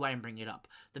really why I'm bringing it up.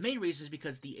 The main reason is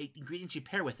because the ingredients you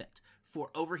pair with it for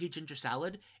overheat ginger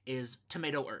salad is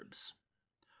tomato herbs,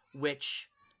 which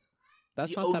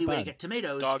That's the not only that way to bad. get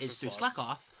tomatoes Dogs is through and slots.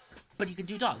 Slackoth, but you can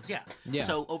do dogs, yeah.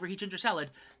 So overheat ginger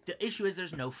salad, the issue is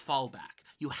there's no fallback.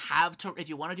 You have to, if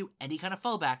you want to do any kind of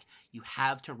fallback, you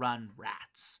have to run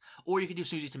rats, or you can do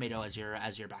Suzy Tomato as your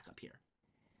backup here.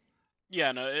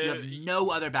 Yeah, no. You have no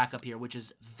other backup here, which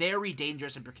is very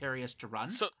dangerous and precarious to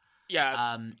run. So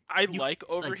yeah, I you- like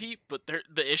overheat, but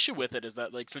the issue with it is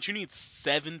that like since you need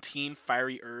 17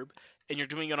 fiery herb and you're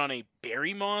doing it on a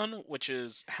berrymon, which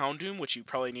is Houndoom, which you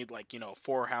probably need like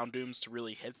 4 Houndooms to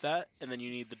really hit that, and then you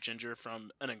need the ginger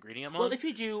from an ingredient mon. Well, if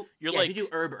you do, if you do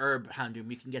herb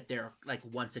Houndoom, you can get there like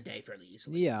once a day fairly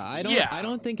easily. Yeah, I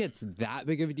don't think it's that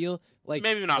big of a deal. Like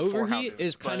Maybe not 4 overheat Houndooms,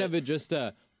 is kind but- of just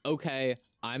a okay,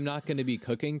 I'm not going to be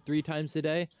cooking 3 times a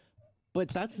day, but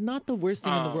that's not the worst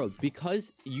thing in the world,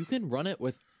 because you can run it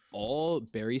with all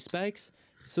berry specs,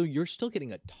 so you're still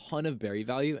getting a ton of berry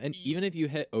value, and even if you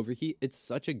hit overheat, it's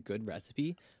such a good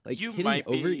recipe. Like You hitting might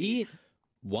be- overeat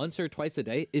once or twice a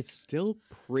day is still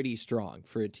pretty strong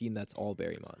for a team that's all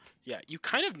berry mods. Yeah, you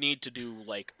kind of need to do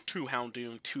like 2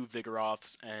 Houndoom, 2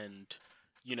 Vigoroths, and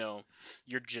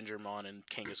your Gingermon and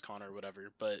Kangaskhan or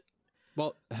whatever. But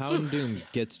Well, Houndoom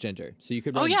gets ginger, so you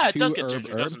could Oh, run yeah, it 2 does get herb,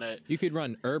 ginger, herb. doesn't it? You could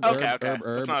run herb, Okay, herb, okay. herb,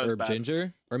 That's herb, not as herb, bad.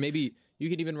 ginger, or maybe you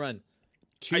could even run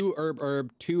 2 herb,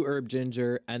 herb, 2 herb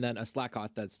ginger, and then a Slackoth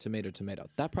that's tomato.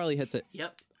 That probably hits it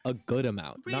Yep. a good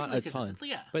amount, not Reasonably a ton. consistently,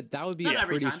 yeah. But that would be Not a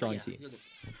every pretty time, but strong yeah, team. you'll get-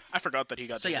 I forgot that he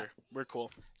got So, yeah. ginger. We're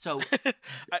cool. So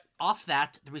I- off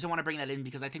that, the reason I want to bring that in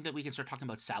because I think that we can start talking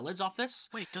about salads off this.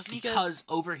 Wait, doesn't he get? Because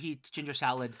overheat ginger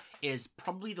salad is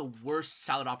probably the worst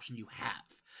salad option you have.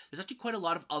 There's actually quite a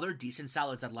lot of other decent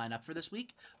salads that line up for this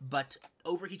week, but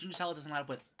overheat ginger salad doesn't line up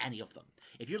with any of them.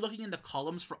 If you're looking in the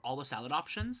columns for all the salad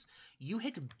options, you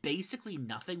hit basically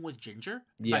nothing with ginger.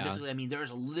 Yeah. By basically, I mean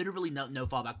there's literally no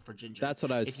fallback for ginger. That's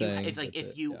what I was if saying.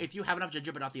 You, with if you have enough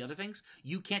ginger but not the other things,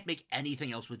 you can't make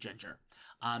anything else with ginger.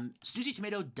 Snoozy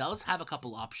tomato does have a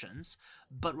couple options,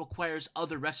 but requires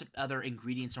other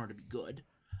ingredients in order to be good.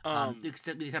 With the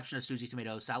exception of Snoozy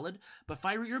tomato salad, but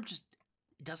fiery herb just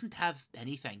doesn't have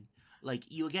anything. Like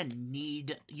you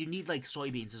need like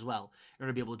soybeans as well in order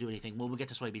to be able to do anything. Well, we'll get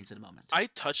to soybeans in a moment. I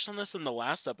touched on this in the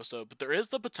last episode, but there is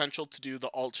the potential to do the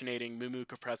alternating Mumu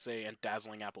Caprese and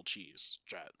Dazzling Apple Cheese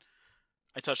strat.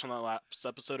 I touched on that last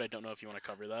episode. I don't know if you want to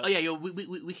cover that. Oh yeah,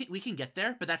 we can get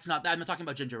there, but that's not. I'm not talking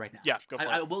about ginger right now. Yeah, go for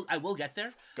it. I will get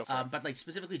there. Go for it. But like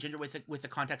specifically ginger with the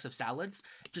context of salads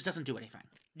just doesn't do anything.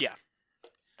 Yeah.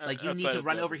 Like you need Outside to of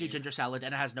run the overheat overheat. ginger salad,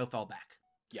 and it has no fallback.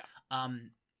 Yeah.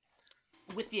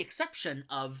 With the exception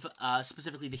of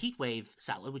specifically the heat wave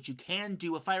salad, which you can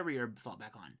do a fiery herb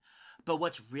fallback on. But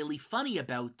what's really funny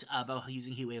about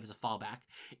using heat wave as a fallback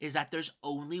is that there's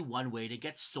only one way to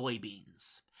get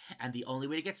soybeans, and the only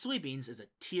way to get soybeans is a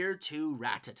tier 2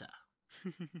 ratata.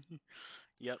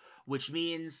 Yep. Which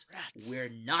means Rats.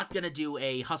 we're not going to do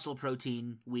a hustle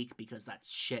protein week because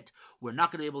that's shit. We're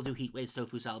not going to be able to do heat wave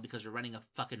tofu salad because you're running a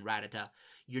fucking ratata.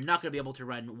 You're not going to be able to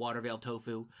run water veil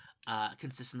tofu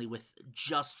consistently with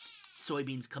just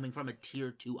soybeans coming from a tier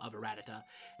 2 of a ratata.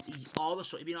 All the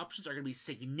soybean options are going to be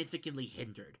significantly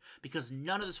hindered because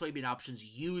none of the soybean options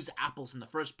use apples in the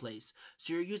first place.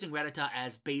 So you're using ratata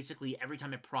as basically every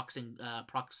time it procs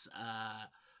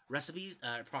recipes,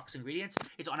 procs ingredients,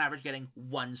 it's on average getting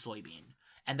one soybean,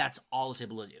 and that's all it's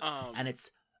able to do. And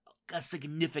it's a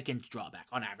significant drawback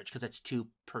on average because it's 2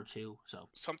 per 2. So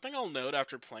Something I'll note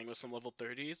after playing with some level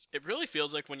 30s, it really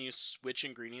feels like when you switch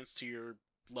ingredients to your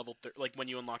level like when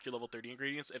you unlock your level 30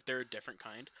 ingredients, if they're a different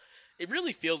kind, it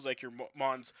really feels like your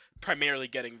mon's primarily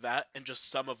getting that and just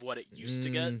some of what it used to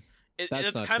get. That's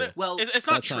It's not kind true. of Well, it's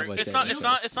not That's not true. what It's they not. do.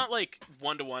 It's not like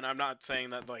 1-to-1. I'm not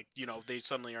saying that like they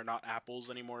suddenly are not apples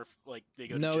anymore. Like they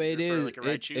go to No, ginger it for is. like a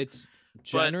Raichu. It's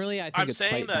generally, I think I'm it's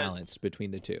saying quite that- balanced between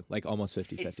the two, like almost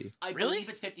 50-50. I Really? believe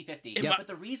it's 50-50. It might- But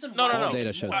the reason No, why no, no. it Data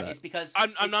is shows more that. is because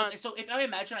I'm if, not- So if I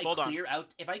imagine Hold on.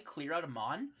 if I clear out a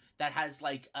mon that has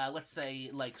like let's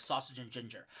say like sausage and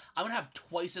ginger, I'm gonna have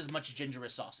twice as much ginger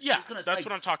as sausage. Yeah, It's gonna, that's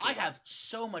what I'm talking I about. have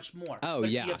so much more. Oh,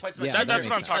 But yeah. you have twice as much Yeah, ginger That's that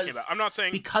what I'm makes talking because- about. I'm not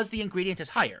saying because the ingredient is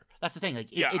higher. That's the thing. Like,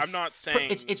 Yeah, I'm it's, not saying-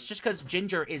 it's just because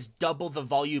ginger is double the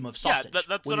volume of sausage. that's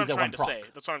when what you I'm go trying one to proc. say.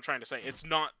 That's what I'm trying to say. It's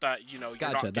not that you're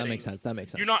Gotcha. not That getting, makes sense. That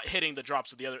makes sense. You're not hitting the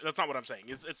drops of the other. That's not what I'm saying.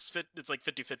 It's like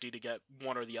 50-50 to get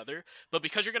one or the other. But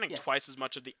because you're getting Yeah. twice as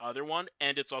much of the other one,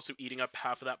 and it's also eating up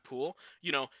half of that pool.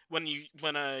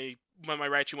 When my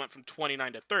Raichu went from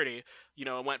 29 to 30,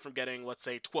 it went from getting, let's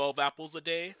say, 12 apples a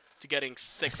day to getting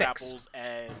 6 apples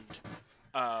and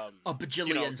A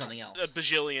bajillion something else. a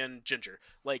bajillion ginger.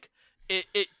 Like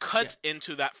it cuts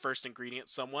into that first ingredient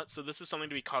somewhat. So this is something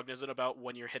to be cognizant about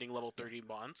when you're hitting level 30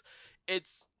 bonds.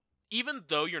 It's even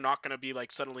though you're not going to be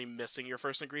like suddenly missing your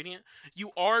first ingredient,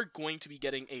 you are going to be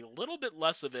getting a little bit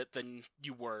less of it than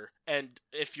you were. And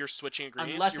if you're switching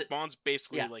ingredients, Unless your it- bond's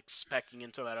basically yeah. like specking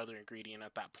into that other ingredient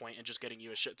at that point and just getting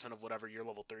you a shit ton of whatever your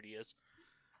level 30 is.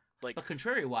 Like, But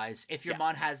contrary-wise, if your Yeah.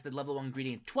 mon has the level 1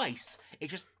 ingredient twice, it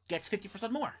just gets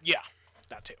 50% more. yeah,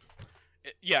 that too.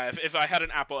 If I had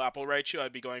an apple Raichu,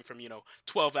 I'd be going from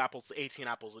 12 apples to 18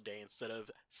 apples a day instead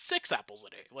of 6 apples a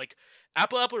day. Like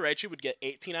apple Raichu would get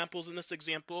 18 apples in this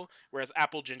example, whereas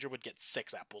apple ginger would get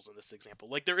 6 apples in this example.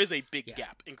 Like there is a big Yeah.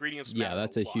 gap. Ingredients Yeah, matter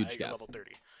that's a lot huge at your gap. level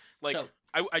 30. Like So,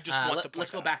 I just want to point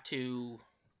let's go that back to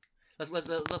let's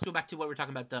go back to what we were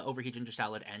talking about, the overheat ginger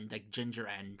salad and like ginger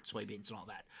and soybeans and all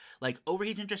that. Like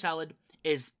overheat ginger salad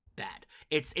is bad.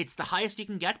 It's the highest you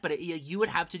can get, but you would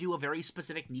have to do a very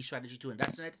specific niche strategy to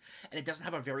invest in it, and it doesn't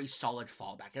have a very solid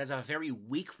fallback. It has a very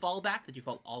weak fallback that you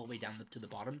fall all the way down to the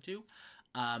bottom to.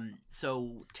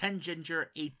 So 10 ginger,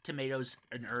 8 tomatoes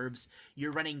and herbs.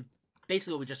 You're running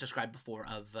basically what we just described before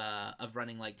of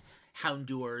running like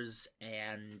Houndours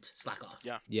and Slack Off.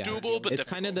 Yeah, Yeah. doable but It's difficult.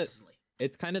 kind of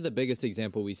It's kind of the biggest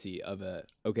example we see of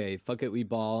okay, fuck it, we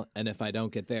ball, and if I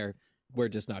don't get there, we're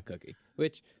just not cooking,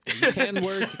 which can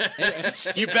work.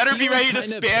 You better be feels ready to kinda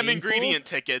spam painful, ingredient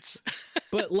tickets.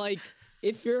 But like,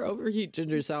 if your overheat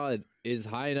ginger salad is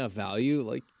high enough value,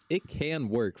 like it can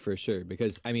work for sure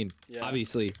because I mean, Yeah.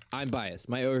 obviously I'm biased.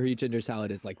 My overheat ginger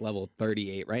salad is like level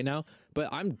 38 right now, but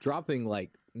I'm dropping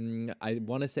like I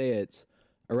want to say it's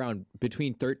around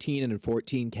between 13 and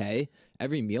 14K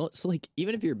every meal. So like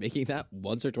even if you're making that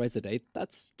once or twice a day,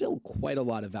 that's still quite a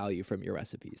lot of value from your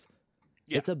recipes.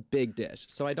 Yeah. It's a big dish,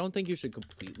 so I don't think you should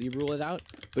completely rule it out.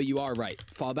 But you are right.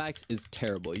 Fallbacks is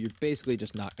terrible. You're basically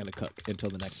just not going to cook until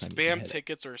the next time you can Spam hit it.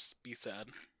 tickets or be sad.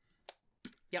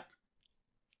 Yep.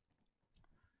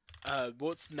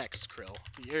 What's next, Krill?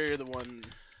 You're the one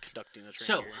conducting the train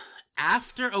So, here.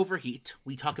 after overheat,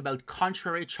 we talk about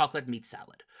contrary chocolate meat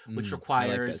salad, which I like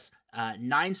requires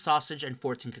 9 sausage and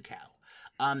 14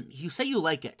 cacao. You say you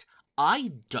like it.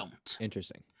 I don't,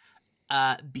 Interesting.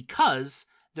 because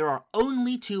there are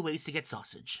only 2 ways to get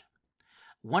sausage.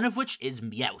 One of which is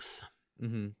Meowth.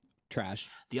 Mm-hmm. Trash.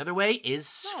 The other way is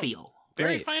Sfeel.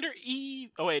 Berry Great. Finder E.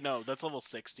 Oh wait, no, that's level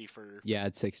 60 for Yeah,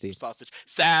 it's 60. sausage.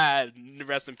 Sad.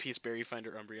 Rest in peace, Berry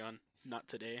Finder Umbreon. Not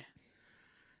today.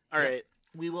 All right.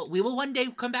 We will one day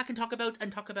come back and talk about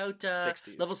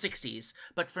 60s. level 60s,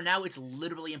 but for now it's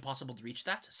literally impossible to reach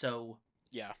that. So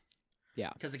Yeah.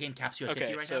 because the game caps you at Okay,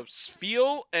 50 right so now.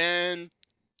 Sfeel and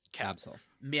Cap. Absol.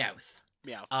 Meowth.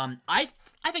 Yeah. I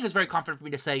think it's very confident for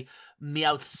me to say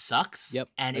Meowth sucks. Yep,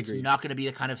 and it's agreed. not going to be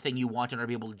the kind of thing you want in order to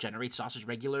be able to generate sausage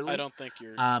regularly. I don't think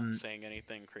you're Um, saying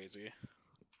anything crazy.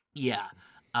 Yeah.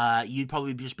 You'd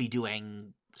probably just be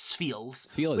doing Sfeels.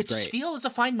 Sfeel is which great. Sfeel is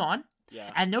a fine mon. Yeah.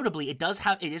 And notably, it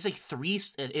is a 3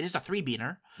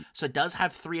 beaner, so it does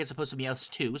have 3 as opposed to Meowth's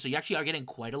 2. So you actually are getting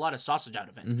quite a lot of sausage out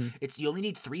of it. Mm-hmm. You only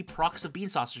need 3 procs of bean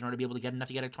sausage in order to be able to get enough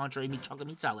to get a contrary chocolate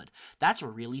meat salad. That's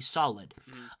really solid.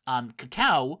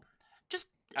 Cacao, just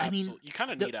I mean, Absol. You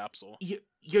kind of the- need Absol.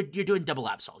 you're doing double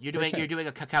Absol. You're For doing sure. you're doing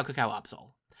a cacao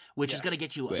Absol, which is Yeah. going to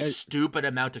get you a Well, stupid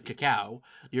amount of cacao.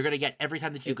 You're going to get every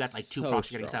time that you It's get like 2 so procs,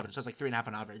 you're getting strong. 7. So it's like 3.5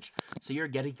 on average. So you're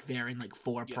getting there in like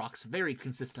 4 Yeah. procs very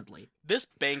consistently. This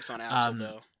banks on Absol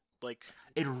though. Like,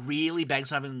 It really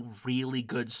banks on having really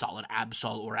good solid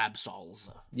Absol or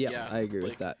Absols. Yeah, Yeah, I agree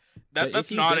like, with that. But that's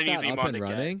if you not get an that easy up mod and to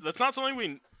running, get. That's not something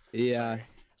we. Yeah,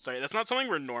 Sorry, that's not something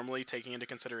we're normally taking into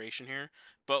consideration here.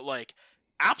 But like,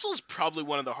 Absol's probably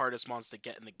one of the hardest mons to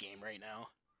get in the game right now,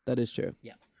 that is true.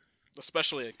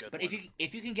 especially a good But one.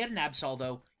 if you can get an Absol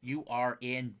though, you are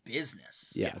in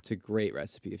business. Yeah, it's a great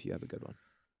recipe if you have a good one.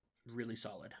 Really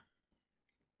solid.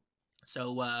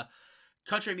 So,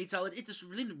 contrary meat salad, it's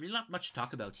really not much to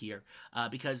talk about here,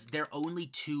 because there's only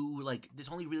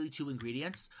really 2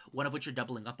 ingredients, one of which you're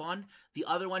doubling up on. The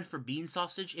other one for bean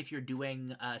sausage, if you're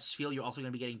doing Sfeel, you're also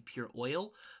going to be getting pure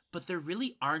oil. But there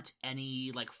really aren't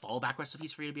any like fallback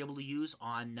recipes for you to be able to use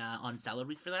on Salad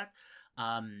Week for that,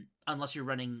 unless you're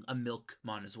running a milk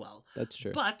mon as well. That's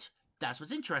true. But that's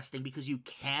what's interesting because you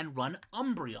can run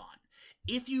Umbreon.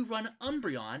 If you run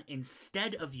Umbreon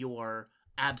instead of your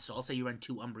Absol, say you run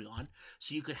 2 Umbreon,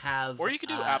 so you could have... Or you could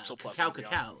do Absol plus Umbreon.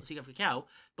 Cacao. So you have Cacao,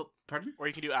 but... Pardon? Or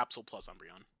you can do Absol plus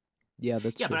Umbreon. Yeah,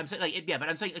 that's Yeah, true. but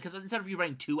I'm saying because instead of you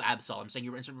running 2 Absol, I'm saying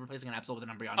you're instead of replacing an Absol with an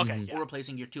Umbreon, Okay, Mhm. yeah. or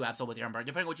replacing your 2 Absol with your Umbreon,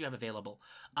 depending on what you have available.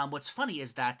 What's funny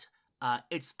is that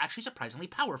it's actually surprisingly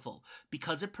powerful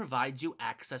because it provides you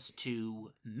access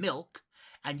to milk,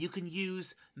 and you can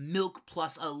use milk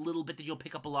plus a little bit that you'll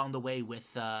pick up along the way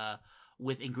with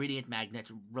ingredient magnet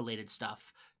related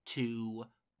stuff to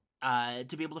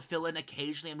be able to fill in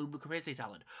occasionally a Mubu Caprese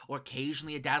salad, or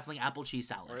occasionally a dazzling apple cheese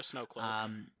salad, Or a snow cloak.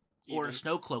 or a even.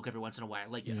 snow cloak every once in a while.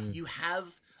 Like Yeah. you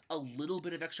have a little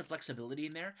bit of extra flexibility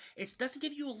in there. It doesn't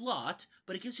give you a lot,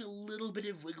 but it gives you a little bit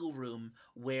of wiggle room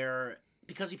where,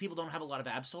 because you people don't have a lot of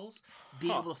Absols,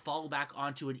 being Huh. able to fall back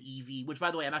onto an EV, which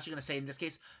by the way, I'm actually going to say in this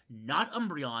case, not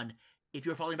Umbreon, if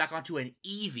you're falling back onto an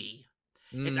EV,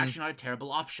 it's Mm, actually not a terrible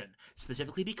option,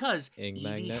 specifically because Ing EV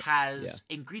magnet? has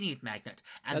ingredient magnet,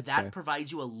 and That's that fair.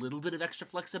 provides you a little bit of extra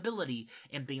flexibility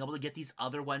in being able to get these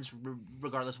other ones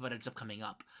regardless of what ends up coming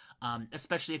up.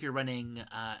 Especially if you're running,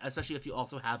 especially if you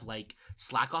also have like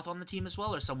Slackoth on the team as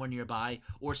well, or somewhere nearby,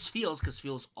 or Sfeels, because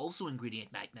Sfeels also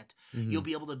ingredient magnet. mhm. You'll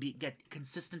be able to get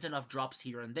consistent enough drops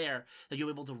here and there that you'll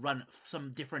be able to run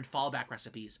some different fallback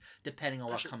recipes depending on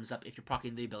what Actually- comes up if you're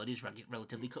proccing the abilities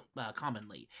relatively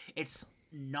commonly. It's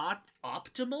not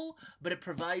optimal, but it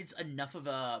provides enough of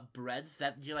a breadth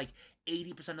that you're like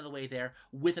 80% of the way there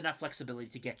with enough flexibility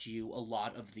to get you a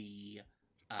lot of the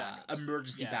Backups.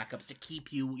 emergency Yeah. backups to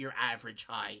keep your average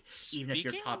high, even if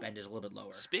your Speaking- top end is a little bit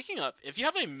lower. Speaking of, if you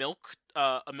have a milk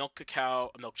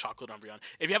cacao, a milk chocolate Umbreon,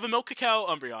 if you have a milk cacao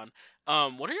Umbreon,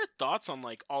 what are your thoughts on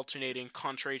like alternating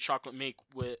contrary chocolate meat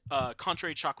with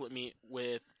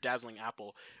dazzling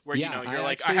apple? Where Yeah, you're I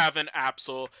like, actually- I have an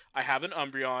Absol, I have an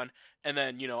Umbreon, and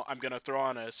then I'm gonna throw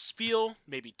on a Spiel,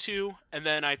 maybe 2, and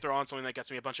then I throw on something that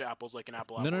gets me a bunch of apples, like an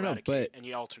apple No, Eradicate, but and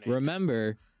you alternate.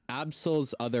 remember,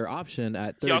 Absol's other option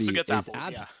at 30 He also gets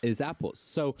apples, is apples.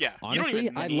 So Yeah, you don't honestly,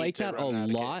 even I need like to that a run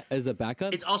Eradicate. lot as a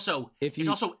backup. It's also If you- it's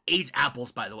also 8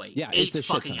 apples, by the way. Yeah, 8 it's a shit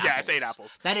fucking ton. apples. Yeah, it's 8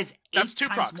 apples. That is That's 8 2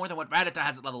 times procs. more than what Rattata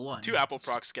has at level 1. 2 apple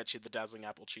procs get you the dazzling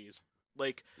apple cheese.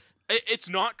 Like, it's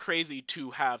not crazy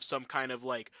to have some kind of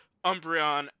like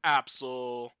Umbreon,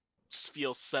 Absol,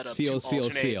 Spiel setup to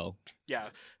alternate. Feel. Yeah,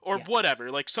 or Yeah. whatever,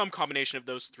 like some combination of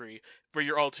those 3, where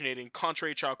you're alternating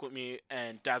Contrary Chocolate Meat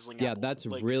and Dazzling Yeah, Apple. that's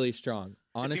like, really strong.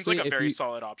 Honestly, it seems like a if very you,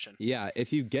 solid option. yeah,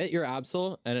 if you get your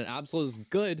Absol and an Absol is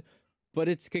good, but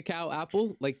it's cacao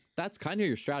apple, like that's kind of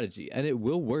your strategy, and it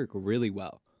will work really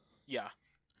well. Yeah,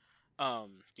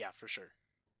 yeah, for sure.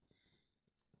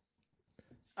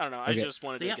 I don't know. Okay. I just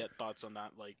wanted So, to yeah. get thoughts on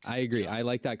that. Like, I agree. I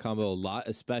like that combo a lot,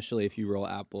 especially if you roll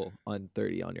apple on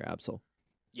 30 on your Absol.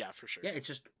 yeah, for sure. Yeah, it's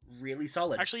just really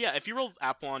solid. Actually, yeah, if you rolled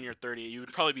apple on your 30, you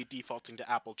would probably be defaulting to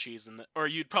apple cheese, or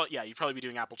you'd probably be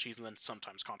doing apple cheese and then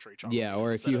sometimes Contrary Chocolate. Yeah,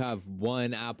 or if instead you of- have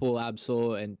one apple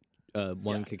Absol and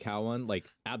one Yeah. cacao one, like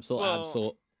Absol,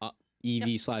 Well- Absol,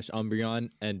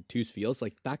 EV/Umbreon, and 2 Spiels,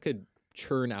 like that could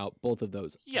churn out both of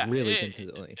those really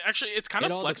consistently. Actually, it's kind It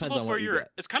of all depends flexible on for what you your.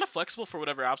 get. It's kind of flexible for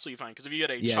whatever Absol you find. Because if you get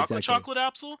a Yeah, chocolate exactly.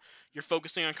 Absol, you're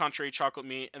focusing on Contrary Chocolate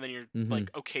Meat, and then you're Mhm. like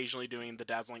occasionally doing the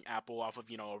Dazzling Apple off of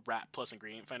a Rat plus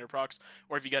Ingredient Finder procs.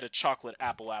 Or if you get a chocolate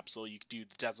Apple Absol, you do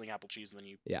the Dazzling Apple cheese, and then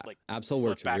you Yeah, like Absol flip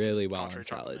works back really into well on Contrary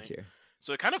Chocolate salads Meat. here.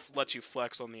 So it kind of lets you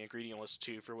flex on the ingredient list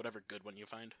too for whatever good one you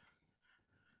find.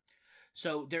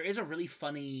 So there is a really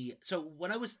funny. So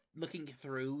when I was looking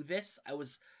through this, I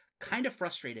was kind of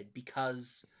frustrated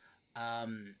because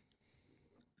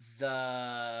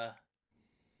the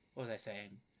what was I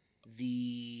saying?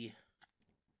 The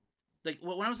like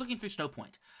when I was looking through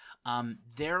Snowpoint,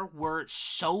 there were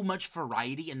so much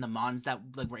variety in the mons that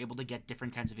like were able to get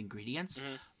different kinds of ingredients.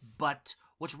 Mhm. But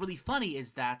what's really funny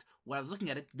is that when I was looking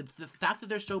at it, the fact that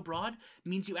they're so broad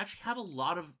means you actually have a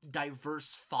lot of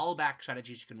diverse fallback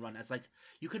strategies you can run. As like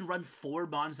you can run 4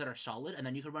 mons that are solid, and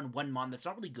then you can run 1 mon that's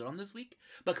not really good on this week,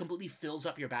 but completely fills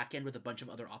up your back end with a bunch of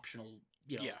other optional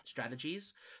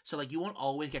strategies. So like you won't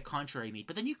always get contrary meat,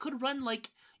 but then you could run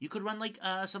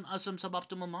some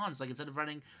suboptimal mons. Like instead of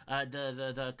running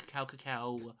the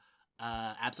cacao.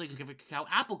 Absol, you can give a cacao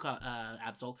apple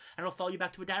Absol, and it'll follow you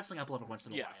back to a dazzling apple every once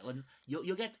in a while, and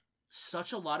you'll get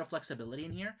such a lot of flexibility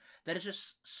in here that is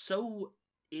just so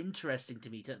interesting to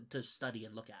me to study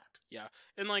and look at. Yeah,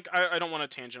 and like I don't want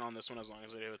to tangent on this one as long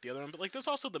as I do with the other one, but like there's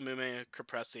also the Mume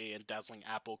Caprese and Dazzling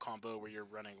Apple combo where you're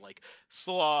running like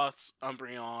Sloths,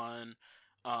 Umbreon,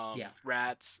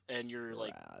 Rats, and you're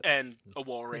like and a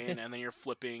Walrein, and then you're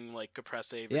flipping like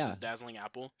Caprese versus Dazzling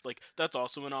Apple. Like that's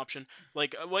also an option.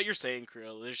 Like what you're saying,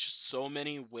 Krill, there's just so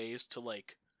many ways to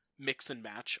like mix and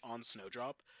match on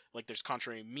Snowdrop. Like there's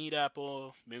Contrary Meat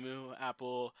Apple, Moo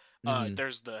Apple.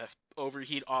 There's the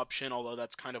Overheat option, although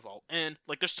that's kind of all in.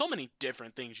 Like there's so many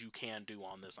different things you can do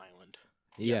on this island.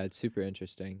 Yeah, it's super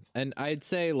interesting. And I'd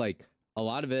say like a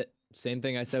lot of it, same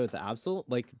thing I said with the Absol,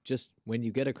 like just when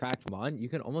you get a cracked mon, you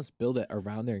can almost build it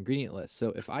around their ingredient list.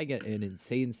 So if I get an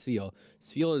insane Spiel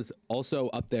is also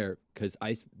up there because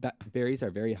ice berries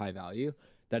are very high value,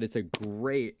 that it's a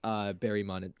great berry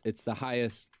mon. It's the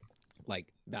highest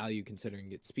like value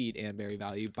considering its speed and berry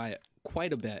value by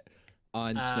quite a bit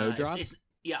on Snowdrop.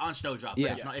 On Snowdrop.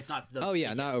 Yeah. But it's not the.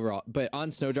 Not overall, but on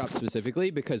Snowdrop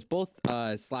specifically because both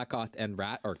Slackoth and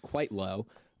Rat are quite low.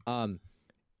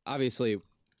 Obviously,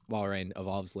 Walrein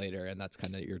evolves later, and that's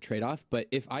kind of your trade-off. But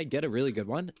if I get a really good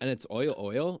one and it's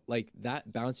oil, like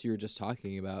that bounce you were just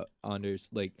talking about, Anders,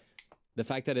 like the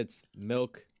fact that it's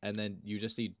milk and then you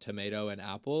just need tomato and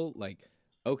apple, like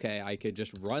okay, I could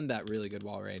just run that really good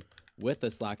Walrein with a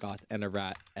Slackoth and a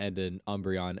Rat and an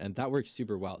Umbreon, and that works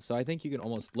super well. So I think you can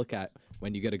almost look at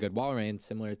when you get a good Walrein,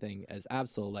 similar thing as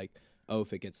Absol, like, oh,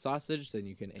 if it gets sausage, then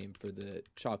you can aim for the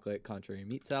chocolate contrary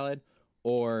meat salad,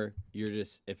 or you're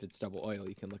just, if it's double oil,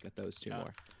 you can look at those two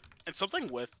more. And something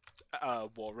with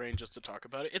Walrein, just to talk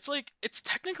about it, it's like, it's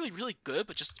technically really good,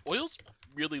 but just oil's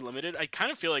really limited. I kind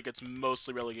of feel like it's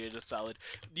mostly relegated to salad.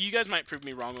 You guys might prove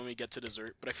me wrong when we get to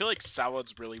dessert, but I feel like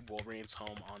salad's really Walrein's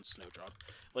home on Snowdrop.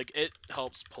 Like, it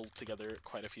helps pull together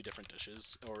quite a few different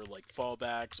dishes, or like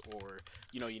fallbacks, or,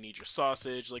 you need your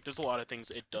sausage. Like, there's a lot of things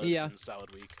it does in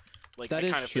Salad Week. Like, that I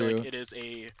kind of true. feel like it is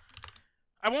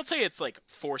I won't say it's like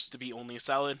forced to be only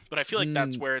salad, but I feel like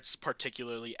that's where it's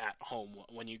particularly at home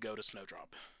when you go to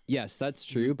Snowdrop. Yes, that's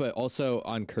true, but also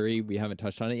on curry, we haven't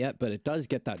touched on it yet, but it does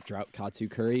get that drought katsu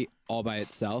curry all by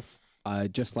itself.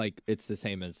 just like it's the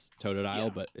same as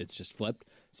Totodile, but it's just flipped.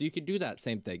 So you could do that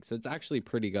same thing. So it's actually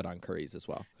pretty good on curries as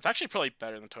well. It's actually probably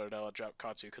better than Totodile at Drop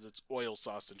Katsu because it's oil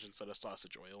sausage instead of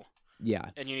sausage oil.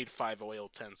 Yeah. And you need 5 oil,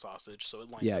 10 sausage, so it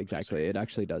lines Yeah, up exactly. nicer. It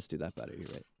actually does do that better. You're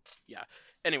right. Yeah.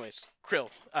 Anyways, Krill,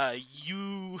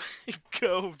 you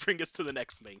go bring us to the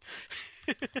next thing.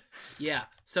 Yeah.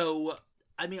 So,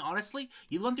 I mean, honestly,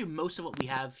 you've gone through most of what we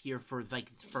have here for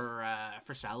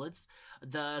salads.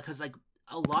 Because like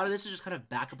a lot of this is just kind of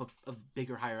backup of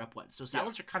bigger, higher up ones. So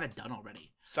salads are kind of done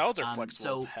already. Salads are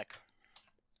flexible as heck.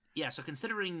 Yeah. So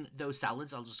considering those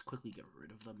salads, I'll just quickly get rid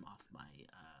of them off my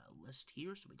list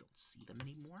here, so we don't see them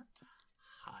anymore.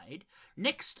 Hide.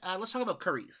 Next, let's talk about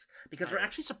curries, because we're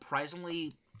actually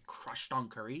surprisingly crushed on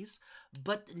curries,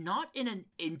 but not in an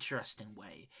interesting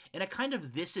way. In a kind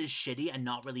of this is shitty and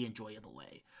not really enjoyable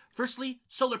way. Firstly,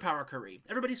 solar power curry.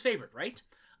 Everybody's favorite, right?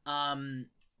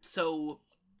 So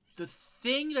the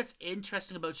thing that's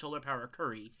interesting about solar power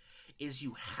curry is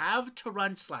you have to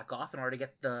run slack off in order to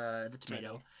get the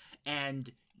tomato,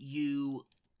 and you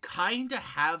kind of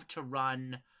have to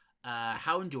run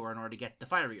Houndour in order to get the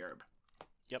fiery herb.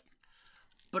 Yep.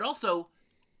 But also,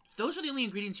 those are the only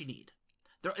ingredients you need.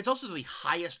 It's also the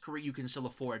highest curry you can still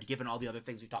afford, given all the other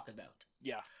things we've talked about.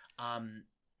 Yeah.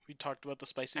 We talked about the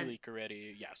spicy leek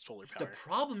already. Yeah, solar power. The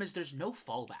problem is there's no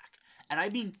fallback. And I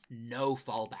mean no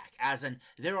fallback. As in,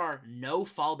 there are no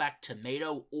fallback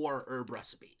tomato or herb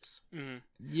recipes. Mm-hmm.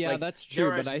 Yeah, that's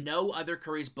true. There is no other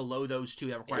curries below those two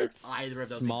that require either of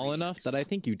those small enough that I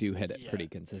think you do hit it pretty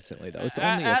consistently, though. It's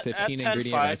at, only a 15 at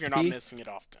ingredient 10-5, recipe. You're not missing it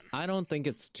often. I don't think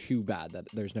it's too bad that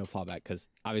there's no fallback, because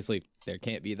obviously there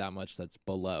can't be that much that's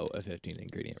below a 15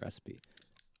 ingredient recipe.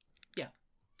 Yeah.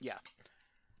 Yeah.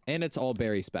 And it's all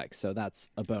berry specs, so that's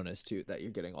a bonus too, that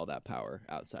you're getting all that power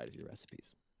outside of your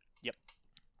recipes. Yep.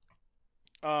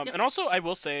 And also, I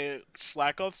will say,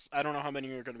 slack-offs, I don't know how many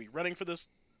you're going to be running for this,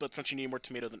 but since you need more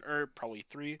tomato than herb, probably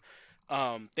 3,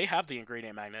 they have the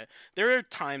ingredient magnet. There are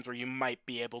times where you might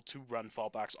be able to run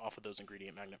fallbacks off of those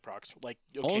ingredient magnet procs, like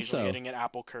occasionally Also, getting an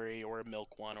apple curry or a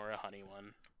milk one or a honey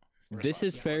one. This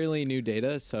is fairly new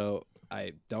data, so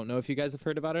I don't know if you guys have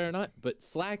heard about it or not, but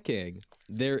slacking,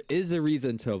 there is a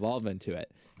reason to evolve into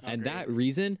it. And that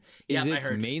reason is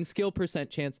its main skill percent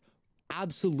chance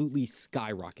absolutely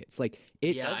skyrockets. Like,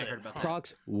 it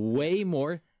procs way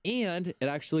more, and it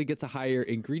actually gets a higher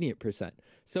ingredient percent.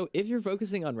 So if you're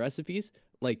focusing on recipes,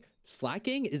 like,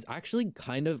 slacking is actually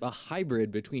kind of a hybrid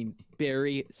between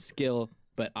berry, skill,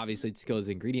 but obviously skill is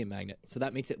ingredient magnet, so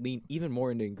that makes it lean even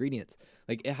more into ingredients.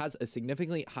 Like, it has a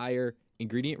significantly higher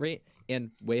ingredient rate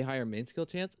and way higher main skill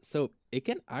chance, so it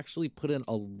can actually put in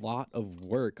a lot of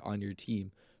work on your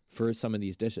team for some of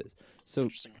these dishes. So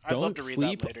don't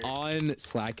sleep on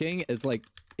slacking. As like,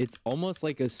 it's almost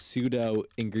like a pseudo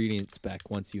ingredient spec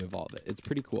once you evolve it. It's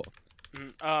pretty cool.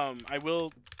 I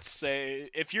will say,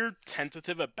 if you're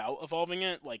tentative about evolving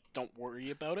it, like, don't worry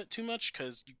about it too much,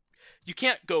 because you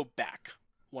can't go back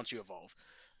once you evolve.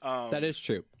 That is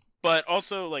true. But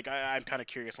also, like, I'm kind of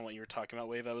curious on what you were talking about,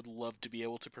 Wave. I would love to be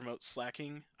able to promote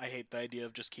slacking. I hate the idea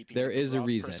of just keeping it a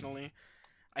reason. Personally.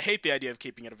 I hate the idea of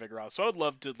keeping it a Vigoroth, so I would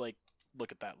love to, like,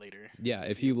 look at that later. Yeah,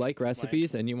 if you like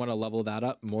recipes and you want to level that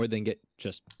up more than get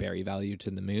just berry value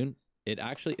to the moon, it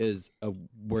actually is a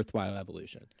worthwhile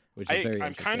evolution, which is very interesting.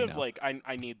 I'm kind of like,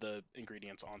 I need the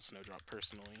ingredients on Snowdrop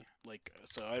personally, like,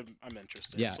 so I'm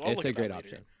interested. Yeah, so I'll it's look a great later.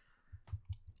 option.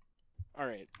 All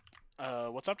right,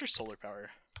 what's after solar power?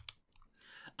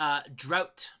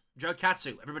 Drought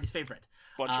Katsu, everybody's favorite.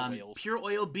 Bunch of whales. Pure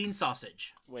oil bean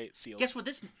sausage. Wait, seals. Guess what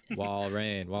this?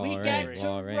 Walrein. We get to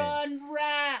run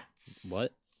rats.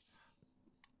 What?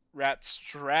 Rat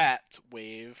strat,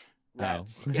 Wave.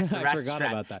 Rats. Yes, the rat I forgot strat.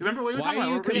 about that. Remember what we were Why talking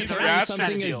are you about? comparing something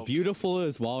as seals. beautiful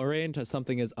as Walrein to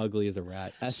something as ugly as a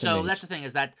rat? So that's the thing,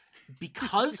 is that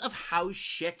because of how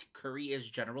shit curry is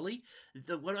generally,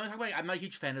 I'm not a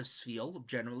huge fan of Sfeel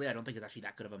generally. I don't think it's actually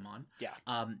that good of a mon. Yeah.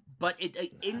 But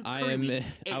in curry,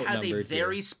 it has a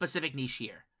very specific niche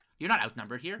here. You're not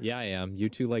outnumbered here. Yeah, I am. You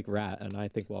two like rat, and I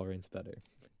think Walrein's better.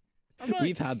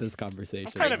 We've had this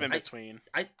conversation. I'm kind of in between.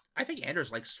 I think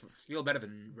Anders likes Sfeel better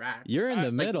than Rats. You're in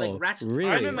the middle. Like Rats,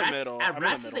 really? I'm in the middle.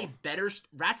 Rats is a better.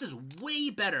 Rats is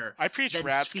way better. I preach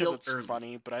Rats because it's early.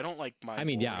 funny, but I don't like my. I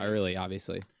mean, yeah, early,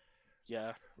 obviously.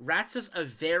 Yeah. Rats is a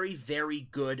very, very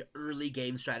good early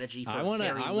game strategy. For I want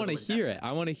to hear it.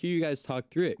 I want to hear you guys talk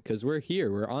through it, because we're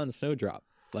here. We're on Snowdrop.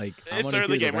 Like, it's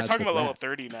early game. We're talking about level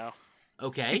 30 now.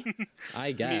 Okay.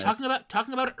 I guess.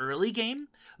 Talking about early game,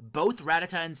 both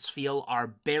Rattata and Sfeel are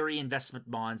berry investment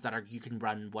bonds that you can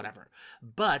run whatever.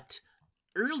 But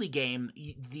early game,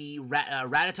 the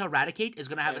Rattata Raticate is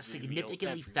going to have a Every meal,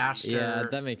 significantly every faster. Yeah,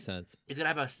 that makes sense. Is going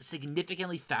to have a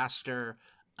significantly faster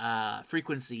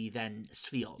frequency than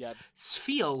Spheal. Yeah.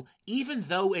 Spheal, even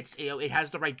though it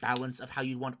has the right balance of how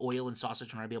you want oil and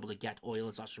sausage in order to be able to get oil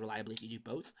and sausage reliably if you do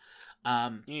both.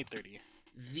 You need 30.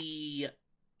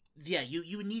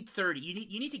 You need 30.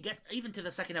 You need to get even to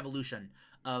the second evolution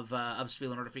of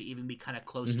Spheal in order for it to even be kind of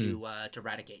close to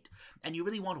Raticate. And you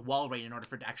really want Wall Rain in order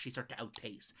for it to actually start to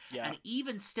outpace. Yeah. And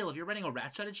even still, if you're running a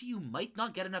rat strategy, you might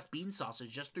not get enough bean sausage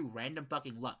just through random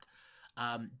fucking luck.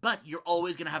 But you're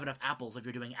always going to have enough apples if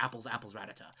you're doing apples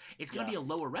Rattata. It's going to be a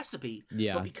lower recipe,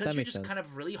 but because you're just kind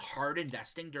of really hard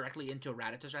investing directly into a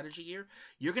Rattata strategy here,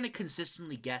 you're going to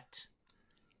consistently get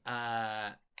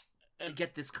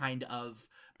this kind of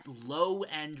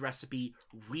low-end recipe,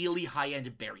 really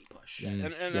high-end berry push. Yeah.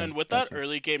 And with that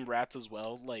early game rats as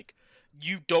well, like,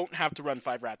 you don't have to run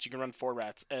 5 rats. You can run 4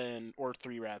 rats or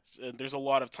 3 rats. And there's a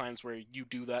lot of times where you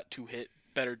do that to hit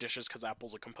better dishes because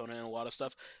apple's a component in a lot of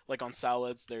stuff. Like on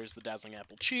salads, there's the dazzling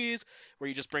apple cheese, where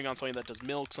you just bring on something that does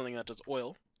milk, something that does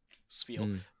oil,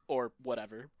 Spheal, or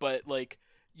whatever. But like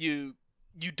you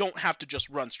don't have to just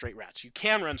run straight rats. You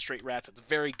can run straight rats. It's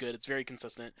very good. It's very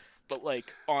consistent. But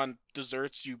like on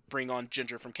desserts, you bring on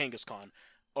ginger from Kangaskhan.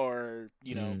 Or,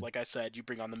 you know, like I said, you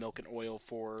bring on the milk and oil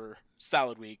for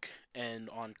salad week, and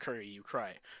on curry you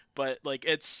cry. But like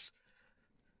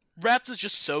Rats is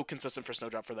just so consistent for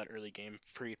Snowdrop for that early game,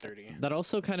 pre-30. That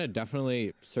also kind of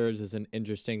definitely serves as an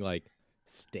interesting, like,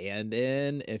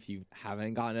 stand-in if you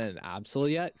haven't gotten an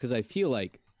Absol yet, because I feel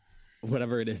like,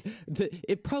 whatever it is,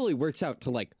 it probably works out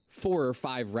to, like, 4 or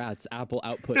 5 rats apple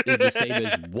output is the same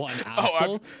as 1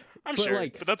 Absol. I'm sure,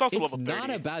 like, but that's also it's level 30. not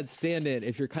a bad stand-in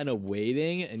if you're kind of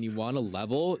waiting and you want to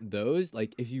level those.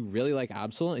 Like, if you really like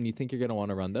Absol and you think you're going to want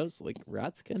to run those, like,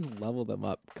 rats can level them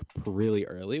up really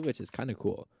early, which is kind of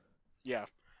cool. Yeah.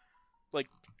 Like,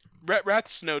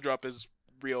 Rat's Snowdrop is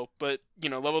real, but, you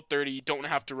know, level 30, you don't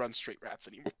have to run straight rats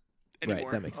anymore.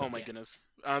 Right, that makes sense. Oh my goodness.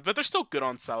 But they're still good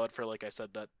on salad for, like I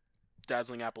said, that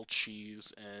dazzling apple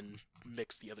cheese and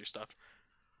mix the other stuff.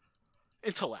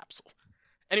 Until Absol.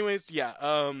 Anyways, yeah,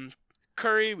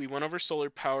 curry, we went over solar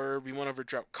power, we went over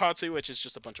drought katsu, which is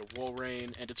just a bunch of wool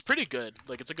rain, and it's pretty good.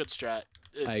 Like, it's a good strat.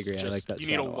 I agree. Just, I like that you strat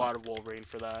need a a lot. lot of wool rain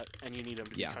for that, and you need them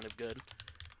to be kind of good.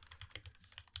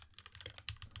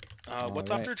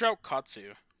 What's after drought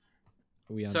katsu?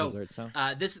 Are we on desserts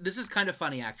now? This is kind of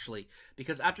funny, actually,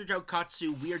 because after drought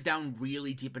katsu, we are down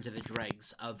really deep into the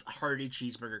dregs of hearty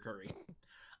cheeseburger curry,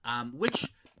 which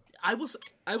I will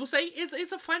say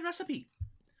is a fine recipe.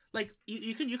 Like,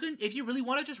 you can if you really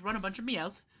want to just run a bunch of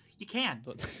Meowth, you can.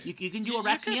 You can do a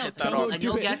rat's Meowth, and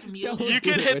you'll get Meowth. You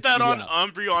can hit that on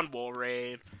Umbreon Wool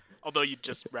Rain, although you'd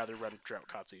just rather run Drought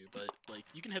Katsu, but like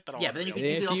you can hit that on. Yeah, but then you can,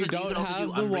 if also, you don't you can also have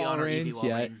do the Umbreon wall or rains Eevee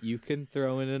yet, Rain. you can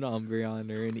throw in an Umbreon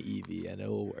or an Eevee and it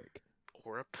will work.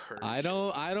 Or a Purge. I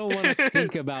don't want to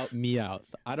think about Meowth.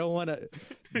 I don't want to.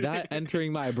 That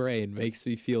entering my brain makes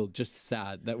me feel just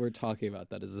sad that we're talking about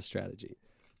that as a strategy.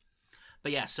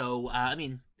 But yeah, so I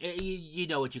mean, you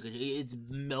know what you could do. It's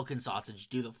milk and sausage.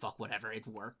 Do the fuck whatever. It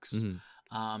works.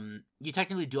 You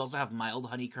technically do also have mild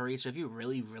honey curry. So if you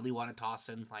really want to toss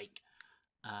in like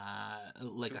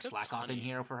a slack off in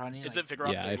here for honey, is like, it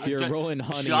Vigoroth? Yeah, 30? if you're rolling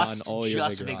honey on all your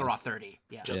just Vigoroth 30.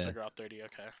 Yeah, just Vigoroth 30.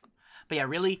 Okay. But yeah,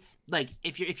 really, like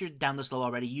if you're down this low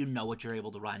already, you know what you're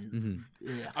able to run.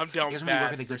 Yeah. I'm down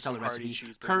bad for some hearty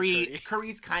cheeseburger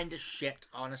Curry's kind of shit,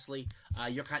 honestly.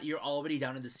 You're already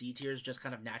down in the C tiers just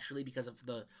kind of naturally because of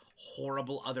the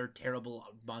horrible other terrible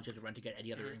amount you have to run to get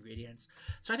any other ingredients.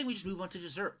 So I think we just move on to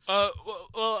desserts.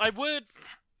 Well, I would.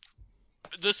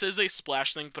 This is a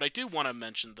splash thing, but I do want to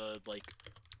mention the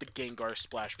Gengar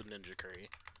splash with Ninja Curry.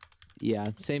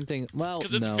 Yeah, same thing. Well,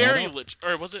 because it's no, very legit.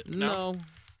 Or was it? No.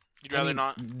 You'd rather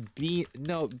not?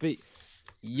 But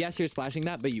yes, you're splashing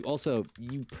that, but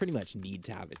you pretty much need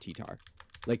to have a T-Tar.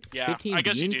 Like, yeah, 15 I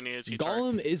guess beans, you do need a T-Tar.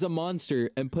 Golem is a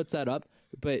monster and puts that up,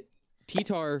 but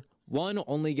T-Tar, one,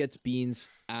 only gets beans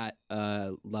at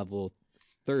level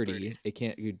 30. It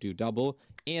can't do double,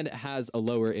 and it has a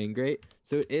lower ingrate,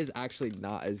 so it is actually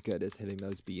not as good as hitting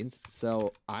those beans.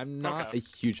 So I'm not a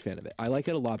huge fan of it. I like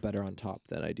it a lot better on top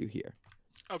than I do here.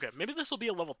 Okay, maybe this will be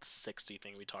a level 60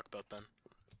 thing we talk about then.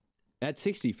 At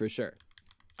 60 for sure.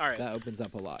 All right. That opens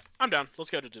up a lot. I'm down. Let's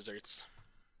go to desserts.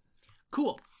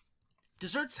 Cool.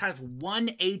 Desserts have one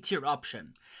A tier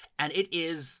option, and it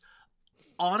is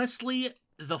honestly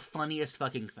the funniest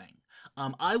fucking thing.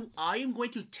 I am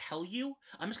going to tell you.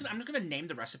 I'm just gonna name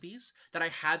the recipes that I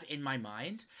have in my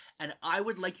mind, and I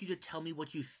would like you to tell me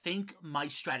what you think my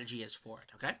strategy is for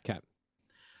it. Okay. Okay.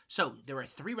 So there are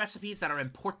 3 recipes that are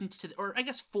important to, or I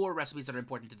guess 4 recipes that are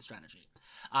important to the strategy.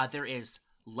 There is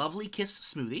Lovely Kiss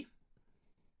Smoothie,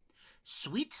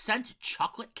 Sweet Scent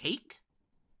Chocolate Cake,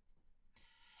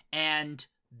 and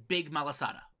Big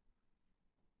Malasada.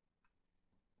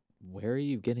 Where are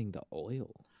you getting the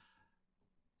oil?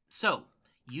 So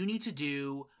you need to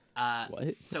do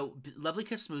What? So Lovely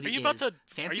Kiss Smoothie Are you about is to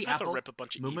fancy to apple, rip a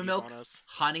bunch of moo EVs milk, on us?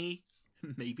 honey,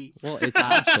 maybe. Well, it's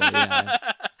absolute. Yeah.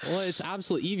 Well, it's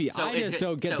absolute Eevee. So I just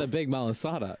don't get the big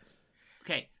malasada.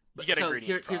 Okay, You get so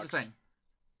ingredient here's the procs. thing.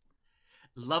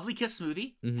 Lovely Kiss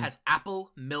Smoothie Mhm. has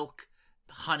apple, milk,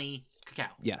 honey,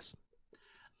 cacao. Yes.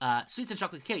 Sweet and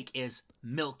Chocolate Cake is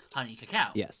milk, honey,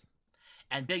 cacao. Yes.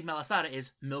 And Big Malasada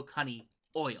is milk, honey,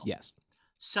 oil. Yes.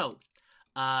 So,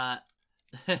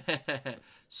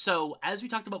 so as we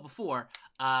talked about before,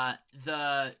 a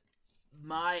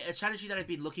strategy that I've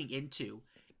been looking into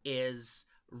is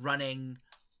running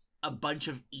a bunch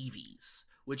of EVs,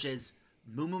 which is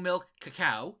Moo Milk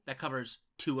Cacao that covers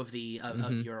 2 of the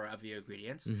of your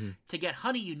ingredients. To get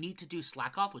honey, you need to do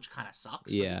slack off, which kind of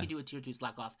sucks. Yeah. But you can do a tier 2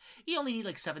 slack off. You only need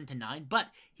like 7 to 9. But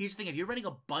here's the thing: if you're running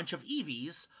a bunch of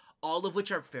EVs, all of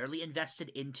which are fairly invested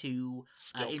into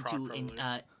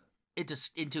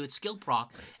into its skill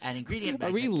proc and ingredient.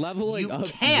 Are we magnet, leveling you up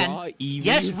can. raw Eevee's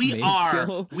Yes, we main are.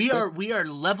 skill? We are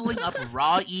leveling up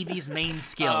raw Eevee's main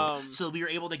skill, so we are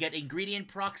able to get ingredient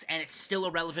procs, and it's still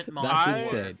a relevant mod. That's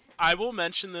insane. I will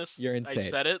mention this. You're insane. I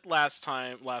said it last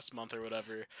month or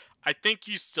whatever. I think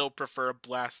you still prefer a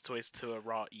Blastoise to a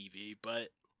raw Eevee, but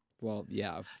Well,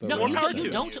 yeah. But No, More we're power not to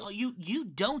saying- you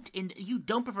don't. You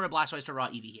don't prefer a Blastoise to raw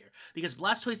Eevee here because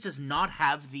Blastoise does not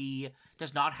have the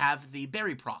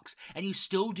berry procs, and you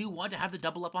still do want to have the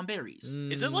double up on berries.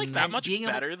 is it like that And much being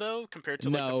able- better though compared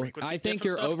to like the No, frequency I think diff and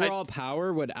your stuff? overall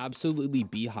power would absolutely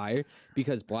be higher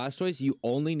because Blastoise, you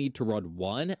only need to run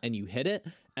 1 and you hit it,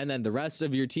 and then the rest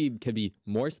of your team can be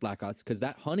more Slackoths because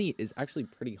that honey is actually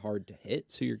pretty hard to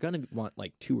hit. So you're going to want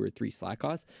like 2 or 3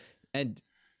 Slackoths. And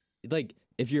like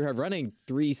if you're running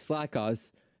 3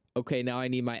 Slackoths, okay, now I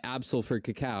need my Absol for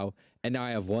Cacao, and now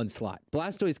I have 1 slot.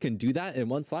 Blastoise can do that in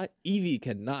 1 slot. Eevee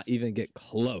cannot even get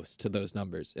close to those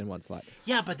numbers in 1 slot,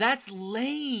 Yeah, but that's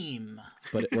lame.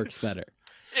 but it works better.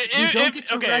 You don't get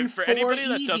to okay, run for 4 anybody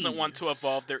that doesn't want to EVs.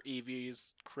 evolve their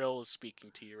EVs, Krill is speaking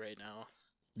to you right now.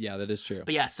 Yeah, that is true.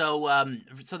 But yeah, so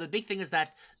the big thing is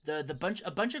that a bunch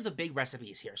of the big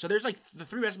recipes here. So there's like the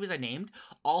 3 recipes I named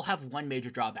all have one major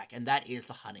drawback, and that is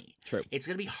the honey. True. It's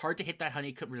gonna be hard to hit that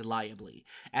honey reliably,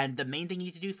 and the main thing you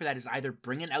need to do for that is either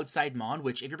bring an outside mon.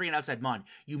 Which if you're bringing an outside mon,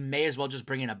 you may as well just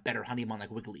bring in a better honey mon like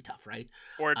Wigglytuff, right?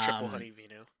 Or a triple honey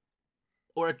Venu.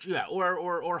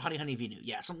 Or honey Venu,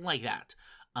 yeah, something like that.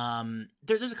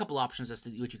 There's a couple options as to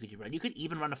what you could run. You could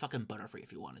even run a fucking Butterfree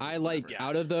if you wanted to. I like Yeah.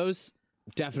 out of those,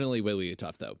 definitely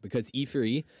Wigglytuff though, because E for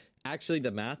E, actually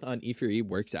the math on E for E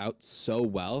works out so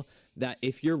well that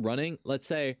if you're running, let's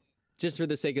say, just for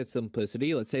the sake of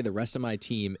simplicity, let's say the rest of my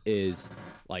team is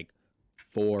like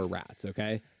 4 rats,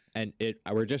 okay? And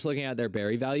we're just looking at their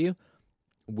berry value.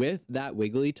 With that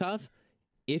Wigglytuff,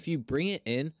 if you bring it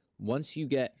in, once you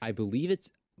get, I believe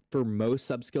it's for most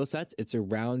sub skill sets, it's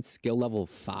around skill level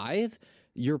 5.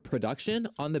 Your production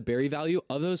on the berry value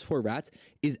of those 4 rats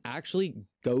is actually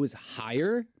goes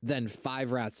higher than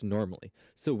 5 rats normally.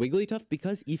 So Wigglytuff,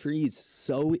 because E for E is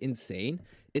so insane,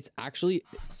 it's actually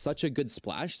such a good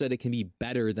splash that it can be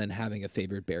better than having a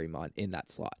favored berry mon in that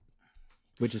slot,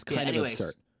 which is kind of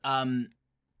absurd.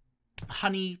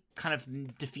 Honey kind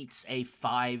of defeats a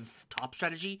 5 top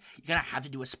strategy. You're gonna have to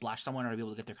do a splash somewhere or be able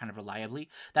to get there kind of reliably.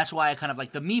 That's why I kind of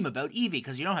like the meme about Eevee,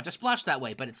 because you don't have to splash that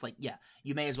way, but it's like, yeah,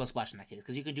 you may as well splash in that case,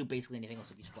 because you can do basically anything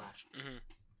else if you splash.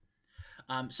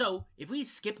 So if we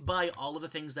skip by all of the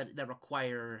things that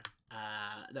require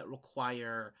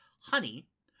honey,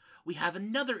 we have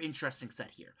another interesting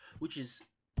set here, which is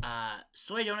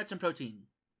soy donuts and protein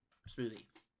smoothie.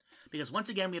 Because once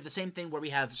again, we have the same thing where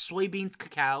we have soybeans,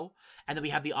 cacao, and then we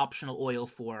have the optional oil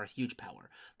for huge power.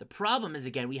 The problem is,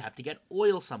 again, we have to get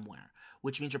oil somewhere,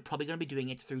 which means we're probably going to be doing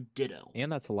it through Ditto.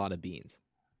 And that's a lot of beans.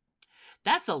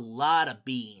 That's a lot of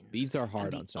beans. Beans are hard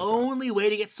and on the Snowball. only way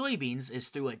to get soybeans is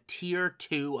through a tier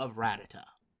 2 of Rattata,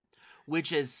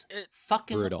 which is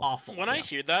fucking brutal. awful. When I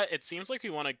hear that, it seems like we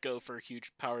want to go for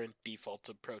huge power and default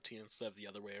to protein instead of the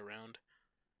other way around.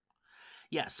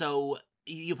 Yeah, so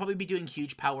you'll probably be doing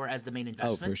huge power as the main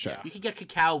investment. Oh, for sure. You can get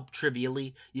cacao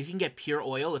trivially. You can get pure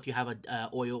oil if you have a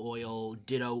oil,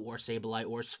 Ditto, or Sableye,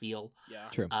 or Spheal. Yeah.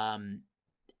 True.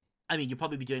 I mean, you'll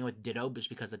probably be doing it with Ditto just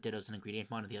because the Ditto's an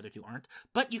ingredient mon and the other two aren't.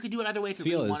 But you could do it either way if you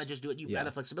Feel really is- want to just do it. You yeah. have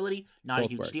the flexibility, not a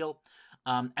Both huge work. deal.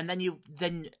 And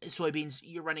then soybeans,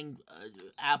 you're running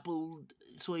apple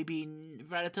soybean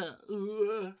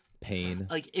ratata. Pain.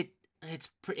 Like it's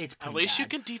pretty At least you bad.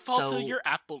 can default So- to your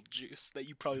apple juice that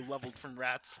you probably leveled from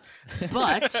rats.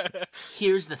 But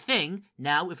here's the thing.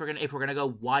 Now, if we're gonna go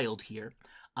wild here,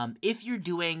 if you're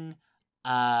doing,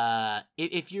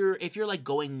 if you're like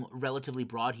going relatively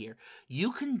broad here,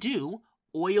 you can do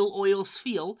oil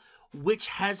sfeel, which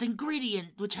has the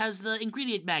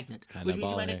ingredient magnet, Kinda which means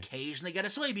you might baller. occasionally get a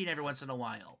soybean every once in a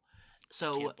while.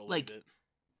 So Can't believe like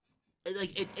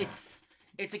it.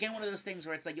 it's again one of those things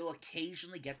where it's like you'll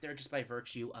occasionally get there just by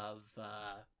virtue of.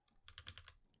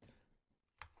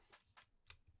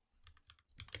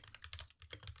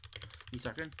 You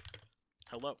talking?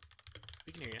 Hello.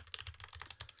 We can hear you.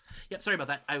 Yep, sorry about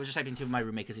that. I was just typing to my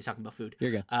roommate because he's talking about food.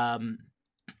 You're good.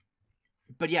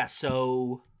 But yeah,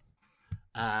 so,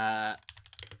 yeah,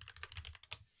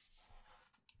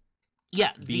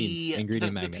 Beans, ingredient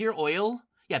the magnet. pure oil.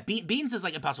 Yeah, beans is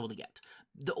like impossible to get.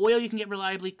 The oil you can get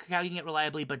reliably, cacao you can get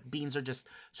reliably, but beans are just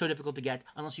so difficult to get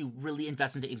unless you really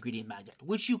invest into ingredient magnet,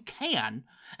 which you can,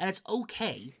 and it's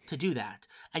okay to do that,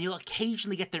 and you'll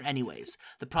occasionally get there anyways.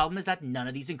 The problem is that none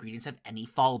of these ingredients have any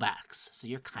fallbacks, so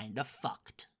you're kind of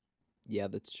fucked. Yeah,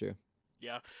 that's true.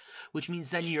 Yeah. Which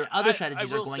means then your other I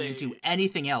strategies are will going say- into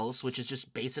anything else, which is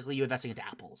just basically you investing into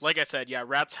apples. Like I said, yeah,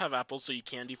 rats have apples, so you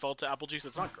can default to apple juice.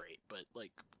 It's not great, but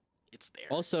like, it's there.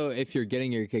 Also, if you're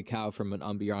getting your cacao from an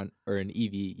Umbreon or an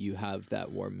Eevee, you have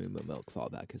that warm moo milk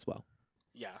fallback as well.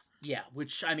 Yeah. yeah,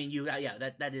 which I mean,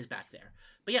 that is back there.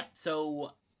 But yeah,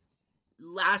 so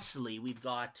lastly, we've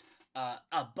got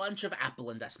a bunch of apple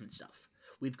investment stuff.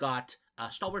 We've got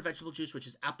Stalwart Vegetable Juice, which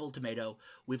is apple tomato.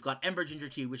 We've got Ember Ginger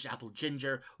Tea, which is apple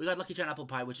ginger. We got Lucky Charm Apple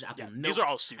Pie, which is apple Yeah, milk. these are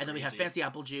all super And then we have easy. Fancy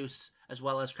Apple Juice, as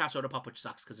well as Craft Soda Pop, which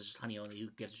sucks because it's just honey only. Who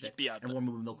gives a shit? Yeah, and Warm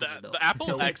Moo Milk, which is milk. The apple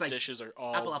So X it's like dishes are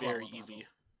all apple, very apple, easy. apple.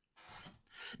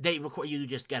 They require you to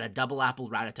just get a double apple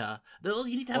ratata. You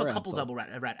need to have Or a couple Absol. double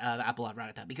apple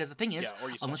ratata because the thing is, Yeah,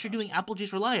 or you unless you're swap doing apple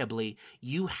juice reliably,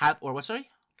 you have or what? Sorry.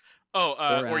 Oh,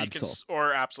 Or or you can Absol.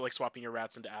 or Absol, like swapping your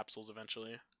rats into Absols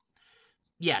eventually.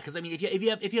 Yeah, because I mean, if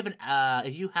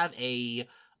you have a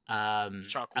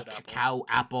Chocolate apple. cacao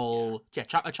apple,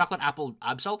 a chocolate apple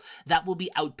Absol, that will be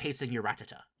outpacing your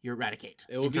your Raticate.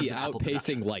 It will in terms be of apple outpacing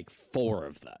production. like 4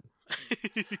 of them.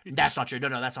 That's not true. No,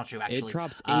 that's not true. Actually, It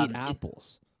drops 8 Um,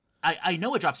 apples. I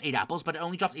know it drops 8 apples, but it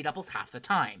only drops 8 apples half the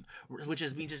time, which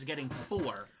means just getting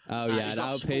 4. Oh, yeah, it it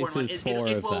drops 4 in one. outpaces 4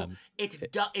 of will- them.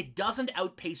 It doesn't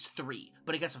outpace 3,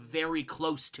 but it gets very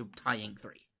close to tying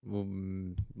 3.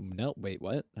 No, wait,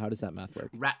 what? How does that math work?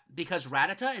 Because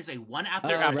Rattata is a 1 apple.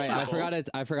 They're Oh, apple right. to I apple.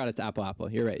 forgot it's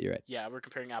apple. You're right. Yeah, we're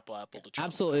comparing apple to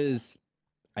chocolate. Absol is,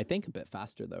 I think, a bit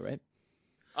faster though, right?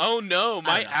 Oh no,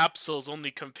 my don't know. Absol's only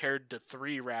compared to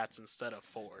 3 rats instead of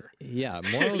 4. Yeah.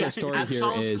 Moral of Yeah, the story here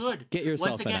Absol's is good. get yourself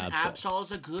Once again, an Absol. Absol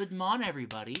is a good mon,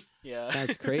 everybody. Yeah.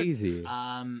 That's crazy.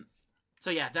 So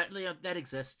yeah, that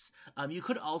exists. You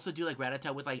could also do like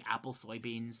Rattata with like apple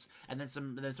soybeans, and then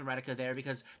some Rattata there,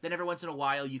 because then every once in a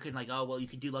while you can you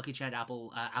can do Lucky Charm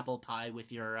apple pie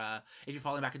with your if you're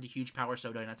falling back into huge power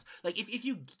soda nuts. Like if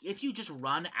you just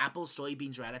run apple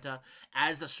soybeans Rattata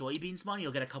as the soybeans mon,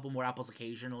 you'll get a couple more apples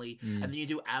occasionally, and then you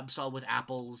do Absol with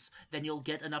apples, then you'll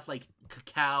get enough like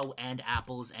cacao and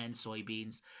apples and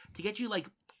soybeans to get you like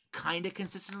kind of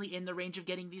consistently in the range of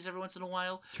getting these every once in a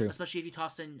while. True. Especially if you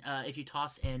toss in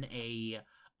a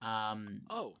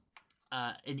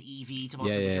an EV to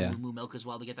possibly get your moo milk as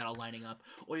well to get that all lining up,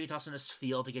 or you toss in a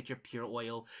Sfeel to get your pure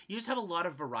oil. You just have a lot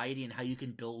of variety in how you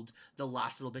can build the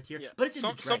last little bit here. Yeah. But it's in the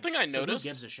dregs, Something I so who noticed,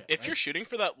 gives a shit, if right? you're shooting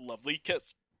for that lovely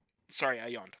kiss, sorry, I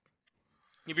yawned.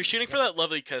 If you're shooting for that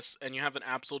lovely kiss and you have an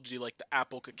Absol to do like the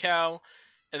apple cacao,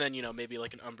 and then maybe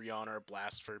like an Umbreon or a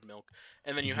Blast for milk,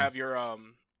 and then you have your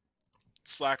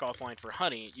slack offline for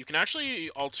honey, you can actually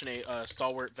alternate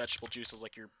Stalwart Vegetable Juice as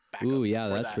like your backup. Ooh, yeah,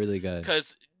 for that's that. really good.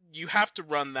 Because you have to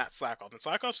run that slack off, and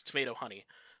slack off's tomato honey.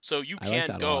 So you I like can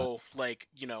that a go like,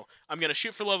 I'm gonna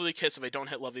shoot for Lovely Kiss. If I don't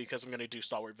hit Lovely Kiss, I'm gonna do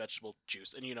Stalwart Vegetable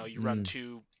Juice, and you run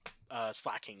 2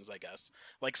 slackings, I guess.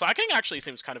 Like slacking actually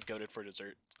seems kind of goated for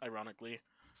dessert, ironically.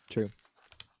 True.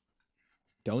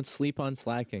 Don't sleep on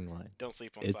slacking line. Don't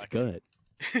sleep on It's slacking.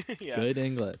 good. Yeah. Good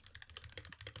English.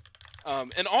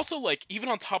 And also, like, even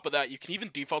on top of that, you can even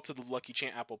default to the Lucky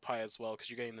Charm apple pie as well because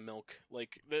you're getting the milk.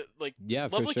 Yeah,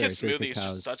 for Lovely sure. Kiss Good smoothie is cacaos.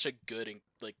 just such a good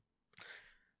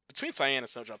between Cyan and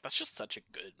Snowdrop. That's just such a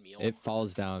good meal. It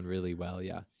falls down really well.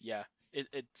 Yeah. Yeah,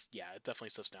 It's it definitely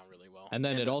sifts down really well. And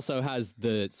then it also has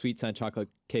the sweet scent chocolate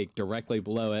cake directly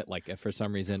below it. Like if for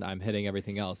some reason I'm hitting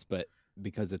everything else, but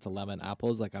because it's 11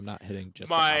 apples, like I'm not hitting just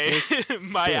the my apples.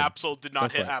 my Boom. Absol did not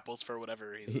Go hit for it. apples for whatever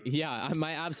reason. Yeah,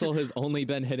 my Absol has only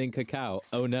been hitting cacao.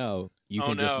 Oh no, you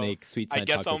can just make sweet I scent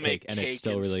guess I'll chocolate make cake, and it's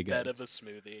still really instead good. of a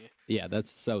smoothie. Yeah,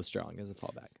 that's so strong as a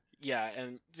fallback. Yeah,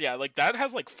 and like that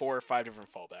has like 4 or 5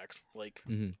 different fallbacks. Like,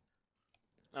 Mhm.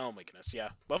 oh my goodness,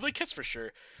 yeah, lovely kiss for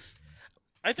sure.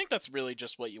 I think that's really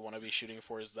just what you want to be shooting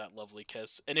for, is that lovely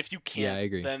kiss. And if you Yeah, I can't,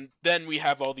 agree. then we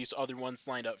have all these other ones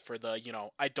lined up for the,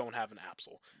 I don't have an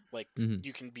Absol. Like, Mhm.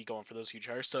 you can be going for those huge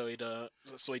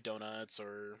soy donuts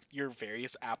or your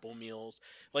various apple meals.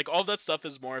 Like, all that stuff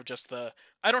is more of just the,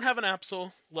 I don't have an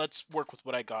Absol, let's work with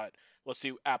what I got. Let's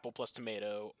do apple plus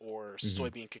tomato or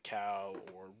soybean cacao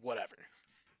or whatever.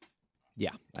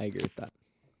 Yeah, I agree with that.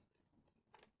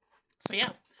 So yeah,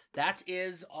 that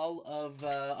is all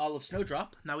of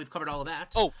Snowdrop. Now we've covered all of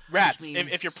that. Oh, rats.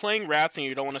 means- If you're playing rats and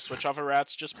you don't want to switch off of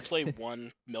rats, just play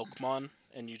one Milkmon,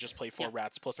 and you just play 4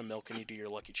 rats plus a milk, and you do your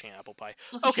Lucky Chain apple pie.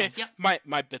 Lucky Okay, Chain, yep.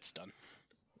 my bit's done.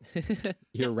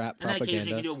 Your rap And then occasionally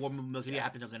you propaganda. can do a warm milk if you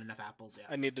happen to get enough apples. Yeah.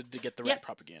 I needed to get the Yeah. rat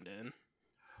propaganda in.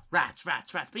 Rats.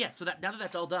 But yeah, so now that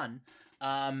that's all done,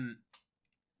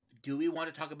 do we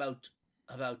want to talk about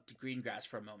green grass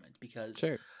for a moment? Because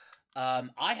Sure.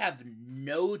 I have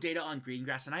no data on green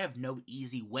grass, and I have no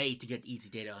easy way to get easy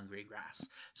data on green grass.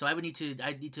 So I need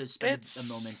to spend a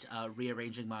moment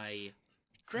rearranging my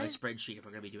spreadsheet if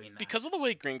we're going to be doing that. Because of the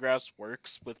way green grass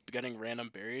works with getting random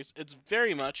berries, it's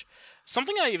very much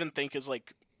something I even think is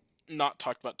like not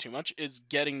talked about too much, is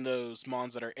getting those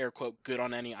mons that are air quote good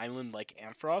on any island like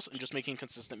Ampharos, and just making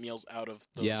consistent meals out of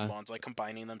those mons, like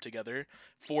combining them together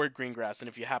for green grass. And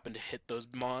if you happen to hit those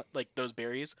those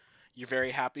berries, you're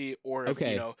very happy. Or if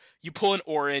you pull an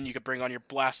ore in, you could bring on your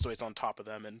Blastoise on top of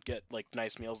them and get like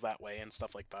nice meals that way and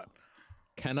stuff like that.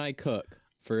 Can I cook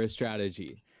for a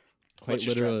strategy? Quite What's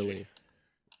your literally. strategy?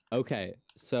 Okay,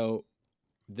 so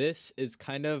this is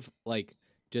kind of like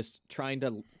just trying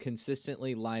to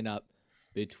consistently line up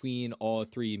between all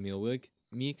 3 meal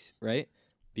meeks, right?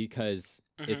 Because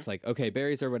it's like, okay,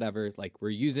 berries or whatever, like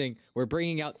we're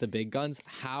bringing out the big guns.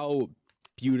 How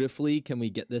beautifully can we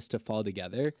get this to fall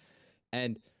together?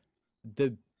 And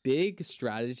the big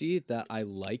strategy that I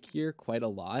like here quite a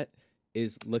lot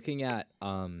is looking at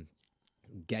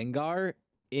Gengar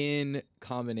in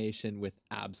combination with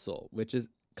Absol, which is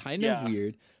kind of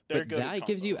weird, but that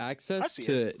gives you access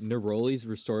to Neroli's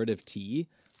Restorative Tea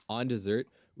on dessert,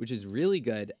 which is really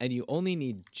good. And you only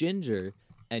need ginger,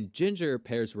 and ginger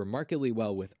pairs remarkably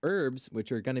well with herbs, which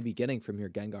you're going to be getting from your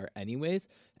Gengar anyways.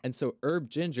 And so herb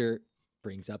ginger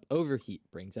brings up Overheat,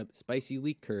 brings up Spicy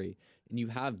Leek Curry, and you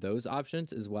have those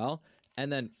options as well.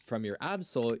 And then from your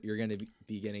Absol, you're going to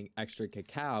be getting extra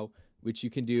cacao, which you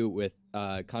can do with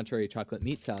Contrary Chocolate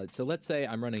Meat Salad. So let's say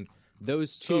I'm running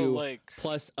those two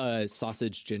plus a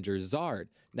sausage ginger Zard.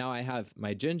 Now I have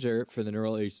my ginger for the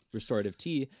Neroli's Restorative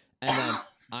Tea, and then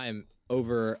I'm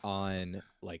over on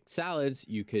like salads.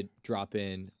 You could drop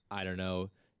in, I don't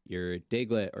know, your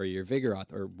Diglett or your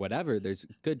Vigoroth or whatever. There's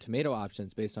good tomato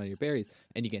options based on your berries,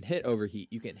 and you can hit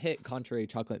Overheat. You can hit Contrary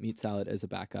Chocolate Meat Salad as a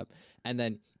backup, and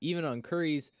then even on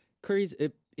curries,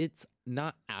 it's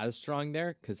not as strong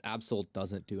there because Absol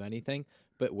doesn't do anything.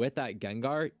 But with that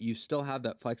Gengar, you still have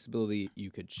that flexibility. You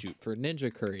could shoot for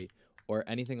Ninja Curry or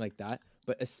anything like that.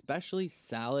 But especially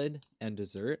salad and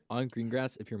dessert on green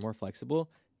grass, if you're more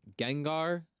flexible,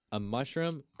 Gengar, a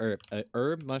mushroom or a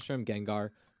herb mushroom Gengar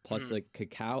plus like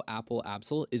cacao apple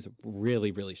Absol is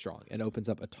really, really strong and opens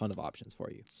up a ton of options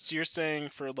for you. So you're saying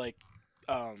for like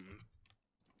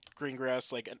green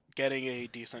grass, like getting a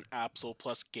decent Absol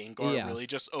plus Gengar really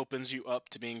just opens you up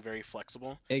to being very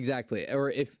flexible. Exactly. Or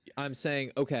if I'm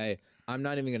saying, okay, I'm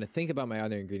not even going to think about my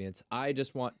other ingredients. I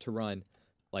just want to run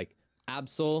like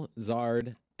Absol,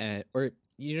 Zard, or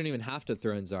you don't even have to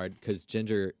throw in Zard because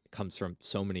ginger comes from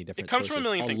so many different sources. It comes sources. from a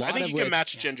million things. I think you can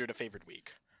match ginger to favored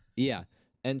week. Yeah.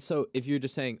 And so if you're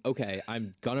just saying, okay,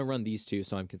 I'm going to run these 2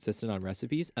 so I'm consistent on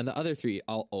recipes, and the other 3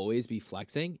 I'll always be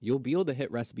flexing, you'll be able to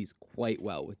hit recipes quite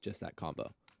well with just that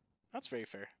combo. That's very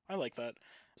fair. I like that.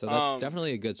 So that's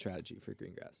definitely a good strategy for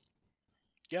green grass.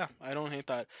 Yeah, I don't hate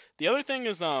that. The other thing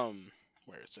is,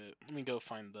 where is it? Let me go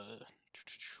find the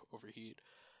Overheat.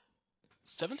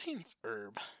 17th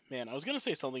herb. Man, I was going to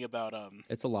say something about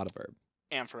It's a lot of herb.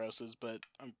 Amphoroses, but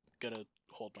I'm going to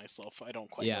hold myself. I don't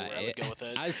quite know where I would go with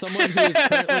it. As someone who is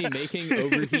currently making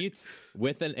Overheats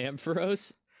with an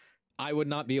Ampharos, I would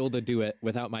not be able to do it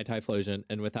without my Typhlosion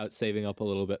and without saving up a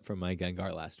little bit from my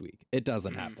Gengar last week. It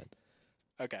doesn't happen.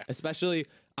 Okay. Especially,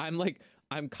 I'm like,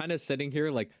 I'm kind of sitting here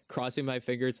like crossing my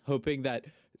fingers, hoping that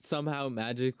somehow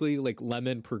magically like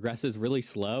lemon progresses really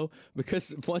slow,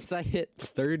 because once I hit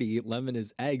 30, lemon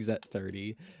is eggs at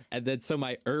 30, and then so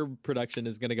my herb production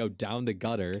is gonna go down the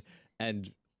gutter,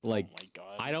 and like Oh my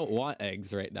god. I don't want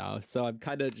eggs right now, so I'm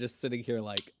kind of just sitting here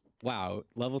like, wow,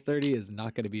 level 30 is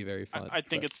not gonna be very fun. I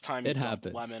think but it's time it to dump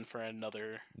happens. lemon for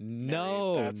another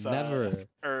No, berry. That's never.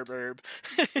 herb.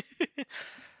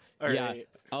 All Yeah. right.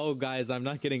 Oh, guys, I'm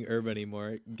not getting herb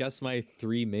anymore. Guess my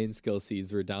 3 main skill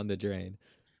seeds were down the drain.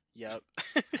 Yep.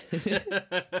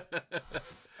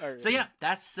 So yeah,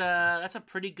 that's a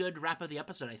pretty good wrap of the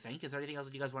episode, I think. Is there anything else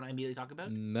that you guys want to immediately talk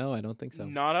about? No, I don't think so.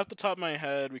 Not off the top of my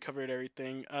head. We covered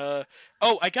everything. I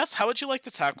guess how would you like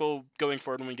to tackle going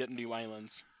forward when we get new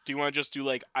islands? Do you want to just do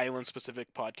like island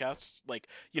specific podcasts? Like,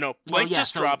 Blank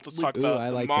just dropped. Let's talk about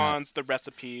the like mons, the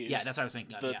recipes. Yeah, that's what I was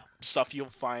thinking. The stuff you'll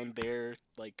find there.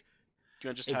 Like, do you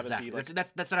want to just have it be like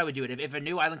that's what I would do. If a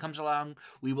new island comes along,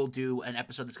 we will do an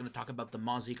episode that's going to talk about the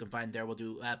mons that you can find there. We'll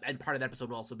do, and part of that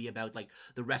episode will also be about like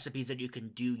the recipes that you can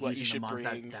do using the mons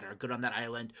that are good on that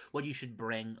island. What you should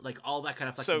bring, like all that kind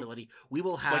of flexibility. So, we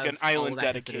will have like an island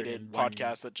dedicated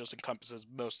podcast that just encompasses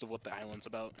most of what the island's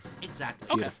about. Exactly.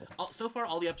 Okay. So far,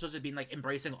 all the episodes have been like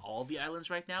embracing all the islands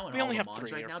right now, and we all only the have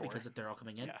mons right now 4. because they're all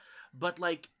coming in. Yeah. But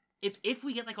like, if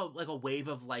we get like a wave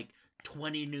of like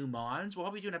 20 new mons, we'll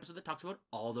probably do an episode that talks about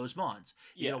all those mons.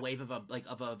 You get a wave of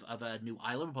a new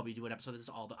island, we'll probably do an episode that's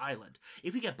all the island.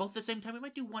 If we get both at the same time, we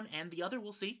might do one and the other.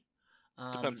 We'll see.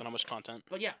 Depends on how much content.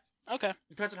 But yeah. Okay.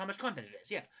 Depends on how much content it is.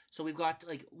 Yeah. So we've got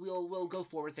like we'll go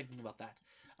forward thinking about that.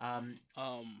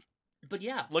 But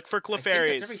yeah. Look for Clefairies. I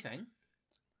think that's everything.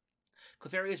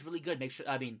 Clefairy is really good. Make sure.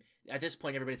 I mean, at this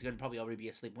point, everybody's going to probably already be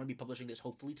asleep. We're going to be publishing this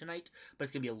hopefully tonight, but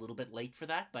it's going to be a little bit late for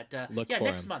that. But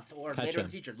next month or later in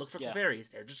the future, look for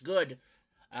Clefairies. They're just good.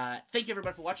 Thank you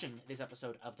everybody for watching this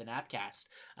episode of the Napcast.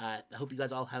 I hope you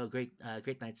guys all have a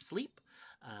great night's sleep.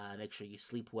 Make sure you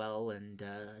sleep well and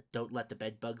don't let the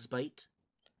bed bugs bite.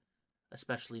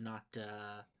 Especially not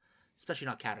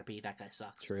Caterpie. That guy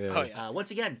sucks. True. Oh, yeah.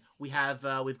 Once again, we've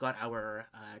got our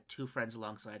 2 friends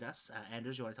alongside us.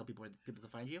 Anders, you want to tell people where people can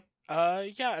find you?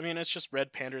 Yeah, I mean, it's just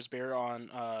Red Pandas Bear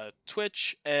on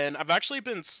Twitch, and I've actually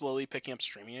been slowly picking up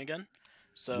streaming again.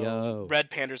 So, Red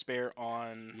Pandas Bear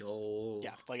on,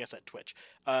 yeah, like I said, Twitch.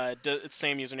 It's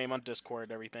same username on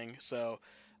Discord, everything. So,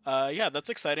 yeah, that's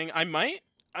exciting.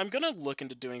 I'm gonna look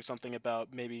into doing something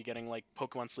about maybe getting like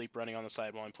Pokemon Sleep running on the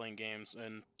side while I'm playing games,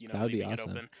 and that would be leaving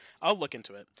awesome. it open. I'll look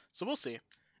into it. So we'll see.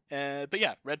 But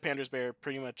yeah, Red Pandas Bear,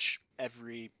 pretty much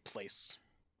every place.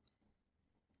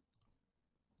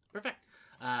 Perfect.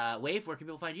 Wave, where can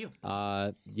people find you?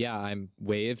 Yeah, I'm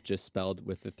Wave, just spelled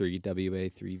with the 3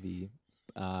 WA3V.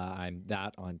 I'm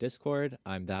that on Discord.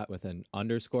 I'm that with an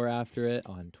underscore after it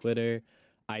on Twitter.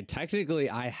 I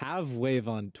have Wave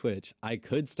on Twitch. I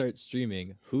could start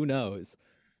streaming. Who knows?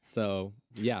 So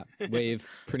yeah, Wave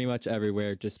pretty much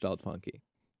everywhere, just spelled funky.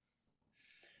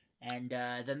 And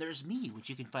then there's me, which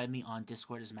you can find me on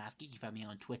Discord as MathGeek. You can find me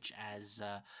on Twitch as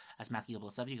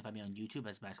MathGeek007. You can find me on YouTube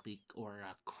as MathGeek or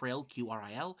Krill,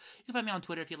 QRIL. You can find me on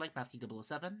Twitter if you like,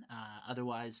 MathGeek007.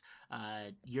 Otherwise,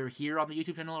 you're here on the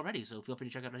YouTube channel already, so feel free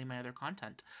to check out any of my other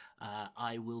content.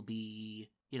 I will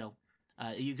be,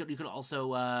 you could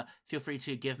also feel free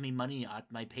to give me money at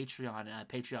my Patreon,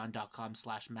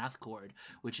 patreon.com/mathcord,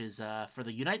 which is for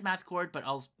the Unite Mathcord, but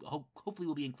I'll hopefully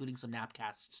we'll be including some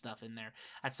Napcast stuff in there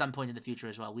at some point in the future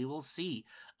as well. We will see.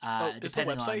 Is the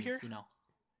website here?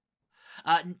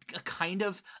 Kind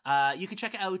of. You can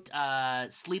check out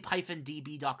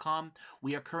sleep-db.com.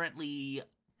 We are currently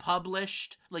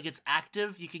published, like it's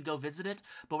active, you can go visit it,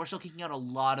 but we're still kicking out a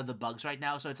lot of the bugs right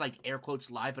now, so it's like air quotes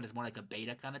live, but it's more like a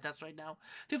beta kind of test right now.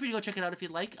 Feel free to go check it out if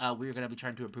you'd like. We're going to be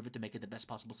trying to improve it to make it the best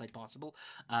possible site possible.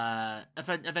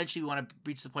 Eventually we want to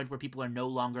reach the point where people are no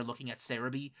longer looking at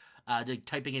Cerebi,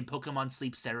 typing in Pokemon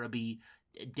Sleep Cerebi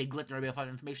Diglett and everybody will find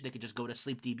information. They can just go to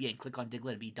SleepDB and click on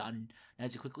Diglett and be done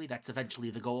as quickly. That's eventually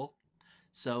the goal.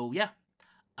 So yeah,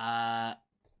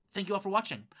 thank you all for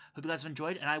watching. Hope you guys have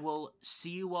enjoyed, and I will see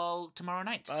you all tomorrow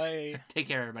night. Bye. Take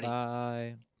care, everybody.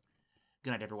 Bye.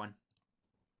 Good night, everyone.